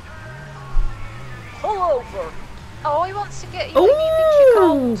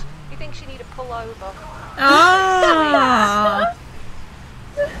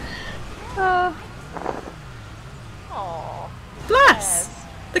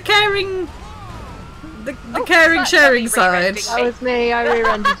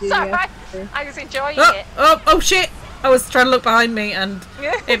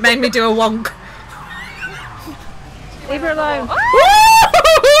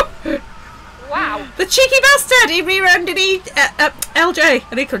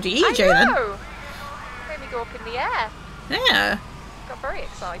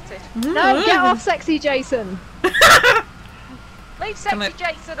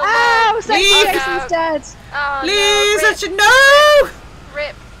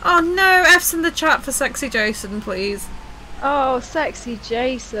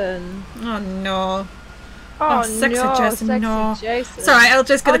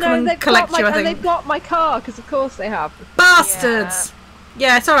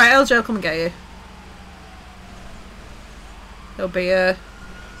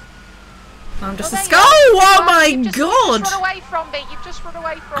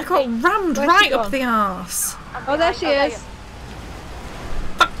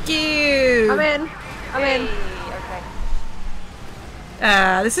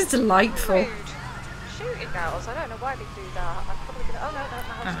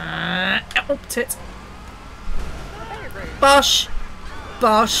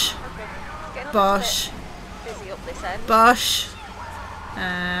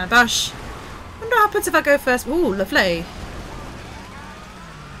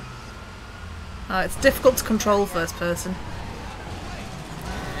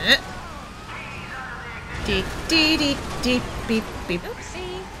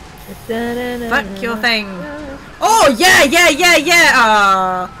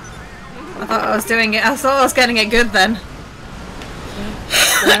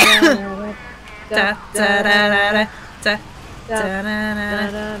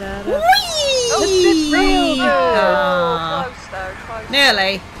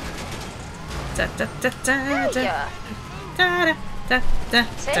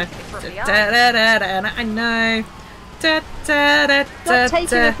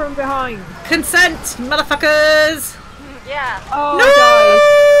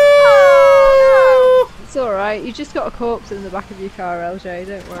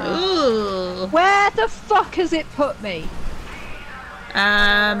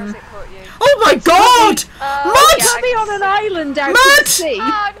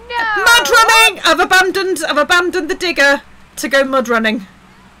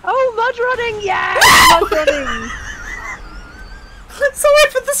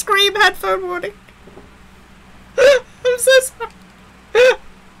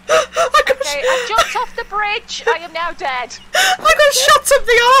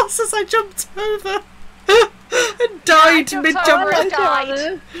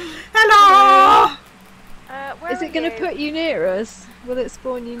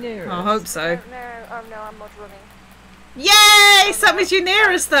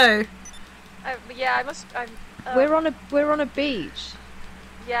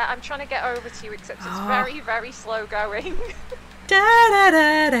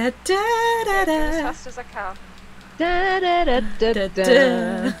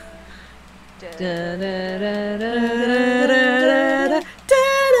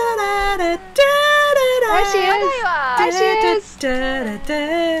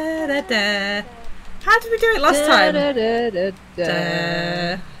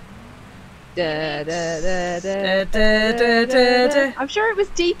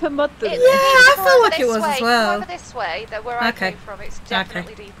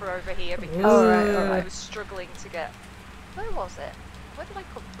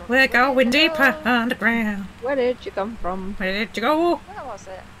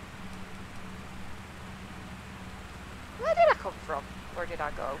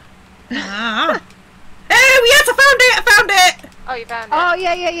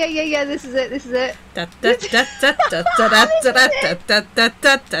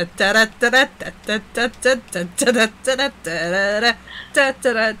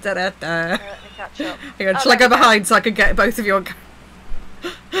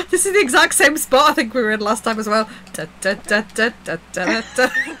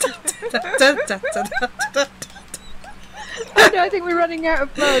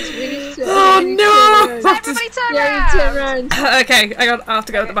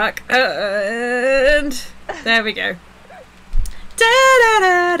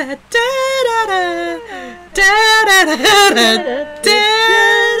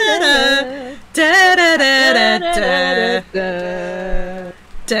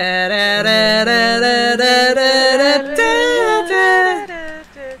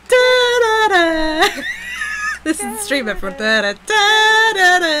 This is the stream everyone. Oh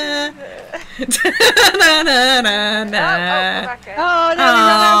no, we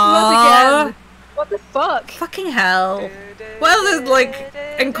ran out of blood again. What the fuck? Fucking hell. What other, like,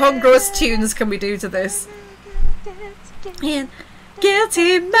 incongruous tunes can we do to this? And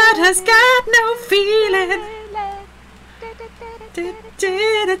guilty man has got no feeling.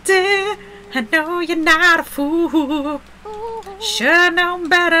 I know you're not a fool. Should've known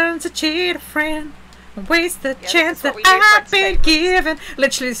better than to cheat a friend. And waste the chance that I've been given.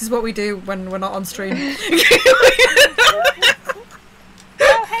 Literally, this is what we do when we're not on stream.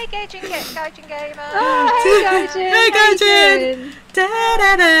 Oh, hey, Gaijin Gamer! Oh, hey, Gaijin! Hey, Gaijin! Da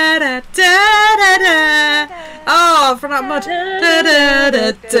da da da da da da. Oh, from that mud. Da da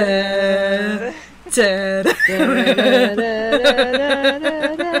da da.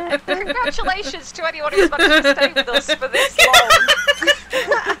 Congratulations to anyone who's managed to stay with us for this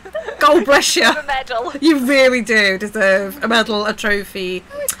long. God bless you. A medal. You really do deserve a medal, a trophy,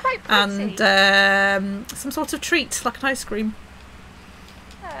 Oh, it's quite pretty. and some sort of treat, like an ice cream.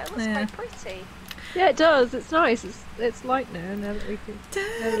 Yeah, it looks Yeah. quite pretty. Yeah, it does. It's nice. It's light now. Now that we can,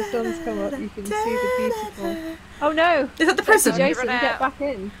 now the sun's come up, you can see the beautiful. Oh no! Is that the prison? Jason, Run get out. back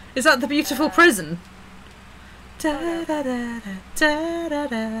in. Is that the beautiful prison? Da da da da da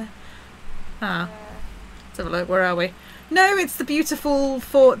da. Ah, let's have a look. Where are we? No, it's the beautiful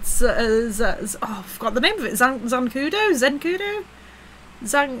Fort. Oh, I forgot the name of it. Zancudo? Zenkudo?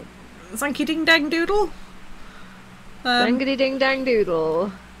 Zanky Ding Dang Doodle? Dangity ding dang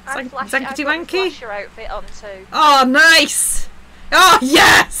doodle. I've got Zankety the wanky? flasher outfit on too. Oh, nice! Oh,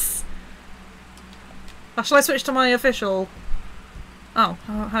 yes! Oh, shall I switch to my official? Oh,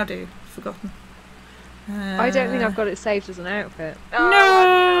 how do you? Forgotten. I don't think I've got it saved as an outfit. Oh,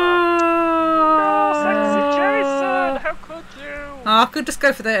 No! sexy Jason! How could you? Oh, I could just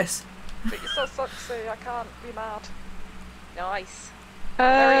go for this. But you're so sexy, I can't be mad. Nice.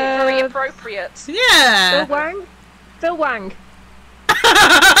 Very appropriate. Yeah! Phil Wang? Phil Wang.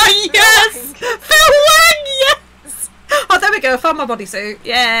 Yes! Phil Wang, yes! Oh, there we go. I found my bodysuit.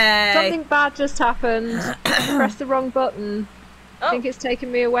 Yay! Something bad just happened. Press the wrong button. I Oh, think it's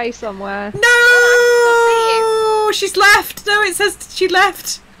taken me away somewhere. No! Oh, She's left. No, it says she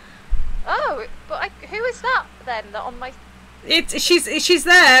left. oh, but who is that then? That on my... She's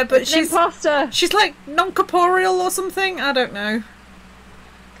there, but It's an she's imposter. like non-corporeal or something. I don't know.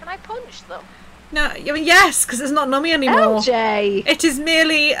 Can I punch them? No, I mean yes, because it's not Nummy anymore. LJ. It is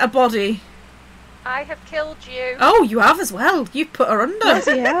merely a body. I have killed you. Oh, you have as well. You put her under.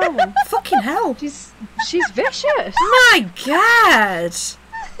 Bloody hell. Fucking hell. She's vicious. My God.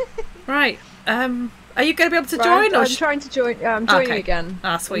 Right. Are you going to be able to join? I'm Or trying to join. Yeah, I'm joining Okay. again.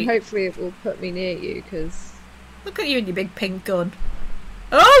 Ah, And sweet. hopefully it will put me near you because. Look at you and your big pink gun.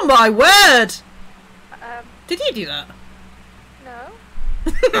 Oh my word! Did you do that? No.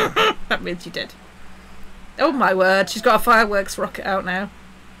 That means you did. Oh my word! She's got a fireworks rocket out now.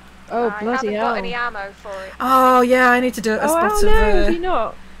 Oh I bloody haven't hell! got any ammo for it. Oh yeah, I need to do a Oh spot hell of. no! Have you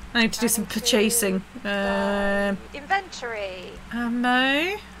not? I need to do some purchasing. Inventory.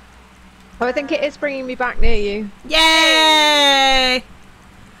 Ammo. Oh, I think it is bringing me back near you. Yay!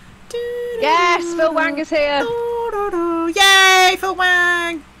 Yes, Phil Wang is here. Yay, Phil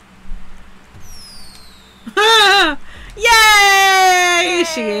Wang! Yay! Here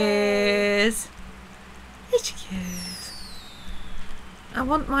she is. Here she is. I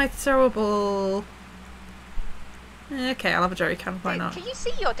want my throwable. Okay, I'll have a jerry can. Why not? Can you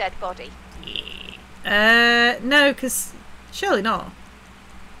see your dead body? No, because surely not.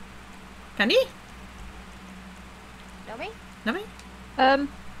 Can you? Know me? No, me?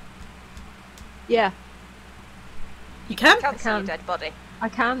 Yeah, You can? Can't see your can. dead body. I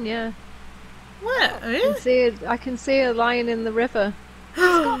can. Yeah, Where? I can see a lion in the river. She's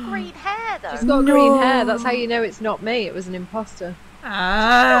got green hair though. She's got No. green hair. That's how you know it's not me. It was an imposter.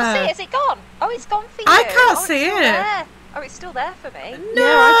 I can't see it. Ah. Is it gone? Oh, it's gone for you. I can't Oh, see it's still it. there. Oh, it's still there for me. No.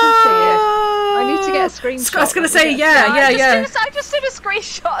 Yeah, I can see it. I need to get a screenshot. I was going to Let me say, get a yeah, screenshot. I just did a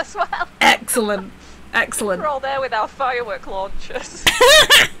screenshot as well. Excellent. Excellent. We're all there with our firework launchers.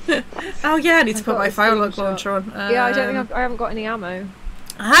 Oh yeah, I need to I've put got my a firework screenshot. launcher on. Yeah, I don't think I haven't got any ammo.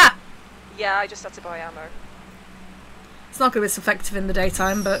 Aha! Yeah, I just had to buy ammo. It's not going to be as effective in the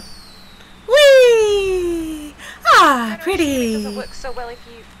daytime, but... Whee! Ah, It pretty! doesn't work so well if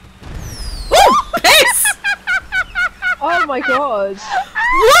you... Oh, piss! Oh my god.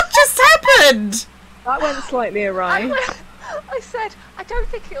 What just happened? That went slightly awry. I said, I don't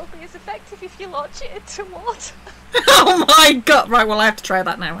think it'll be as effective if you launch it into water. Oh my god. Right, well I have to try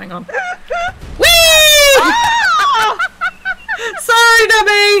that now. Hang on. Whee! Ah! Sorry,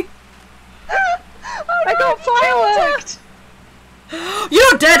 Debbie. I got fireworked!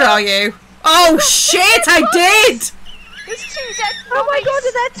 You're not dead, are you? Oh shit, I did! There's 2 dead mummies. Oh my god,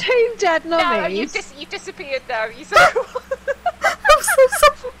 are there 2 dead No, mummies? you've disappeared now. You so I'm so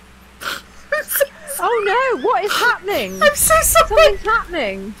sorry. I'm so sorry. Oh no, what is happening? I'm so sorry. Something's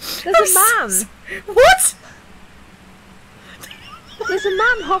happening. There's I'm a so man. sorry. What? There's a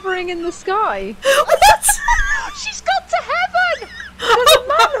man hovering in the sky. What? she's got to heaven. There's a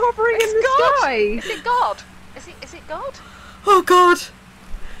man hovering in the God. sky. Is it God? Is it God? Oh god.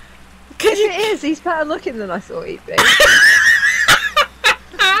 Can If you... it is, he's better looking than I thought he'd be.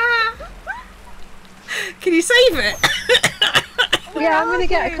 Can you save it? Yeah, I'm gonna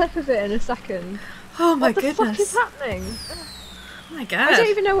get a you? clip of it in a second. Oh my What the fuck goodness. is happening? Oh my I god. don't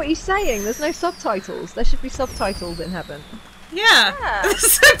even know what he's saying. There's no subtitles. There should be subtitles in heaven. Yeah. Yeah.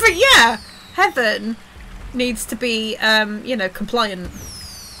 So, but yeah, heaven needs to be, you know, compliant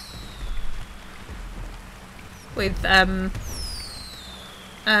with a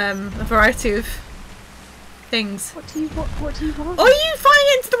variety of things. What do you want? What do you want? Are you flying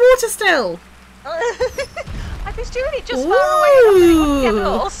into the water still? I was doing it just far away enough to get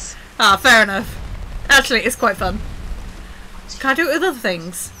us. Ah, fair enough. Actually, it's quite fun. Can I do it with other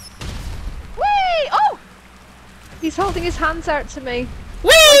things? Whee! Oh! He's holding his hands out to me. I go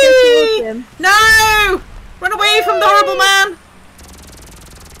Whee! towards him. No! Run away from the horrible man!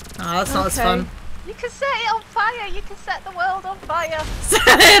 Oh, that's not as Okay. fun. You can set it on fire. You can set the world on fire. Set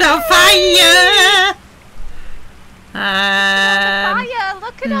it on fire! Fire!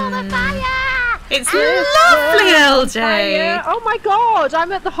 Look at all the fire! It's Yes, lovely, yes, LJ! fire. Oh my god,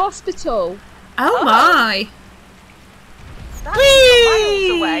 I'm at the hospital. Oh my! That is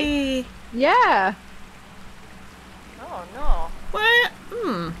miles away. Whee! Yeah. Oh no. Where?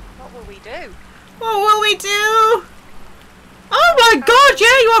 What will we do? What will we do? Oh my god,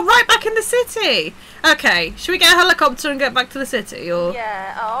 yeah, you are right back in the city! Okay, should we get a helicopter and get back to the city, or...?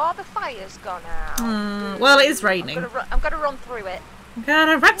 Yeah. Oh, the fire's gone out. Well, it is raining. I'm gonna run through it. I'm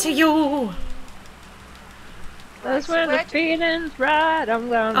gonna run to you! That's so when the where'd you- feeling's right. I'm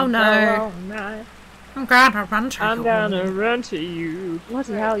gonna Oh, no. go all night. I'm gonna run to I'm you. gonna run to you.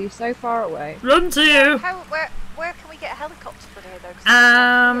 Bloody hell, you're so far away. Run to you! Where can we get a helicopter from here though? 'Cause it's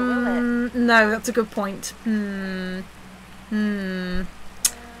not here, will it? No, that's a good point. Where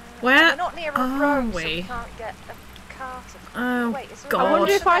We're not near a are road, so we? we can't get a car to. Oh, Wait, is there God. a I road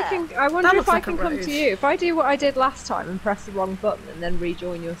wonder if I there? can. I wonder That if looks I like can a come road. to you. If I do what I did last time and press the wrong button and then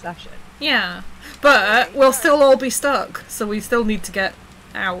rejoin your session. Yeah, but we'll still all be stuck, so we still need to get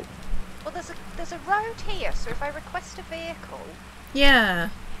out. Well, there's a road here, so if I request a vehicle, Yeah.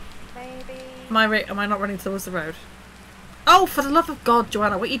 maybe. Am I not running towards the road? Oh, for the love of God,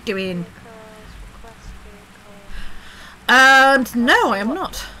 Joanna, what are you doing? Vehicles, request vehicle. And no, I am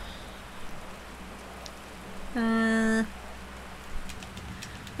not.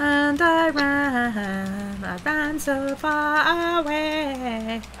 And I ran so far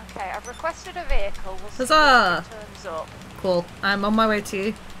away. Okay, I've requested a vehicle. We'll see Huzzah! if it turns up. Cool, I'm on my way to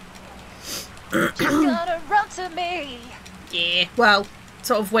you. She's gonna run to me. Yeah. Well,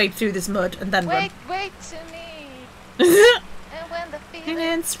 sort of wade through this mud and then Wait to me. run. And when the And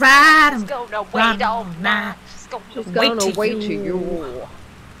feeling's it's right, she's I'm gonna run wait all night. night. She's gonna She's Wait gonna to wait to you. you.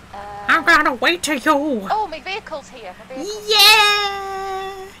 I'm gonna wait to you. Oh, my vehicle's here. My vehicle's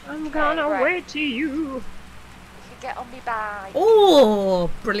Yeah. I'm gonna right. wait to you. You can get on me bike. Oh,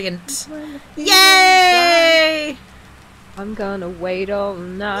 brilliant. Yay! I'm gonna wait all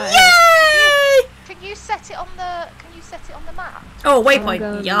night. Yay! Can you set it on the? Can you set it on the map? Oh, I'm waypoint.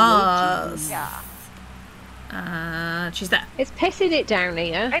 gonna Yes. Yeah. She's there. It's pissing it down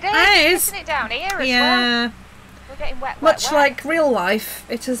here. It It is. is. Putting it down here as well. Yeah. We're getting wet. Much wet. like real life,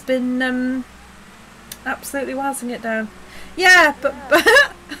 it has been absolutely wazzing it down. Yeah, but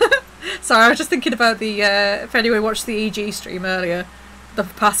sorry, I was just thinking about the if anyone watched the EG stream earlier, the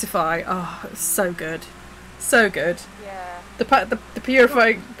Pacify. Oh, it's so good, so good. Yeah. The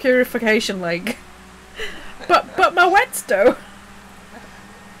purification lake. but my whetstone.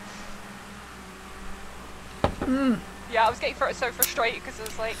 Yeah, I was getting so frustrated because I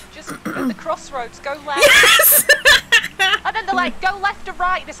was like, just at the crossroads, go left. Yes. And then they're like, go left or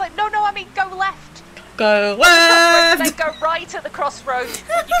right. And it's like, no, I mean go left. Go Crossroads, left. then go right at the crossroads.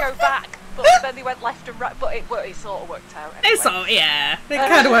 And you go back. But then they went left and right. But it sort of worked out. Anyway. It's all, yeah. It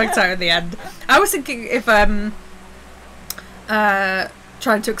kind of worked out in the end. I was thinking if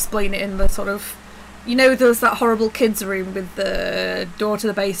trying to explain it in the sort of, you know, there's that horrible kids room with the door to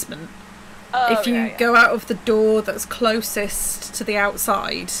the basement. Oh, If you go out of the door that's closest to the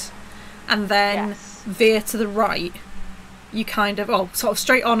outside and then veer to the right, you kind of, sort of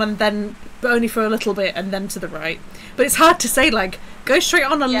straight on and then, but only for a little bit and then to the right. But it's hard to say, like, go straight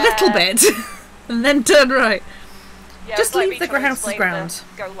on a little bit and then turn right. Yeah, just like leave the house as ground.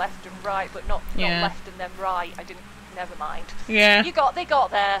 Go left and right, but not left and then right. I didn't. Never mind. Yeah. They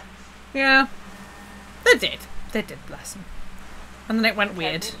got there. Yeah. They did. They did, bless them. And then it went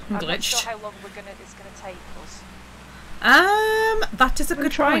weird and glitched. I'm not sure how long it's gonna take us. That is a good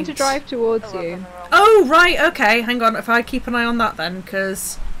point. I'm trying to drive towards you. Oh, right, okay. Hang on, if I keep an eye on that then,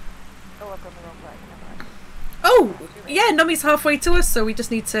 because... Oh, I've gone the wrong way. Never mind. Oh, yeah, Nummy's halfway to us, so we just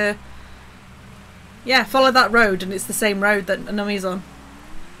need to... Yeah, follow that road, and it's the same road that Nummy's on.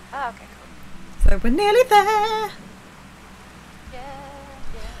 Ah, okay, cool. So we're nearly there.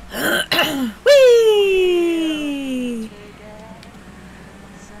 Yeah. Whee!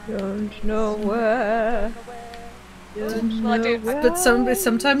 Don't know where. Don't know where. But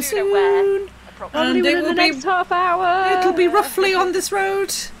sometime Do know where. soon. Only And it within will the next half hour. It'll be roughly on this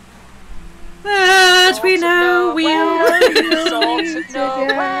road. That we know we'll... Sort of know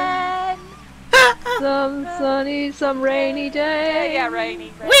when. Some sunny, some rainy day. Yeah,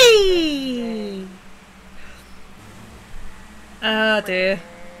 rainy. Whee! Oh dear.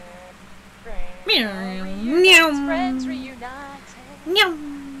 Meow. Meow. Friends reunited. Meow.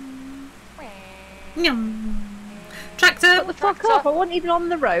 Meow. Tractor. Shut the fuck up! I wasn't even on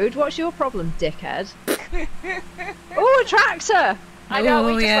the road. What's your problem, dickhead? Oh, a tractor! I know,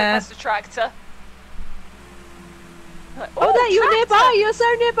 we Oh, just yeah. went past the tractor. Like, Oh, there, you're tractor! nearby! You're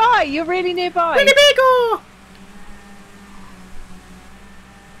so nearby! You're really nearby! Winnebago.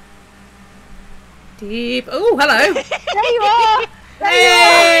 Deep. Oh, hello. There you are! There you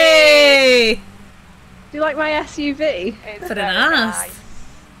Hey! are! Do you like my SUV? It's For the very nice. nice.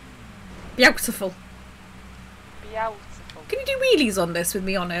 Beautiful. Beautiful. Can you do wheelies on this with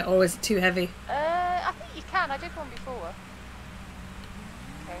me on it, or is it too heavy? I think you can. I did one before.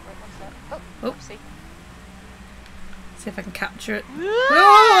 Okay, wait, what's that? Oh, Oh. oopsie. See if I can capture it.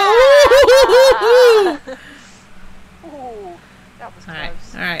 Ooh, that was Alright,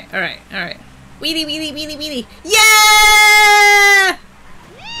 close. alright, alright, alright. Wheelie, wheelie, wheelie, wheelie. Yeah!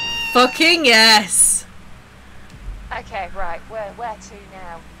 Fucking yes! Okay, right. Where to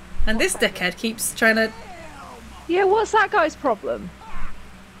now? And this dickhead keeps trying to... Yeah, what's that guy's problem?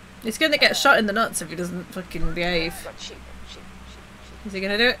 He's gonna get shot in the nuts if he doesn't fucking behave. Got shoot. Is he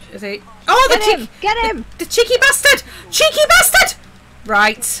gonna do it? Is he? Oh, the Get him! Get him! The cheeky bastard! Cheeky bastard!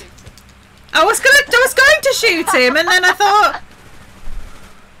 Right. I was going to shoot him, and then I thought...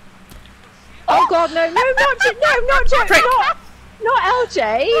 Oh god, no, not Prick. not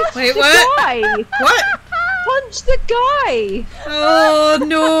LJ! Wait, the what? guy! What? Punch the guy! Oh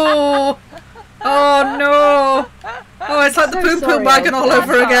no! Oh no! Oh, it's like the So boom sorry, boom wagon all Elsa.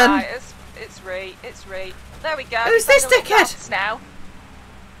 over That's again. alright, It's Ree. There we go. Who's He's this on the dickhead? lookout now.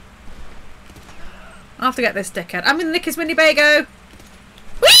 I'll have to get this dickhead. I'm in Nicky's Winnebago.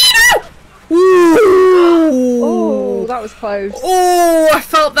 Whee! Ooh! Oh, that was close. Oh, I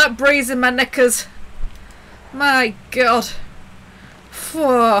felt that breeze in my knickers. My God.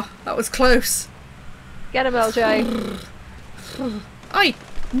 Oh, that was close. Get him, LJ. Oi,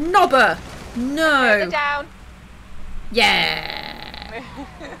 knobber. Further No. down. Yeah.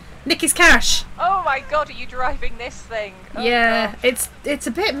 Nicky's cash. Oh my god, are you driving this thing? Oh Yeah, gosh. it's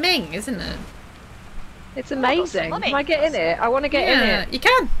a bit ming, isn't it? It's some amazing. money. Can I get in it? I want to get in Yeah, it. you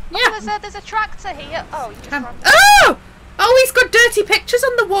can. Oh, Yeah. there's a tractor here. Oh, you just Can. ran. Oh! Oh, he's got dirty pictures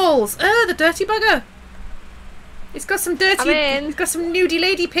on the walls. The dirty bugger. He's got some dirty. I'm in. He's got some nudie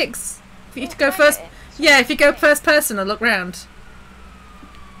lady pics for you to go can I first. get in? Yeah, if you go first person and look round.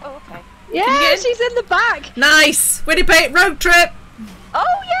 Oh, okay. Yeah, get in? she's in the back. Nice. Winnipeg road trip.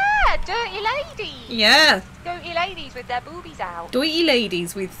 Oh yeah, dirty ladies. Yeah, Dirty ladies with their boobies out. dirty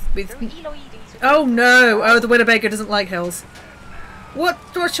ladies with. Dirty ladies. With Oh no! Oh, the Winnebago doesn't like hills. What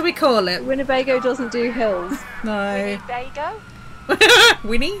should we call it? Winnebago doesn't do hills. No. Winnebago.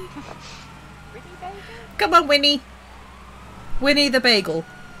 Winnie? Winnebago. Come on, Winnie. Winnie the bagel.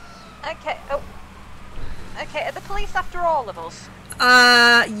 Okay. Oh. Okay. Are the police after all of us?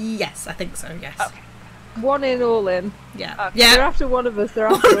 Yes, I think so. Yes. Okay. One in, all in. Yeah. Okay. They're Yeah. after one of us, they're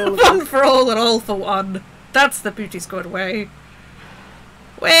after all of us. One for all and all for one. That's the Booty Squad way.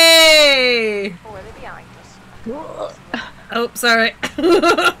 Way. Oh, are they behind us? Oh, sorry.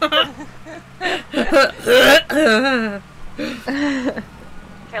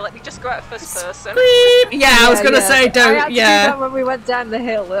 Okay, let me just go out first person. Yeah, I was gonna say I don't. had to do that when we went down the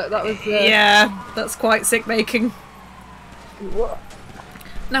hill. That was. Yeah, that's quite sick making. What?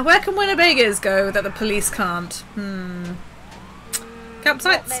 Now, where can Winnebagoers go that the police can't? Campsites?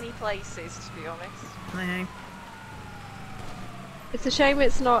 Not many places, to be honest. No. It's a shame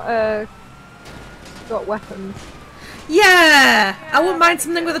it's not got weapons. Yeah, I wouldn't mind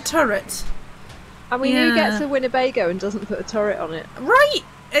something with a turret. I mean, who gets a Winnebago and doesn't put a turret on it? Right,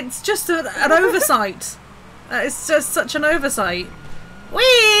 it's just an oversight. It's just such an oversight.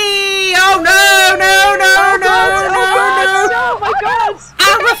 Whee! Oh no! Oh my god!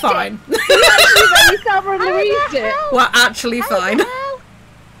 And we're fine. You Salva and Louise it. We're actually fine.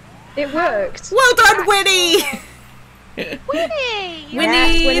 It worked. Well done, Winnie! Winnie!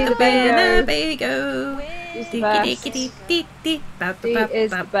 Winnie Winnie the the Bingo. Bingo. She's the best. She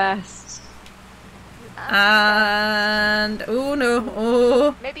is the best. And oh no,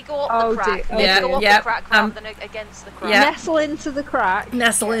 oh. Maybe go up the crack. dear. Maybe go up Yeah, the crack rather than against the crack. Yeah. Nestle into the crack.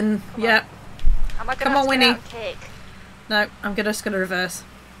 Nestle in. Yep. Am I gonna Come have on, to Winnie. get out and kick? No, I'm just gonna reverse.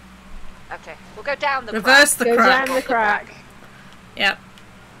 Okay, we'll go down the Reverse crack. the Go crack. down the crack. Yep.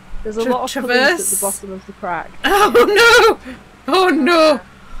 There's a lot of police Traverse. at the bottom of the crack. Oh no! Oh no!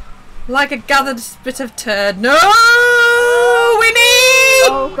 Like a gathered bit of turd. No! Winnie!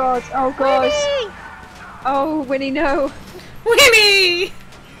 Oh god, oh god. Winnie! Oh, Winnie, no. Winnie!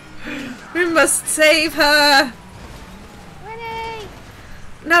 We must save her! Winnie!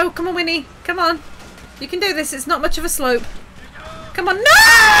 No, come on, Winnie. Come on. You can do this. It's not much of a slope. Come on.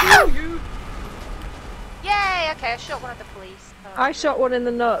 No! Yay! Okay, I shot one of the police. I shot one in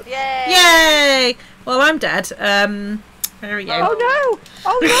the nuts. Yay! Yay! Well, I'm dead. There we go. Oh no!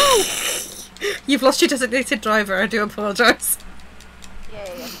 Oh no! You've lost your designated driver. I do apologise. Yay!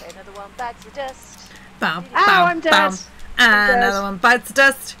 Okay, another one bites the dust. Bam, Ow, bam, I'm dead. bam. And dead. another one bites the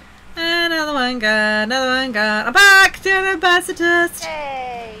dust. Another one gone. Another one gone. I'm back. Another bites the dust.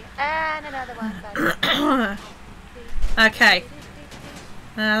 Yay! And another one bites the dust. Okay.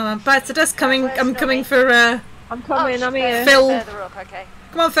 Another one bites the dust. Coming. Where's I'm coming Snowy? for. I'm coming, I'm here. Phil. Further up, okay.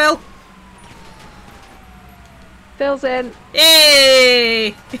 Come on, Phil. Phil's in.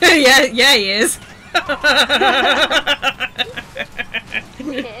 Yay! yeah, he is.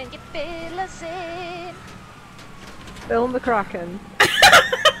 Can you feel us in? Phil and the Kraken.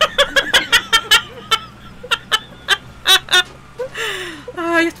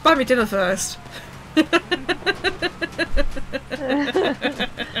 Oh, you have to buy me dinner first.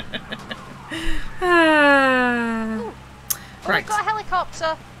 Oh, Right. we've got a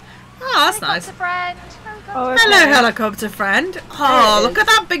helicopter. Oh, that's nice. Helicopter friend. Helicopter Oh, Hello, okay. helicopter friend. Oh, There it look at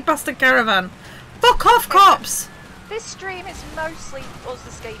that big bastard caravan. Fuck off, cops. This stream is mostly us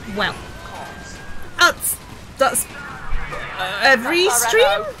escaping Well. cops. That's every That's our stream.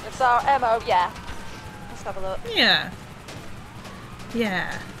 MO. It's our MO, yeah. Let's have a look. Yeah.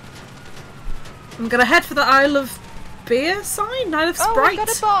 Yeah. I'm gonna head for the Isle of Beer sign. Isle of Oh, Sprite. we've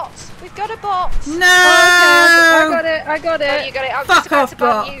got a bot. We've got a bot. No. I got it, I got Oh, it. you got it. I was Fuck just about off, to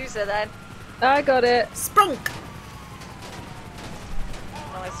ban bot. user then. I got it. Sprunk.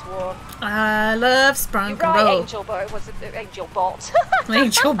 Nice one. I love You're Sprunk and right, roll. Angel Bot. It was an Angel Bot.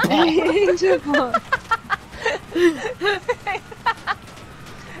 Angel bot. Angel bot.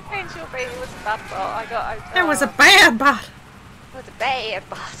 Angel Baby was a bad bot. That was a bad bot. It was a bad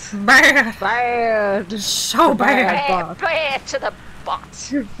bot. Bad. Bad. So bad. Bad. Bad to the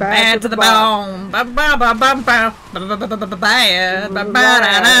bot. Bad to the bone. Ba ba ba ba ba. Ba ba ba ba ba ba. Bad. Ba ba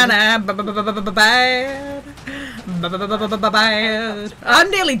da da da. Ba ba ba ba ba ba. Bad. Ba ba ba ba ba ba ba. Bad. I'm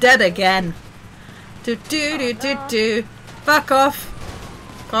nearly dead again. Do do do do do. Fuck off,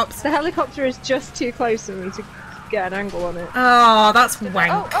 cops. The helicopter is just too close for me to get an angle on it. Oh, that's wank.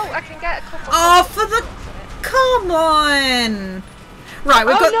 Oh, I can get a couple. Oh, for the. Come on. Right,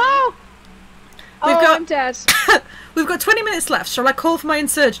 we've got. No! We've Oh, got- I'm dead. We've got 20 minutes left. Shall I call for my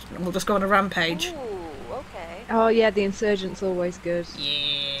insurgent and we'll just go on a rampage? Ooh, okay. Oh yeah, the insurgent's always good.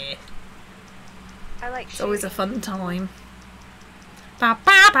 Yeah. I like It's always a shooting. fun time. Ba,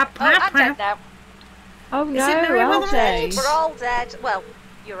 ba, ba, Oh, I'm ba, dead ba. now. Oh no, it very well LJ. We're all dead. Well,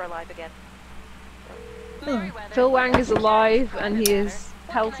 you're alive again. Phil Wang is alive and he is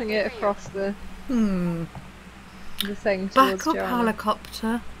pelting it across the thing towards Backup Joanna.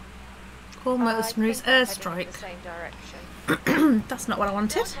 helicopter. Call mercenaries I think I'm heading in airstrike. the same direction. That's not what I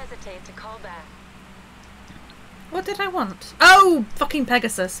wanted. Don't hesitate to call back. What did I want? Oh, fucking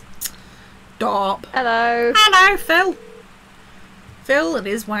Pegasus. Stop. Hello. Hello, Phil. Phil, it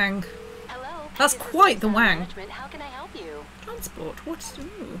is Wang. Hello. That's Pegasus quite the Lifestyle wang. Management. How can I help you? Transport. What's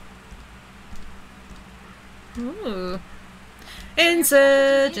ooh. Ooh.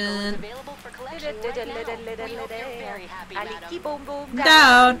 Insurgent. Available for collection right now. We hope you're very happy, madam. Alicky boom boom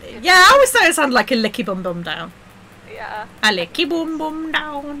Down. Yeah, I always thought it sounded like a licky bum bum down. Yeah. A licky boom boom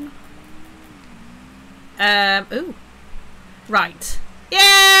down. Ooh. Right.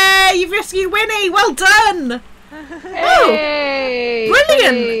 Yay! You've rescued Winnie! Well done! Hey! Oh!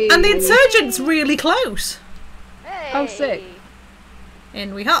 Brilliant! Hey. And the insurgent's really close. Hey. Oh, sick.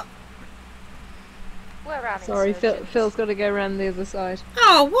 In we hop. Where are Sorry, insurgents? Phil's got to go around the other side.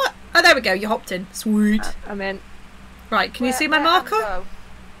 Oh, what? Oh, there we go. You hopped in. Sweet. I meant. Right, can you Where- see my where marker? Anne go?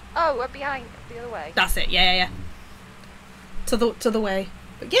 Oh, we're behind the other way. That's it. Yeah, yeah, yeah. To the way.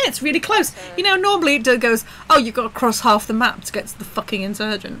 But yeah, it's really close. You know, normally it goes, oh, you've got to cross half the map to get to the fucking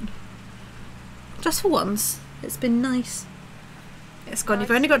insurgent. Just for once, it's been nice. It's gone. No,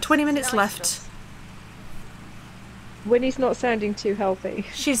 You've only got it's 20 minutes nice left. stuff. Winnie's not sounding too healthy.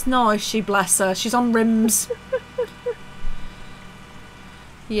 She's nice, she bless her. She's on rims.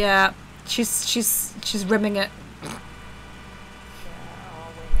 Yeah, she's rimming it. Yeah,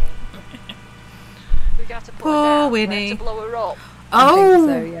 oh, Winnie. We're gonna have to put Poor her down. Winnie. We have to blow her up. Oh,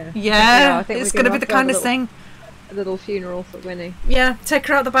 so, yeah. yeah. I think It's we're going to gonna be the have to have kind a of little- thing. A little funeral for Winnie. Yeah, take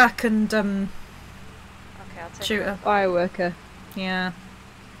her out the back and Okay, I'll take shoot her. Fireworker. Yeah.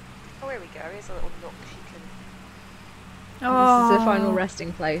 Oh, here we go. Here's a little nook she can Oh, This is her final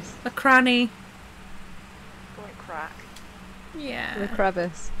resting place. a cranny. go and crack. The Yeah.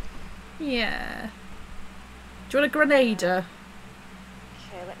 crevice. Yeah. Do you want a grenader?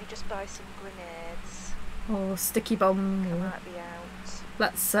 Okay, let me just buy some grenades. Or sticky bomb? I Or might be out.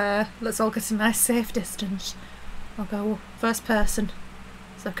 let's all get a nice safe distance. I'll go first person,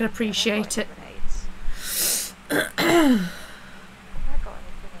 so I can appreciate it. Grenades. Have I got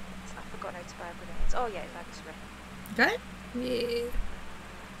any grenades? I've forgotten how to buy grenades. Oh yeah, inventory. Okay. Yeah.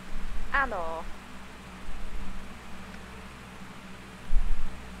 Ammo.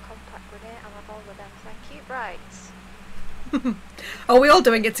 Compact grenade. I'll have all of them. Thank you. Right. Are we all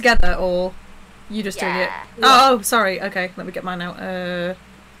doing it together, or you just doing it? Yeah. Oh, sorry. Okay, let me get mine out.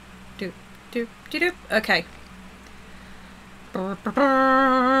 Do. Okay.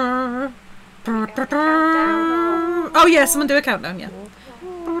 Oh yeah, someone do a countdown. Yeah.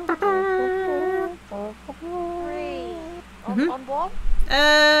 3. Mhm. On one.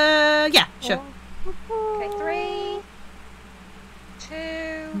 Yeah, sure. Okay, 3, 2,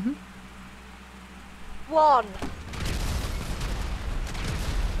 Mhm. 1.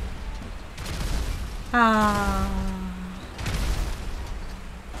 Ah.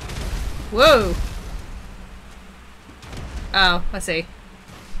 Whoa. Oh, I see.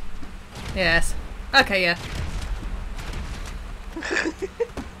 Yes. Okay, yeah.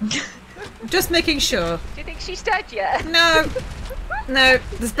 Just making sure. Do you think she's dead yet? No. No,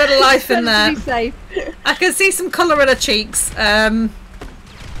 there's better life in Better there. to be safe. I can see some colour in her cheeks. Oh yeah,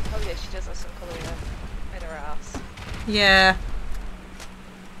 she does have some colour in her ass. Yeah.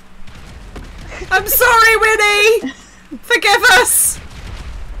 I'm sorry, Winnie! Forgive us!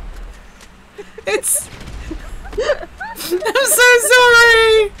 It's... I'm so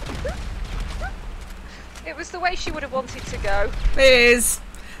sorry! It was the way she would have wanted to go. It is.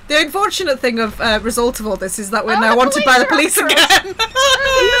 The unfortunate thing of result of all this is that we're Oh, now the wanted by the police police are after again.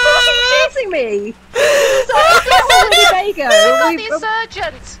 You're chasing me! So it's Got Winnebago. the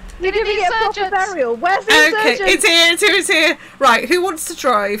insurgent! We're Give me giving the it a proper insurgents! burial. Where's the Okay, insurgent? it's here, it's here, it's here. Right, who wants to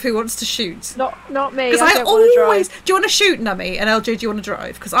drive? Who wants to shoot? Not me. Because I I don't want to always... drive. Do you want to shoot, Nummy? And LJ, do you want to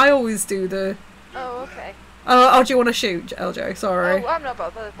drive? Because I always do the... Oh, okay. Oh, do you want to shoot, LJ? Sorry. Oh, I'm not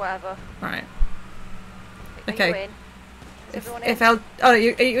bothered, whatever. Right. Are Okay. you in? Is everyone in? If L... Oh,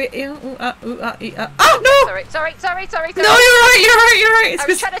 oh, no! Sorry. No, you're right. It's I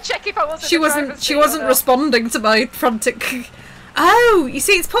was 'cause trying to check if I wasn't she in the wasn't driver's she seat or wasn't not. responding to my frantic... Oh, you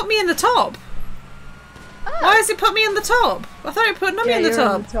see, it's put me in the top. Oh. Why has it put me in the top? I thought it put Nummy Yeah, in the you're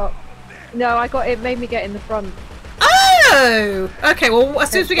top. on the top. No, I got it. Made me get in the front. Oh! Okay, well,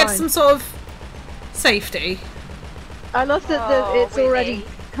 as soon as It's we get to fine. some sort of safety... I love that Oh, it's already Winnie.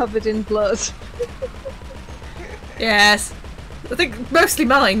 covered in blood. Yes. I think mostly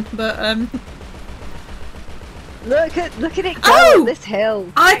mine, but, Look at it go Oh! up this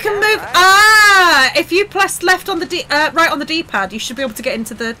hill. I I can know, move... right? Ah! If you press left on the right on the D-pad, you should be able to get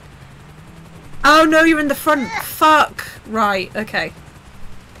into the... Oh, no, you're in the front. Fuck. Right, okay.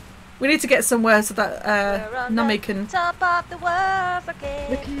 We need to get somewhere so that We're on Nummy the can... top of the world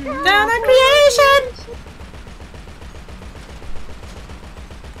again. Down on creation!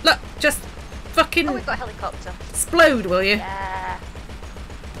 Look, just fucking Oh, we've got a helicopter. explode, will you? Yeah.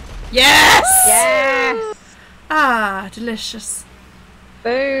 Yes! Yes! Ah, delicious.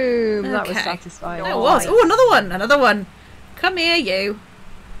 Boom! That was Okay. satisfying. It was. Oh, another one. Come here, you.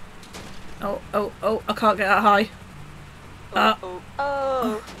 Oh, oh, oh, I can't get that high. Oh, oh,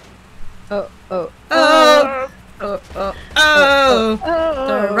 oh. Oh, oh, Oh! Oh, oh, oh!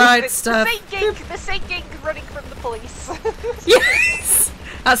 oh. The right stuff. The sinking, running from the police. Yes!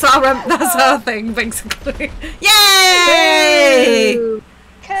 That's our thing, basically. Yay! Ooh.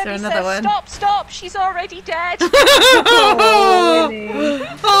 Kirby another says, one? stop, stop, she's already dead. Oh, Winnie.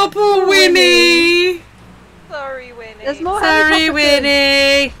 Oh, poor Winnie! Sorry, Winnie. There's more Sorry, helicopters.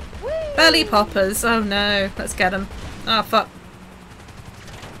 Winnie! Whee! Belly poppers. Oh no, let's get them. Oh, fuck.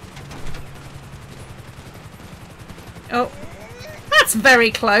 Oh, that's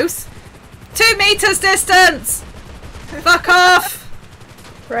very close. 2 meters distance! Fuck off!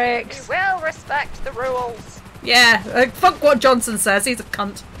 We Pricks. will respect the rules. Yeah, fuck what Johnson says, he's a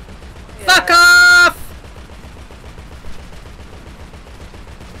cunt. Yeah. Fuck off!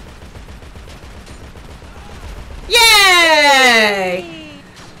 Yay!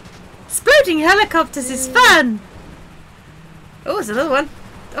 Exploding helicopters is fun! Oh, there's another one.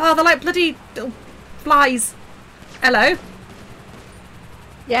 Oh, they're like bloody little flies. Hello.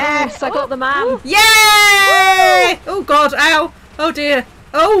 Yes, I got the man. Yay! Oh god, ow! Oh dear.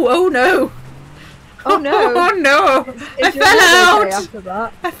 Oh, oh no! Oh no. Oh no! I Is your fell head okay out! after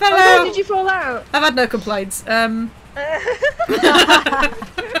that? I fell Oh out! no, did you fall out? I've had no complaints. Do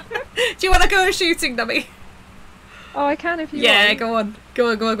you want to go shooting, dummy? Oh, I can if you Yeah, want. go on.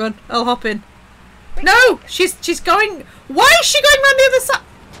 Go on, go on, go on. I'll hop in. No! She's going... Why is she going round the other side?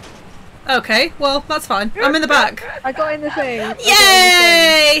 Okay, well, that's fine. I'm in the back. I got in the thing. I got in the thing.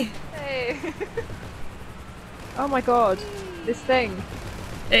 Yay! Hey. Oh my god. This thing.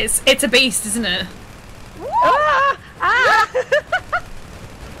 It's a beast, isn't it? Ah! Ah!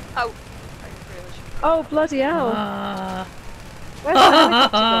 Oh. I really should- Oh, bloody hell. Ah. Where's the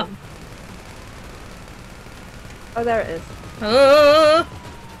helicopter gone? Oh, there it is. Oh.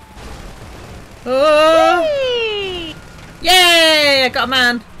 Oh. Whee! Yay! I got a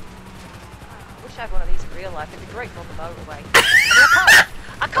man. I wish I had one of these in real life. It'd be great on the motorway.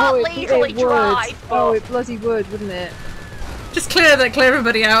 I can't it legally would. drive. Oh, but- it bloody would, wouldn't it? Just clear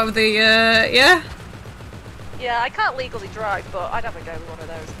everybody out of the, yeah? Yeah, I can't legally drive, but I'd have a go with one of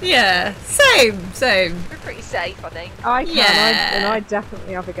those. Yeah, same. We're pretty safe, I think. I can, Yeah. and I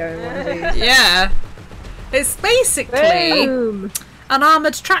definitely have a go in one of these. Yeah. It's basically Boom! an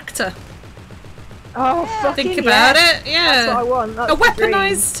armoured tractor. Oh, Yeah. fucking Think about yes. it, yeah. That's what I want. That's A the dream.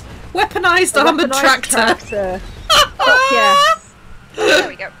 weaponized A armoured weaponised tractor. Fuck yes. There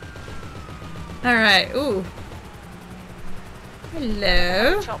we go. Alright, ooh.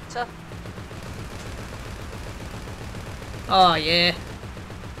 Hello. Chopper. Oh, yeah.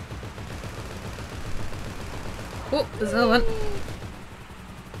 Oh, there's another one.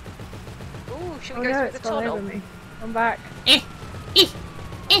 Ooh, should Oh we go no, through it's the gone tunnel? over me. I'm back. Eh.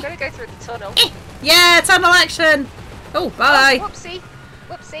 I'm gonna go through the tunnel. Yeah, tunnel action. Oh, bye. Oh, whoopsie.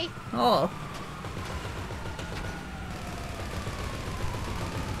 Whoopsie. Oh.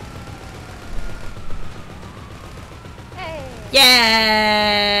 Hey.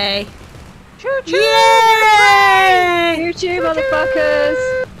 Yay! Choo choo. Yay! You too,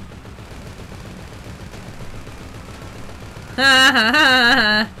 motherfuckers! Ha ha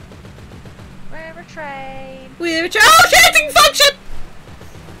ha! We're a train. We're oh, shooting function!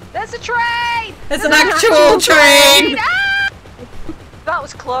 There's a train. There's an actual train! Ah! That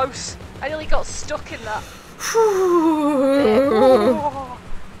was close. I nearly got stuck in that. Oh.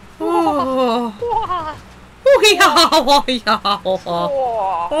 Oh. Oh. Oh.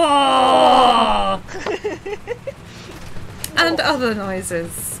 Oh. And other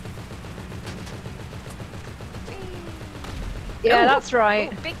noises. Yeah, Oh. that's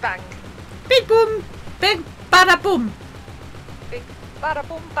right. Ooh, big bang. Big boom! Big bada boom! Big bada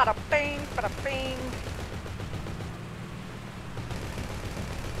boom, bada bing, bada bing.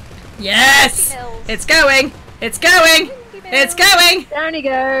 Yes! Hills. It's going! It's going! It's going! Down he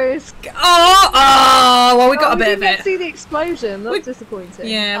goes. Oh! Well, we got a bit of didn't get to it. see the explosion. That's We- disappointing.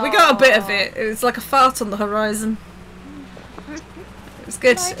 Yeah, we got a bit of it. It was like a fart on the horizon. It was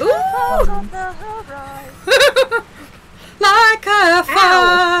good. Like Ooh! a fart on the horizon. Like a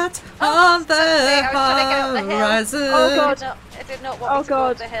fart on the I was gonna get up the hill. horizon. Oh, God. I did not want Oh, me to go up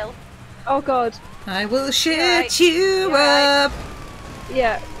God. the hill. Oh god. I will shit right. you You're right. up.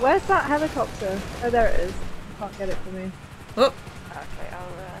 Yeah, where's that helicopter? Oh, there it is. Can't get it for me. Oh, Okay,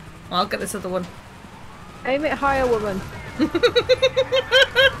 I'll get this other one. Aim it higher, woman.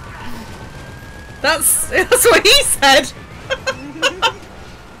 That's what he said.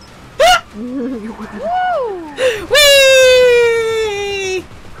 Woo! Whee!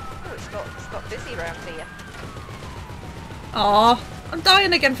 Oh, it's got busy around here. Aw, I'm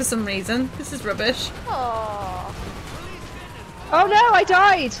dying again for some reason. This is rubbish. Oh. Oh no, I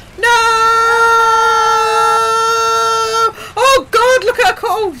died! No! Oh God, look at her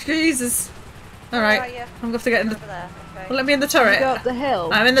cold. Jesus. Where are Alright, you? I'm going to have to get in the... Over there. Okay. Well, let me in the You turret. go up the hill.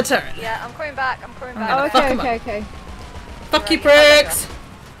 I'm in the turret. Yeah, I'm coming back. I'm coming I'm back. gonna Oh, fuck 'em okay, up. okay. Fuck you, Where are you? pricks!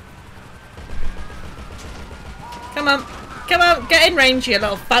 Come on. Come on, get in range, you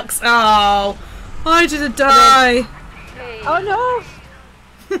little fucks. Oh, I didn't die. Hey. Oh no!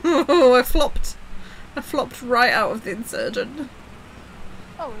 Oh, I flopped. I flopped right out of the insurgent.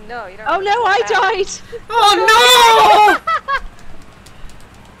 Oh no, you don't. Oh no, I died! Oh no!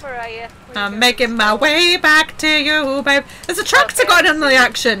 Where are you? Where I'm you making my way back to you, babe. There's a tractor going on the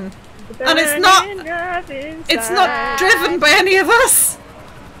action, and it's not driven by any of us.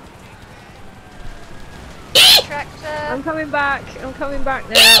 Tractor. I'm coming back. I'm coming back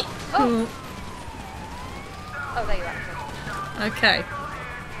now. Oh, there you are. Okay.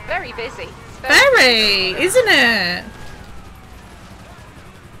 Very busy. It's Very, isn't it?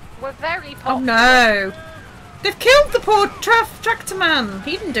 We're very Oh popular. no. They've killed the poor tractor man.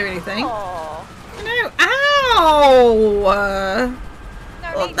 He didn't do anything. Aw. No. Ow! No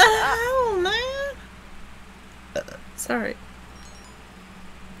What need the for that. hell, man? Sorry.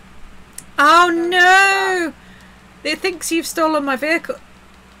 Oh no! It thinks you've stolen my vehicle.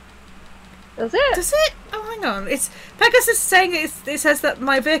 Does it? Does it? Oh, hang on. It's Pegasus is saying it says that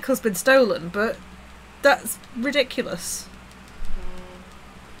my vehicle's been stolen, but that's ridiculous.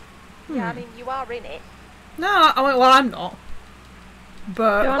 Yeah, I mean, you are in it. No, well, I'm not.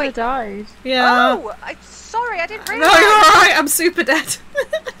 But Joanna Wait. died. yeah. Oh, I'm sorry, I didn't No, realise. you're alright. I'm super dead.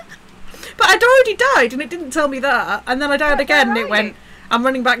 But I'd already died, and it didn't tell me that. And then I died Where again, and are it went, you? "I'm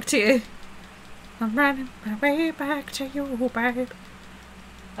running back to you. I'm running my way back to you, babe."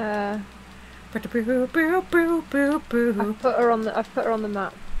 Boo boo boo boo boo boo. I've put her on the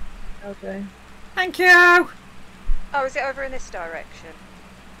map. Okay. Thank you. Oh, is it over in this direction?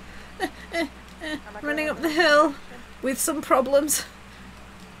 Am I Running going up in the this hill direction? with some problems.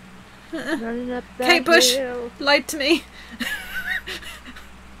 Running up that Kate Bush hill. lied to me.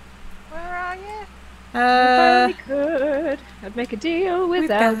 Where are you? If I only could, I'd make a deal with With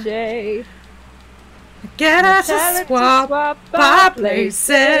God. LJ. Get us Tell to her to swap our our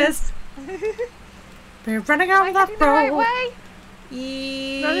places. We're running Am on I that heading the right road. way?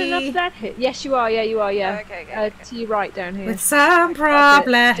 Running up that hill. Yes, you are. Yeah, you are. Yeah. Oh, okay, okay, okay. To your right down here. With some That's it.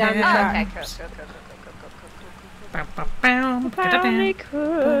 problems. Down the Oh, track. okay, cool. Bow, bow, bow, If I only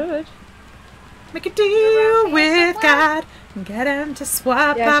could. Make a deal Around here with somewhere? God and get him to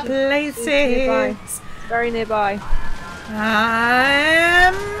swap Yeah, our she's nearby. places. Very nearby.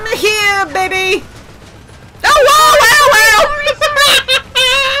 I'm here, baby. Oh, wow!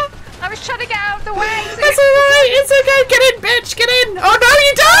 I was trying to get out of the way. So It's alright, it's okay. Get in, bitch, get in. Oh no,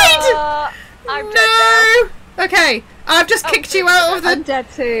 you died! I'm dead now. No! Okay, I've just kicked you good. out of I'm the. dead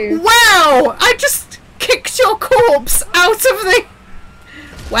too. Wow! I just kicked your corpse out of the.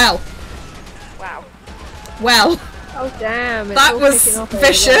 Well, Wow. well, Oh damn! It's that all was kicking off over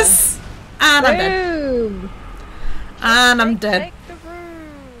vicious. And I'm there. dead. Boom! And I'm dead. Take the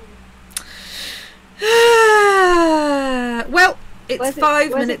room. Well, it's Where's it-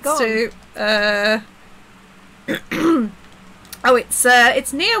 5 where's it minutes to. Oh,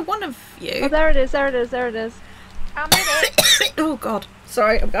 it's near one of Oh, you. there it is. There it is. There it is. I'm in it. Oh God,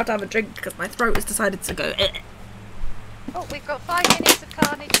 sorry, I'm about to have a drink because my throat has decided to go. Oh, we've got 5 minutes of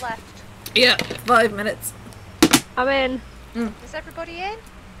carnage left. Yeah, 5 minutes. I'm in. Is everybody in?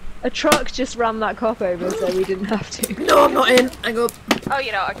 A truck just ran that cop over, so we didn't have to. No, I'm not in. Hang on. Oh,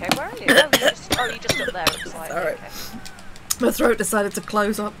 you're not. Okay, where are you? Oh, you're just up there. It's like, Alright. okay. My throat decided to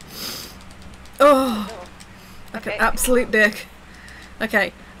close up. Oh, Oh. like an Okay. absolute dick.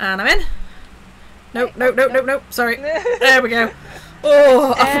 Okay, and I'm in. Nope, nope, nope, nope, nope. Sorry. There we go.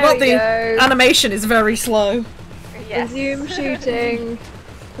 Oh, I There forgot we the go. animation is very slow. Yes. Resume shooting.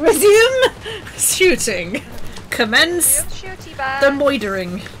 Resume shooting. Commence Resume shooty bang. the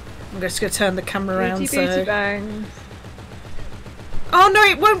moidering. I'm just going to turn the camera around Booty booty so. bang. Oh no,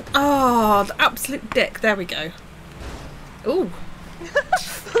 it won't. Oh, the absolute dick. There we go. Ooh.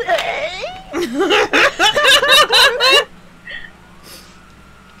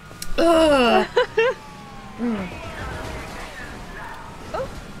 Ugh. Oh,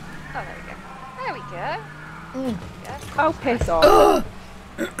 there we go. There we go. Mm. Yes. Oh, piss off. Ugh.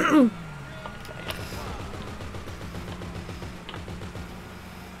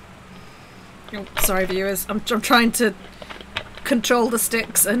 Oh, sorry, viewers. I'm trying to control the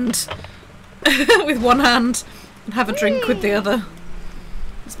sticks and with one hand and have a drink with the other.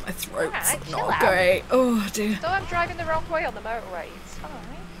 My throat's Alright, chill not out. great. Oh dear. So I'm driving the wrong way on the motorway. It's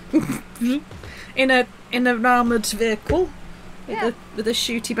fine. In an armoured vehicle Yeah. with a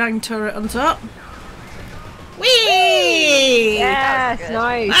shooty bang turret on top. Whee! Yes, good.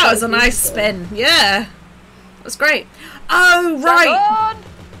 nice. That was a nice spin. Yeah. That was great. Oh right. Dragon!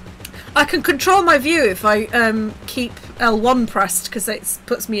 I can control my view if I keep L1 pressed because it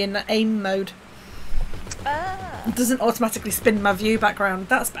puts me in aim mode. Ah. It doesn't automatically spin my view background.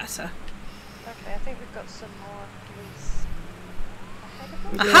 That's better. Okay, I think we've got some more police ahead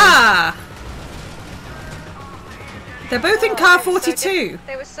of us. Aha! They're both in car Oh, 42.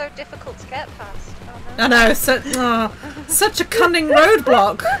 They were so difficult to get past. Oh, I know, such a cunning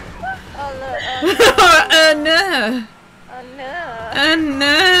roadblock. Oh look, Oh no! oh no, Oh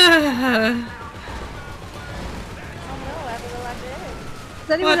no! oh no, whatever will I do?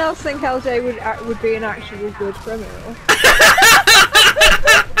 Does anyone What? else think LJ would be an actual good criminal?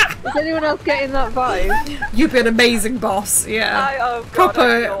 Is anyone else getting that vibe? You'd be an amazing boss, yeah. Oh god,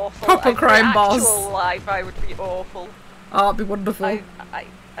 I'd be Proper- awful. proper In crime boss. actual life, I would be awful. Oh, it'd be wonderful. I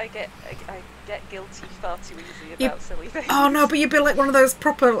get guilty far too easily You- about silly things. Oh no, but you'd be like one of those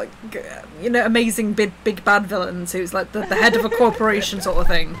proper, like, amazing big bad villains who's like the head of a corporation sort of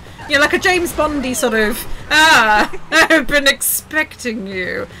thing. You know, like a James Bondy sort of. I've been expecting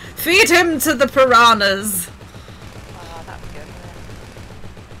you. Feed him to the piranhas. Oh, that'd be good.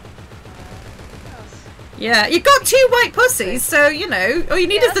 What else? Yeah, you got 2 white pussies, so all you need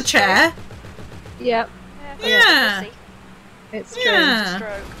Yeah, is the that's chair. Yep, Yeah. Pussy. it's true. Yeah.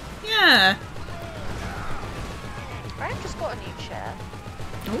 Stroke. Yeah. I've just got a new chair.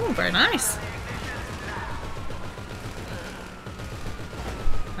 Oh, very nice.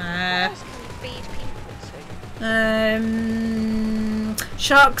 What else can you feed people to?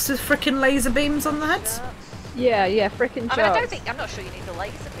 Sharks with frickin' laser beams on the heads? Sharks? Yeah, frickin' I mean, I don't sharks. think. I'm not sure you need the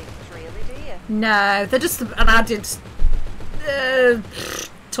laser beams, really, do you? No, they're just an added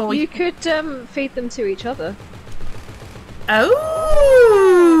toy. You could feed them to each other.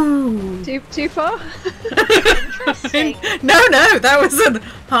 Oh! Too far? Interesting. No, that was an.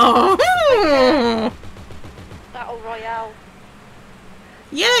 Oh! Battle Royale.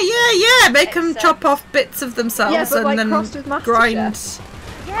 Yeah. Make them Except- chop off bits of themselves Yeah, but and like then crossed with MasterChef. grind.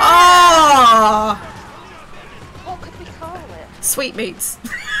 Yeah. Oh! What could we call it? Sweetmeats.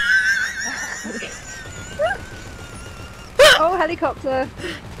 Oh, helicopter.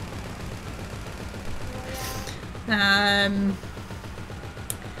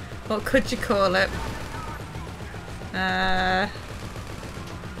 What could you call it?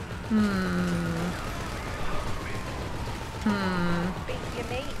 Beat your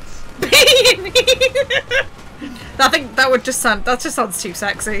meat. I think that just sounds too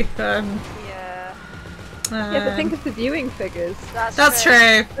sexy. Yeah. Yeah, but think of the viewing figures. That's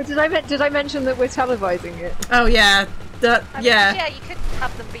true. Or did I mention that we're televising it? Oh yeah, I mean, yeah. you could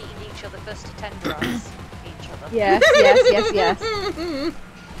have them beating each other first to tenderize each other. Yes.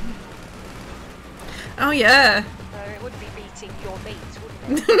 Oh yeah. So it would be beating your meat,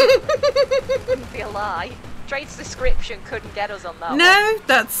 wouldn't it? Wouldn't be a lie. Trade's description couldn't get us on that one. No,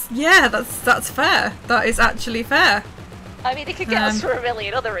 that's fair. That is actually fair. I mean, it could get us for a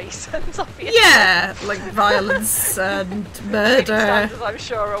million other reasons, obviously. Yeah, like violence and murder. Standards, I'm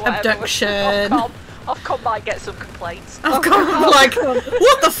sure, or whatever. abduction. Ofcom might get some complaints. Ofcom, like,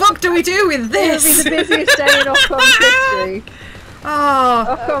 what the fuck do we do with It would be this? the busiest day in Ofcom's history. Oh,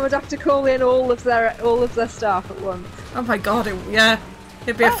 Ofcom would have to call in all of their staff at once. oh my god, it'd be a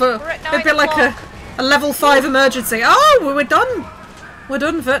we're at it'd be 9 like o'clock. a level 5 emergency. Oh, we're done. We're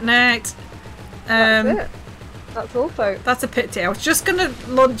done for tonight. That's it. That's all, folks. That's a pity. I was just gonna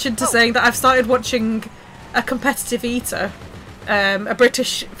launch into saying that I've started watching a competitive eater, a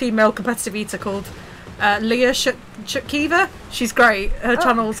British female competitive eater called Leah Shutkiva. She's great. Her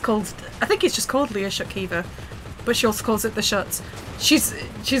channel's called, I think it's just called Leah Shutkiva, but she also calls it The Shuts. She's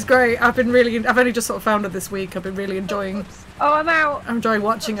great. I've only just sort of found her this week. I've been really enjoying Oh, I'm out.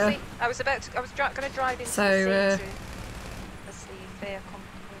 watching her. See, I was going to drive into So, the sea to as the fair come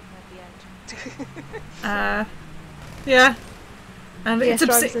at the end. Yeah, and Yes, it's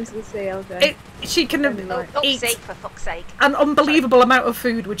drive us into the sea, LJ. she can Oh, eat sake, for fuck's sake. an unbelievable amount of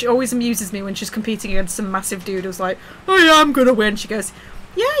food, which always amuses me when she's competing against some massive dude who's like, "Oh yeah, I'm gonna win." She goes,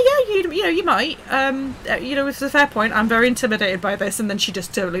 "Yeah, you might. It's a fair point. I'm very intimidated by this," and then she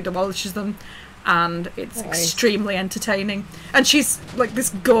just totally demolishes them, and it's Nice. extremely entertaining. And she's like this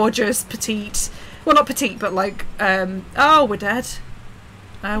gorgeous petite, well, not petite, but like, oh, we're dead.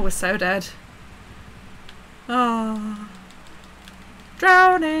 Oh, we're so dead. Oh,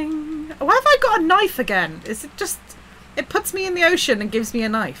 drowning. Why have I got a knife again? Is it just It puts me in the ocean and gives me a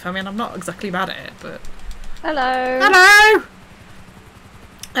knife. I mean, I'm not exactly bad at it, but... Hello. Hello!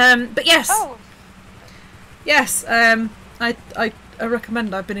 But yes. Oh, Yes, I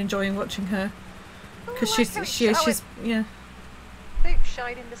recommend. I've been enjoying watching her. Because she's... Yeah. Boots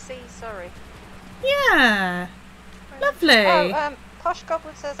shine in the sea, sorry. Yeah. Lovely. Oh, Posh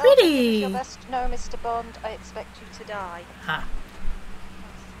Goblin says, Pretty. your best. No, Mr. Bond, I expect you to die. Ha.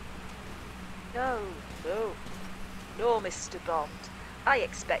 No, Mr. Bond, I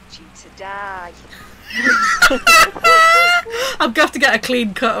expect you to die. I'm gonna have to get a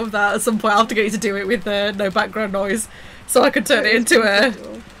clean cut of that at some point. I'll have to get you to do it with no background noise, so I can turn it into a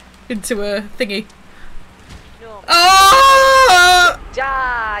thingy. No, Oh!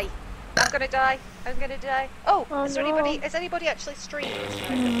 die. I'm gonna die. Oh, Oh, is anybody actually streaming this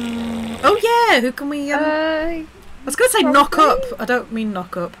right now? Oh yeah. Who can we? I was gonna say knock up. I don't mean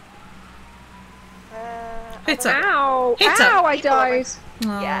knock up. Hit up. Ow! Hit Ow! up. I died.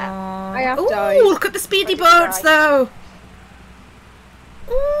 Aww. I have Ooh, died. look at the speedy Where did you boats die? though.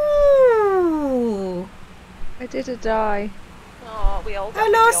 Ooh. I did a die. Oh, we all.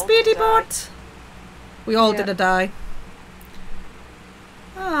 Hello, speedy boat. We all Yeah. did a die.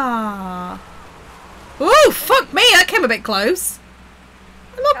 Ah. Ooh, fuck me! That came a bit close.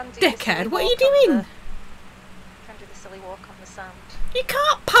 Look, dickhead, what are you doing? Can do the silly walk on the sand. You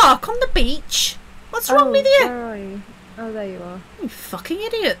can't park on the beach. What's wrong with you? Where are you? Oh, there you are. You fucking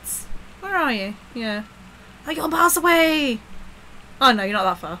idiots. Where are you? Yeah. Oh, you're miles away. Oh no, you're not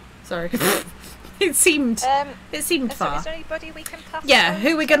that far. Sorry. It seemed far. Is there anybody we can pass? Yeah, on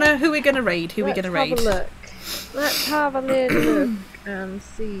who we to? gonna raid? Who we gonna raid? Let's have a look. Let's have a little look and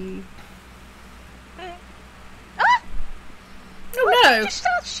see. Oh Why did no. you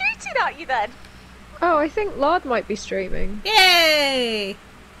start shooting at you then? Oh, I think Lard might be streaming. Yay!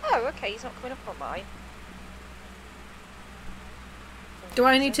 Oh, okay, he's not coming up on mine. Do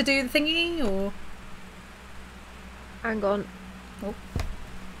I need to do the thingy or? Hang on.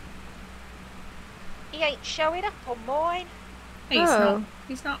 He ain't showing up on mine. He's Oh. not.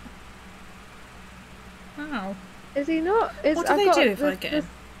 He's not. Oh. Is he not? What do I've they got do if I the get him?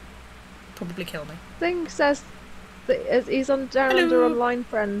 Probably kill me. thing says that he's on Down Hello. Under Online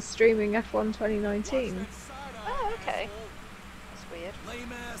Friends streaming F1 2019. Oh, okay. That's weird.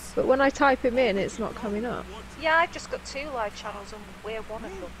 But when I type him in, it's not coming up. Yeah, I've just got 2 live channels and we're one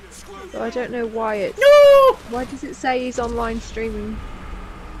of them. So I don't know why it's. No! Why does it say he's online streaming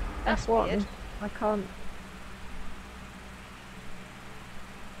That's F1? weird. I can't.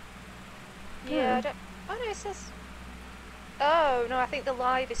 Yeah, I don't. Oh no, it says. Oh no, I think the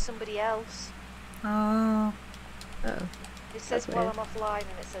live is somebody else. Oh. Oh. It says That's while weird. I'm offline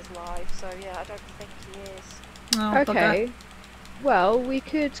and it says live, so yeah, I don't think he is. Oh, Okay. bugger. Well, we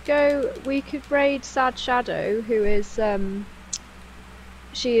could go. We could raid Sad Shadow, who is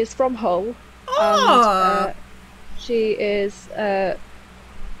she is from Hull, Oh. and she is.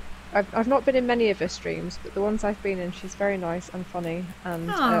 I've not been in many of her streams, but the ones I've been in, she's very nice and funny,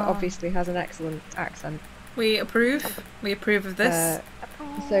 and Aw. obviously has an excellent accent. We approve. We approve of this.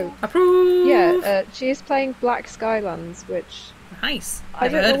 So approve. yeah, she is playing Black Skylands, which Nice. I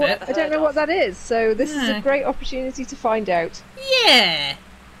Never don't heard know of what it. I don't know what that is. So this is Yeah. a great opportunity to find out. Yeah.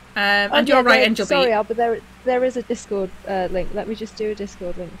 And Oh, you're yeah, right, Angel sorry, Beat. Al, but there is a Discord link. Let me just do a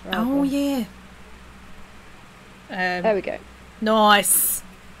Discord link for Alba. Oh yeah. There we go. Nice.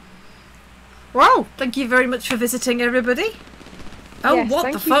 Wow, thank you very much for visiting, everybody. Oh, Yes, what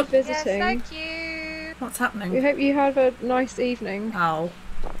thank the you fuck? for visiting. Yes, thank you. What's We happening? hope you have a nice evening. Oh.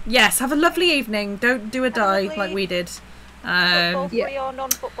 Yes, have a lovely evening. Don't do a die lovely- like we did. Football Yeah. free or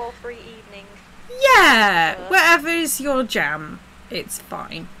non-football free evening. Yeah, whatever is your jam, it's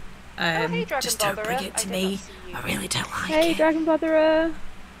fine. Hey, Dragon just don't bring Botherer. it to I did me. not see you. I really don't like Hey, it. Dragon Botherer.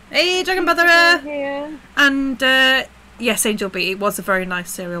 Hey, Dragon Being Botherer! here. And yes, Angel Beat. It was a very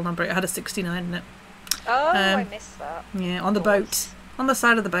nice serial number. It had a 69 in it. Oh, I Um, missed that. Yeah, on the boat. On the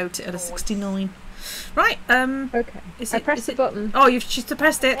side of the boat, it had a 69. Right, Okay. is I it- pressed is the it- button. oh, you've just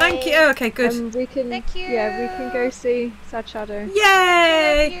pressed it. Thank you. Hey. Okay, good. We can. Thank you. Yeah, we can go see Sad Shadow.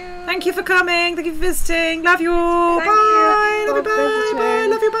 Yay! Love you. Thank you for coming. Thank you for visiting. Love you all. Thank Bye. you Love you. for Bye. Bye. visiting.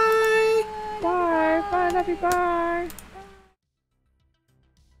 Love you. Bye. Bye. Bye. Love you. Bye.